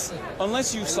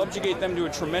unless you subjugate them to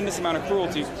a tremendous amount of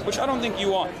cruelty, which I don't think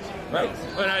you want. Right.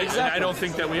 And I don't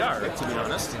think that we are, to be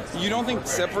honest. You don't think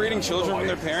separating children from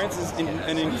their parents is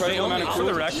an incredible amount of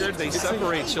cruelty? For the record, they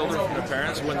separate children from their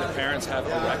parents when the parents have a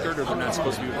record or they're not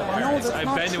supposed to be with their parents.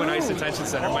 I've been to an ICE detention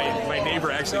center. My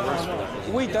neighbor actually works for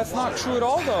them. Wait, that's not true at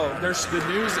all, though. The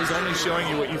news is only showing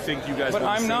you what you think you guys. But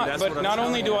I'm not. That's but not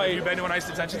only do I. Have you been to an ICE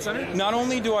detention center? Not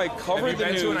only do I cover have you the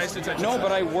been news. To an ICE detention no, center?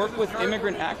 but I work with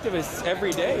immigrant activists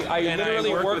every day. I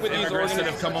literally work with these immigrants that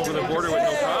have come over the border with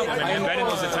no problem. And you've been in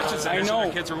those detention centers. I know.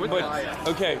 And their kids are with them.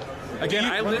 Okay.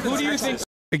 Again, who do you think?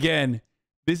 Again,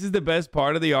 this is the best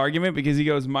part of the argument because he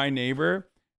goes, my neighbor,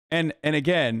 and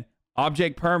again,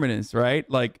 object permanence, right?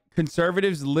 Like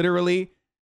conservatives literally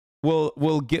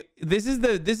will get. This is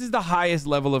the highest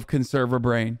level of conserver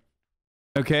brain.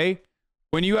 Okay,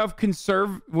 when you have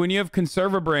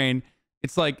conserver brain,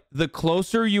 it's like the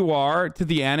closer you are to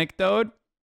the anecdote,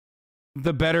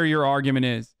 the better your argument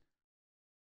is.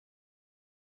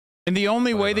 And the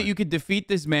only way that you could defeat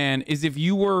this man is if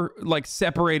you were like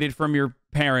separated from your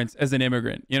parents as an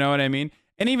immigrant. You know what I mean?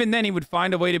 And even then he would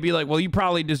find a way to be like, well, you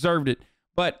probably deserved it.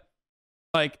 But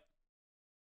like,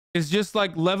 it's just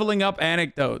like leveling up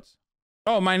anecdotes.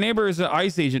 Oh, my neighbor is an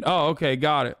ICE agent. Oh, okay.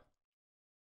 Got it.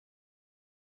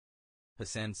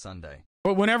 Hasan Sunday.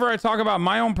 But whenever I talk about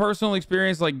my own personal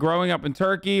experience, like growing up in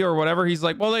Turkey or whatever, he's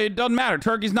like, well, it doesn't matter.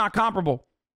 Turkey's not comparable.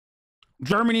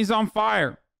 Germany's on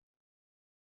fire.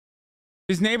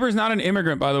 His neighbor is not an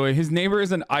immigrant, by the way. His neighbor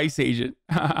is an ICE agent.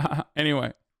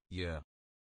 Anyway. Yeah.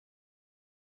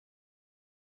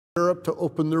 Europe to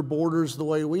open their borders the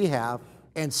way we have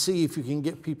and see if you can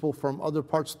get people from other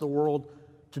parts of the world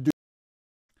to do.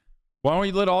 Why don't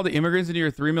you let all the immigrants into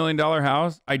your $3 million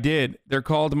house? I did. They're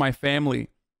called my family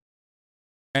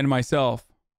and myself.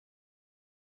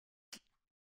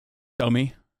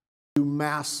 Dummy. Do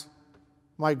mass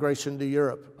migration to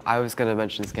Europe. I was going to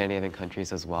mention Scandinavian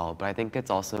countries as well, but I think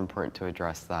it's also important to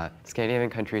address that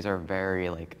Scandinavian countries are very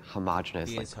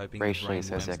homogenous, racially,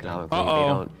 socioeconomically. They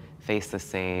don't face the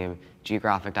same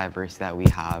geographic diversity that we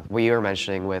have. What you were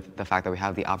mentioning with the fact that we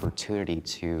have the opportunity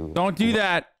to... Don't do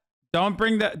that. Don't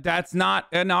bring that. That's not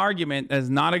an argument. That's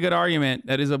not a good argument.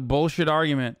 That is a bullshit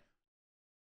argument.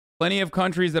 Plenty of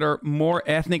countries that are more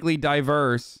ethnically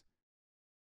diverse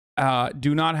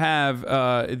do not have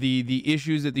the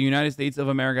issues that the United States of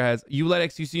America has. You let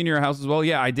XQC in your house as well?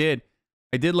 Yeah, I did.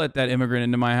 I did let that immigrant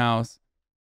into my house.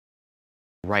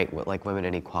 Right, with women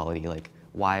inequality,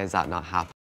 why is that not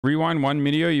happening? Rewind one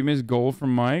video. You missed gold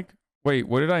from Mike. Wait,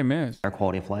 what did I miss? Our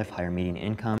quality of life, higher median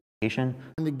income, education.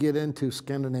 To get into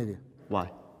Scandinavia. Why?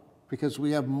 Because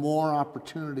we have more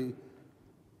opportunity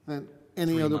than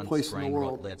any other place in the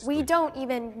world. We don't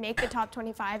even make the top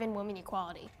 25 in women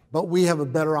equality. But we have a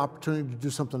better opportunity to do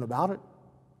something about it.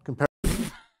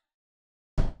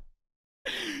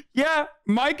 Yeah,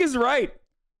 Mike is right.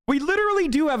 We literally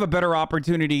do have a better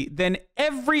opportunity than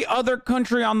every other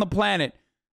country on the planet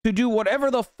to do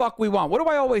whatever the fuck we want. What do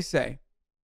I always say?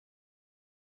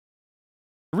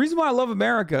 The reason why I love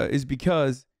America is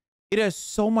because it has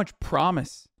so much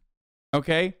promise.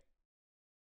 Okay?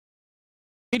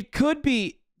 It could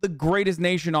be the greatest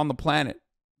nation on the planet,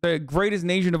 the greatest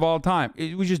nation of all time.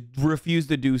 We just refuse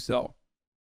to do so.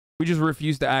 We just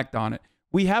refuse to act on it.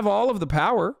 We have all of the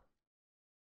power.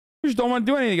 We just don't want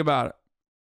to do anything about it.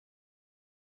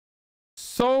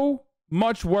 So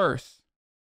much worse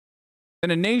than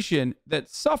a nation that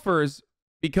suffers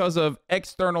because of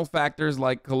external factors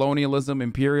like colonialism,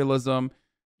 imperialism,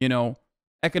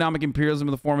 economic imperialism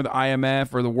in the form of the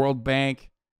IMF or the World Bank,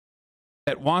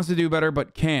 that wants to do better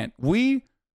but can't. We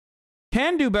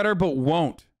can do better but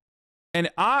won't. And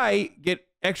I get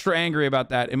extra angry about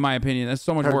that, in my opinion. That's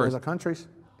so much worse. Other countries.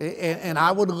 And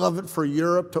I would love it for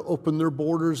Europe to open their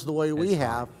borders the way we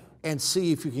have and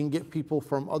see if you can get people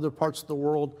from other parts of the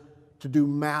world to do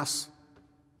mass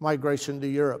migration to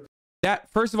Europe. That,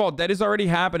 first of all, that is already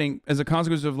happening as a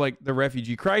consequence of the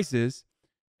refugee crisis.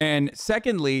 And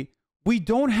secondly, we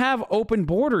don't have open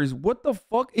borders. What the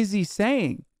fuck is he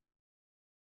saying?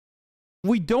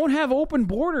 We don't have open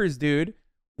borders, dude.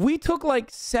 We took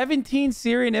 17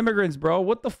 Syrian immigrants, bro.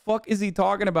 What the fuck is he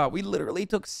talking about? We literally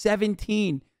took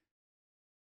 17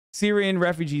 Syrian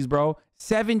refugees, bro.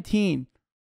 17.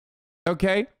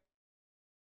 Okay?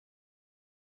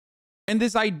 And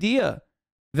this idea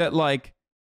that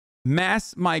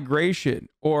mass migration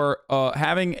or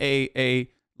having a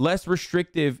less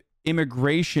restrictive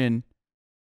immigration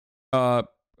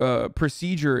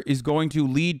procedure is going to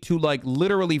lead to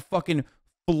literally fucking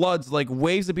floods,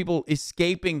 waves of people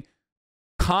escaping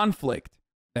conflict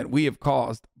that we have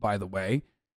caused, by the way,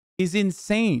 is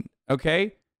insane.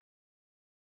 Okay?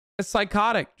 It's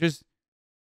psychotic. Just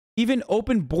even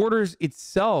open borders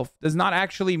itself does not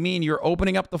actually mean you're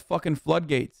opening up the fucking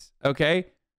floodgates, okay?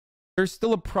 There's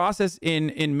still a process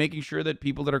in making sure that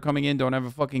people that are coming in don't have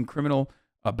a fucking criminal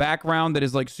background that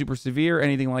is like super severe,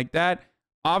 anything like that.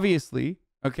 Obviously,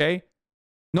 okay?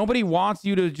 Nobody wants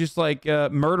you to just like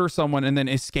murder someone and then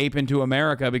escape into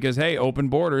America because, hey, open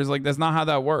borders. Like, that's not how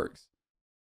that works.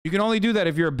 You can only do that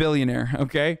if you're a billionaire,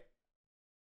 okay?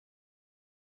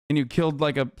 And you killed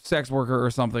like a sex worker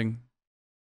or something.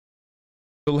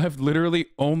 The left literally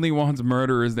only wants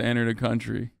murderers to enter the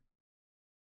country.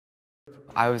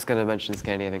 I was going to mention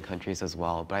Scandinavian countries as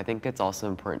well, but I think it's also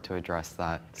important to address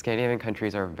that Scandinavian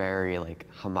countries are very like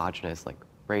homogenous, like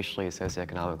racially,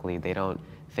 socioeconomically. They don't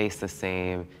face the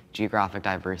same geographic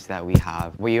diversity that we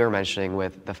have. What you were mentioning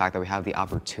with the fact that we have the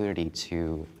opportunity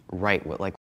to write what,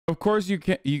 like, of course you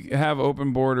have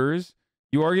open borders.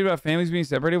 You argued about families being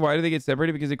separated. Why do they get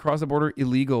separated? Because they cross the border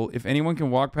illegal. If anyone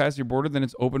can walk past your border, then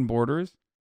it's open borders.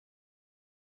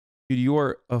 Dude, you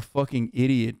are a fucking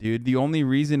idiot, dude. The only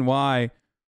reason why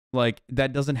like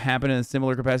that doesn't happen in a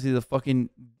similar capacity to fucking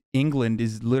England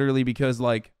is literally because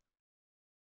like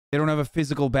they don't have a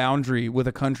physical boundary with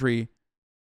a country.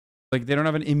 Like, they don't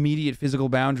have an immediate physical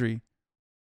boundary.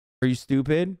 Are you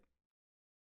stupid?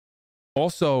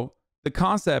 Also, the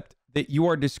concept that you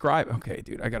are describing... Okay,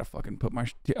 dude, I gotta fucking put my...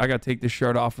 I gotta take this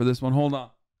shirt off for this one. Hold on.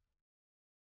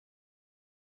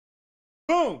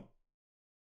 Boom!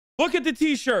 Look at the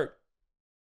t-shirt.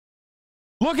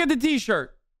 Look at the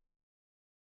t-shirt.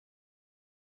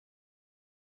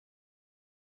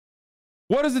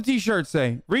 What does the t-shirt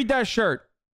say? Read that shirt.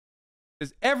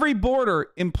 Because every border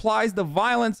implies the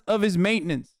violence of his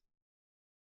maintenance.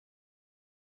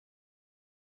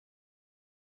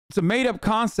 It's a made-up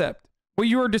concept. What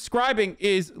you are describing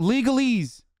is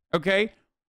legalese, okay?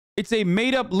 It's a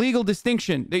made-up legal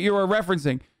distinction that you are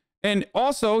referencing. And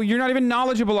also, you're not even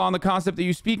knowledgeable on the concept that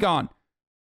you speak on.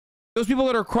 Those people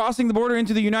that are crossing the border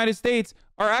into the United States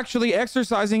are actually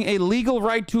exercising a legal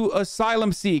right to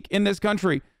asylum seek in this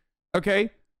country,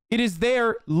 okay? It is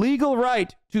their legal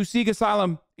right to seek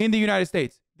asylum in the United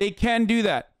States. They can do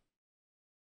that.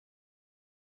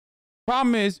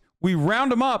 Problem is, we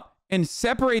round them up and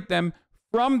separate them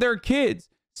from their kids,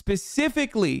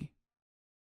 specifically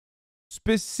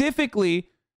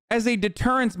as a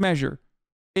deterrence measure,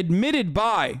 admitted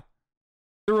by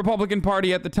the Republican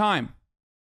Party at the time.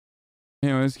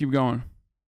 Anyway, let's keep going.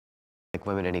 Like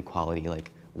women inequality,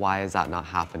 like why is that not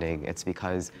happening? It's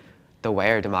because the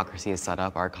way our democracy is set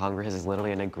up, our Congress is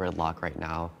literally in a gridlock right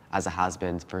now, as it has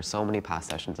been for so many past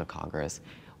sessions of Congress.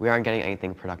 We aren't getting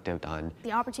anything productive done.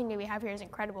 The opportunity we have here is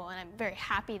incredible, and I'm very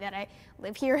happy that I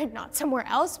live here and not somewhere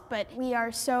else, but we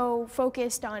are so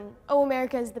focused on, oh,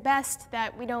 America is the best,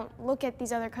 that we don't look at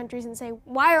these other countries and say,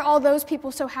 why are all those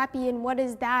people so happy, and what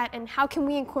is that, and how can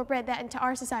we incorporate that into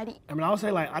our society? I mean, I would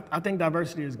say, like, I think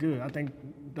diversity is good. I think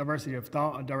diversity of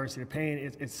thought and diversity of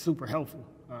opinion is super helpful.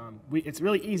 It's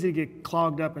really easy to get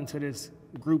clogged up into this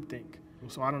groupthink.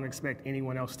 So I don't expect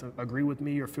anyone else to agree with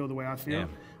me or feel the way I feel. Yeah.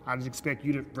 I just expect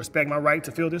you to respect my right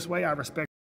to feel this way. I respect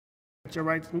your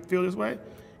right to feel this way,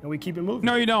 and we keep it moving.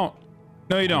 No, you don't.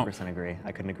 No, you don't. 100% agree.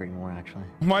 I couldn't agree more, actually.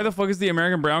 Why the fuck is the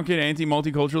American brown kid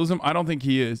anti-multiculturalism? I don't think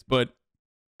he is, but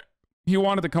he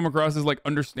wanted to come across as like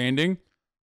understanding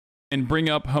and bring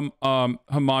up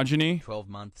homogeny. 12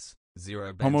 months,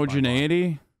 0 bans.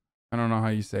 Homogeneity. I don't know how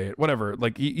you say it. Whatever.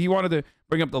 Like he wanted to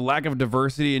bring up the lack of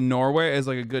diversity in Norway as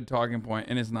like a good talking point,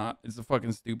 and it's not. It's a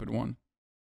fucking stupid one.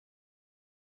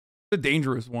 It's a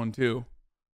dangerous one too.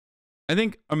 I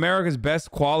think America's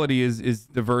best quality is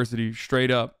diversity,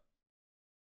 straight up.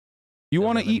 You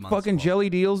want to eat fucking jelly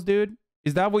deals, dude?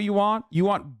 Is that what you want? You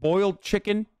want boiled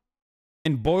chicken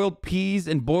and boiled peas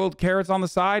and boiled carrots on the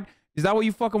side? Is that what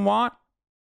you fucking want?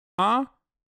 Huh?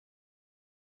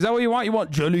 Is that what you want? You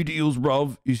want jelly deals,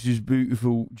 bruv? It's just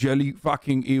beautiful. Jelly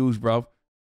fucking eels, bruv.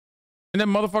 And then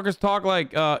motherfuckers talk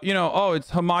like, you know, oh, it's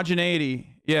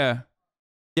homogeneity. Yeah.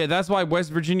 Yeah, that's why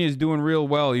West Virginia is doing real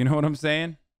well. You know what I'm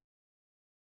saying?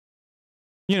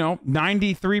 You know,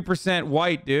 93%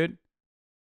 white, dude.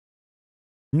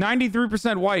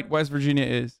 93% white West Virginia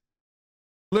is.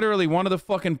 Literally one of the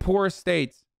fucking poorest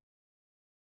states.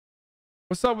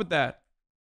 What's up with that?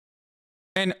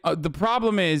 And the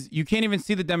problem is you can't even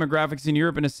see the demographics in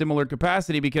Europe in a similar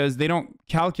capacity because they don't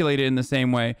calculate it in the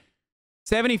same way.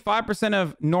 75%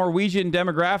 of Norwegian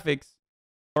demographics,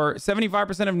 or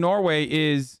 75% of Norway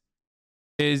is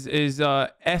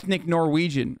ethnic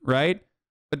Norwegian, right?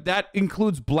 But that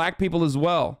includes black people as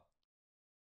well.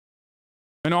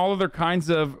 And all other kinds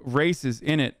of races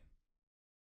in it.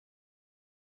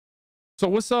 So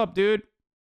what's up, dude?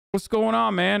 What's going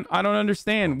on, man? I don't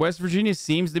understand. West Virginia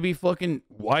seems to be fucking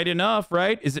white enough,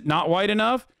 right? Is it not white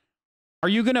enough? Are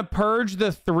you going to purge the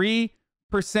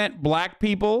 3% black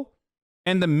people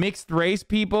and the mixed race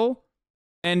people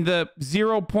and the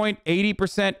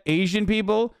 0.80% Asian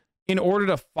people in order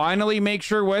to finally make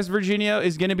sure West Virginia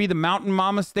is going to be the mountain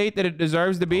mama state that it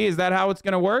deserves to be? Is that how it's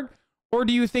going to work? Or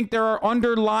do you think there are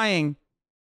underlying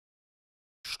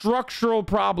structural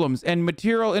problems and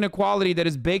material inequality that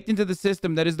is baked into the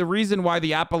system that is the reason why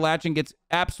the Appalachian gets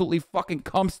absolutely fucking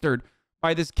cumstered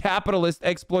by this capitalist,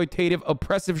 exploitative,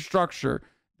 oppressive structure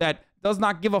that does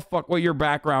not give a fuck what your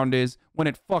background is when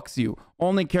it fucks you,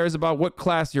 only cares about what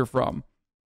class you're from?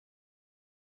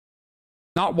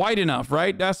 Not white enough,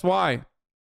 right? That's why.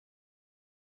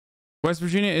 West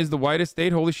Virginia is the whitest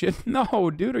state. Holy shit.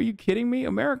 No, dude, are you kidding me?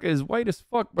 America is white as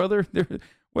fuck, brother.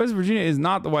 West Virginia is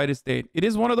not the whitest state. It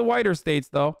is one of the whiter states,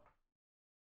 though.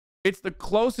 It's the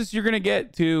closest you're going to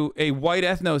get to a white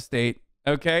ethno state,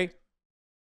 okay?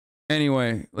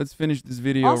 Anyway, let's finish this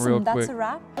video real quick. Awesome, that's a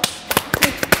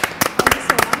wrap.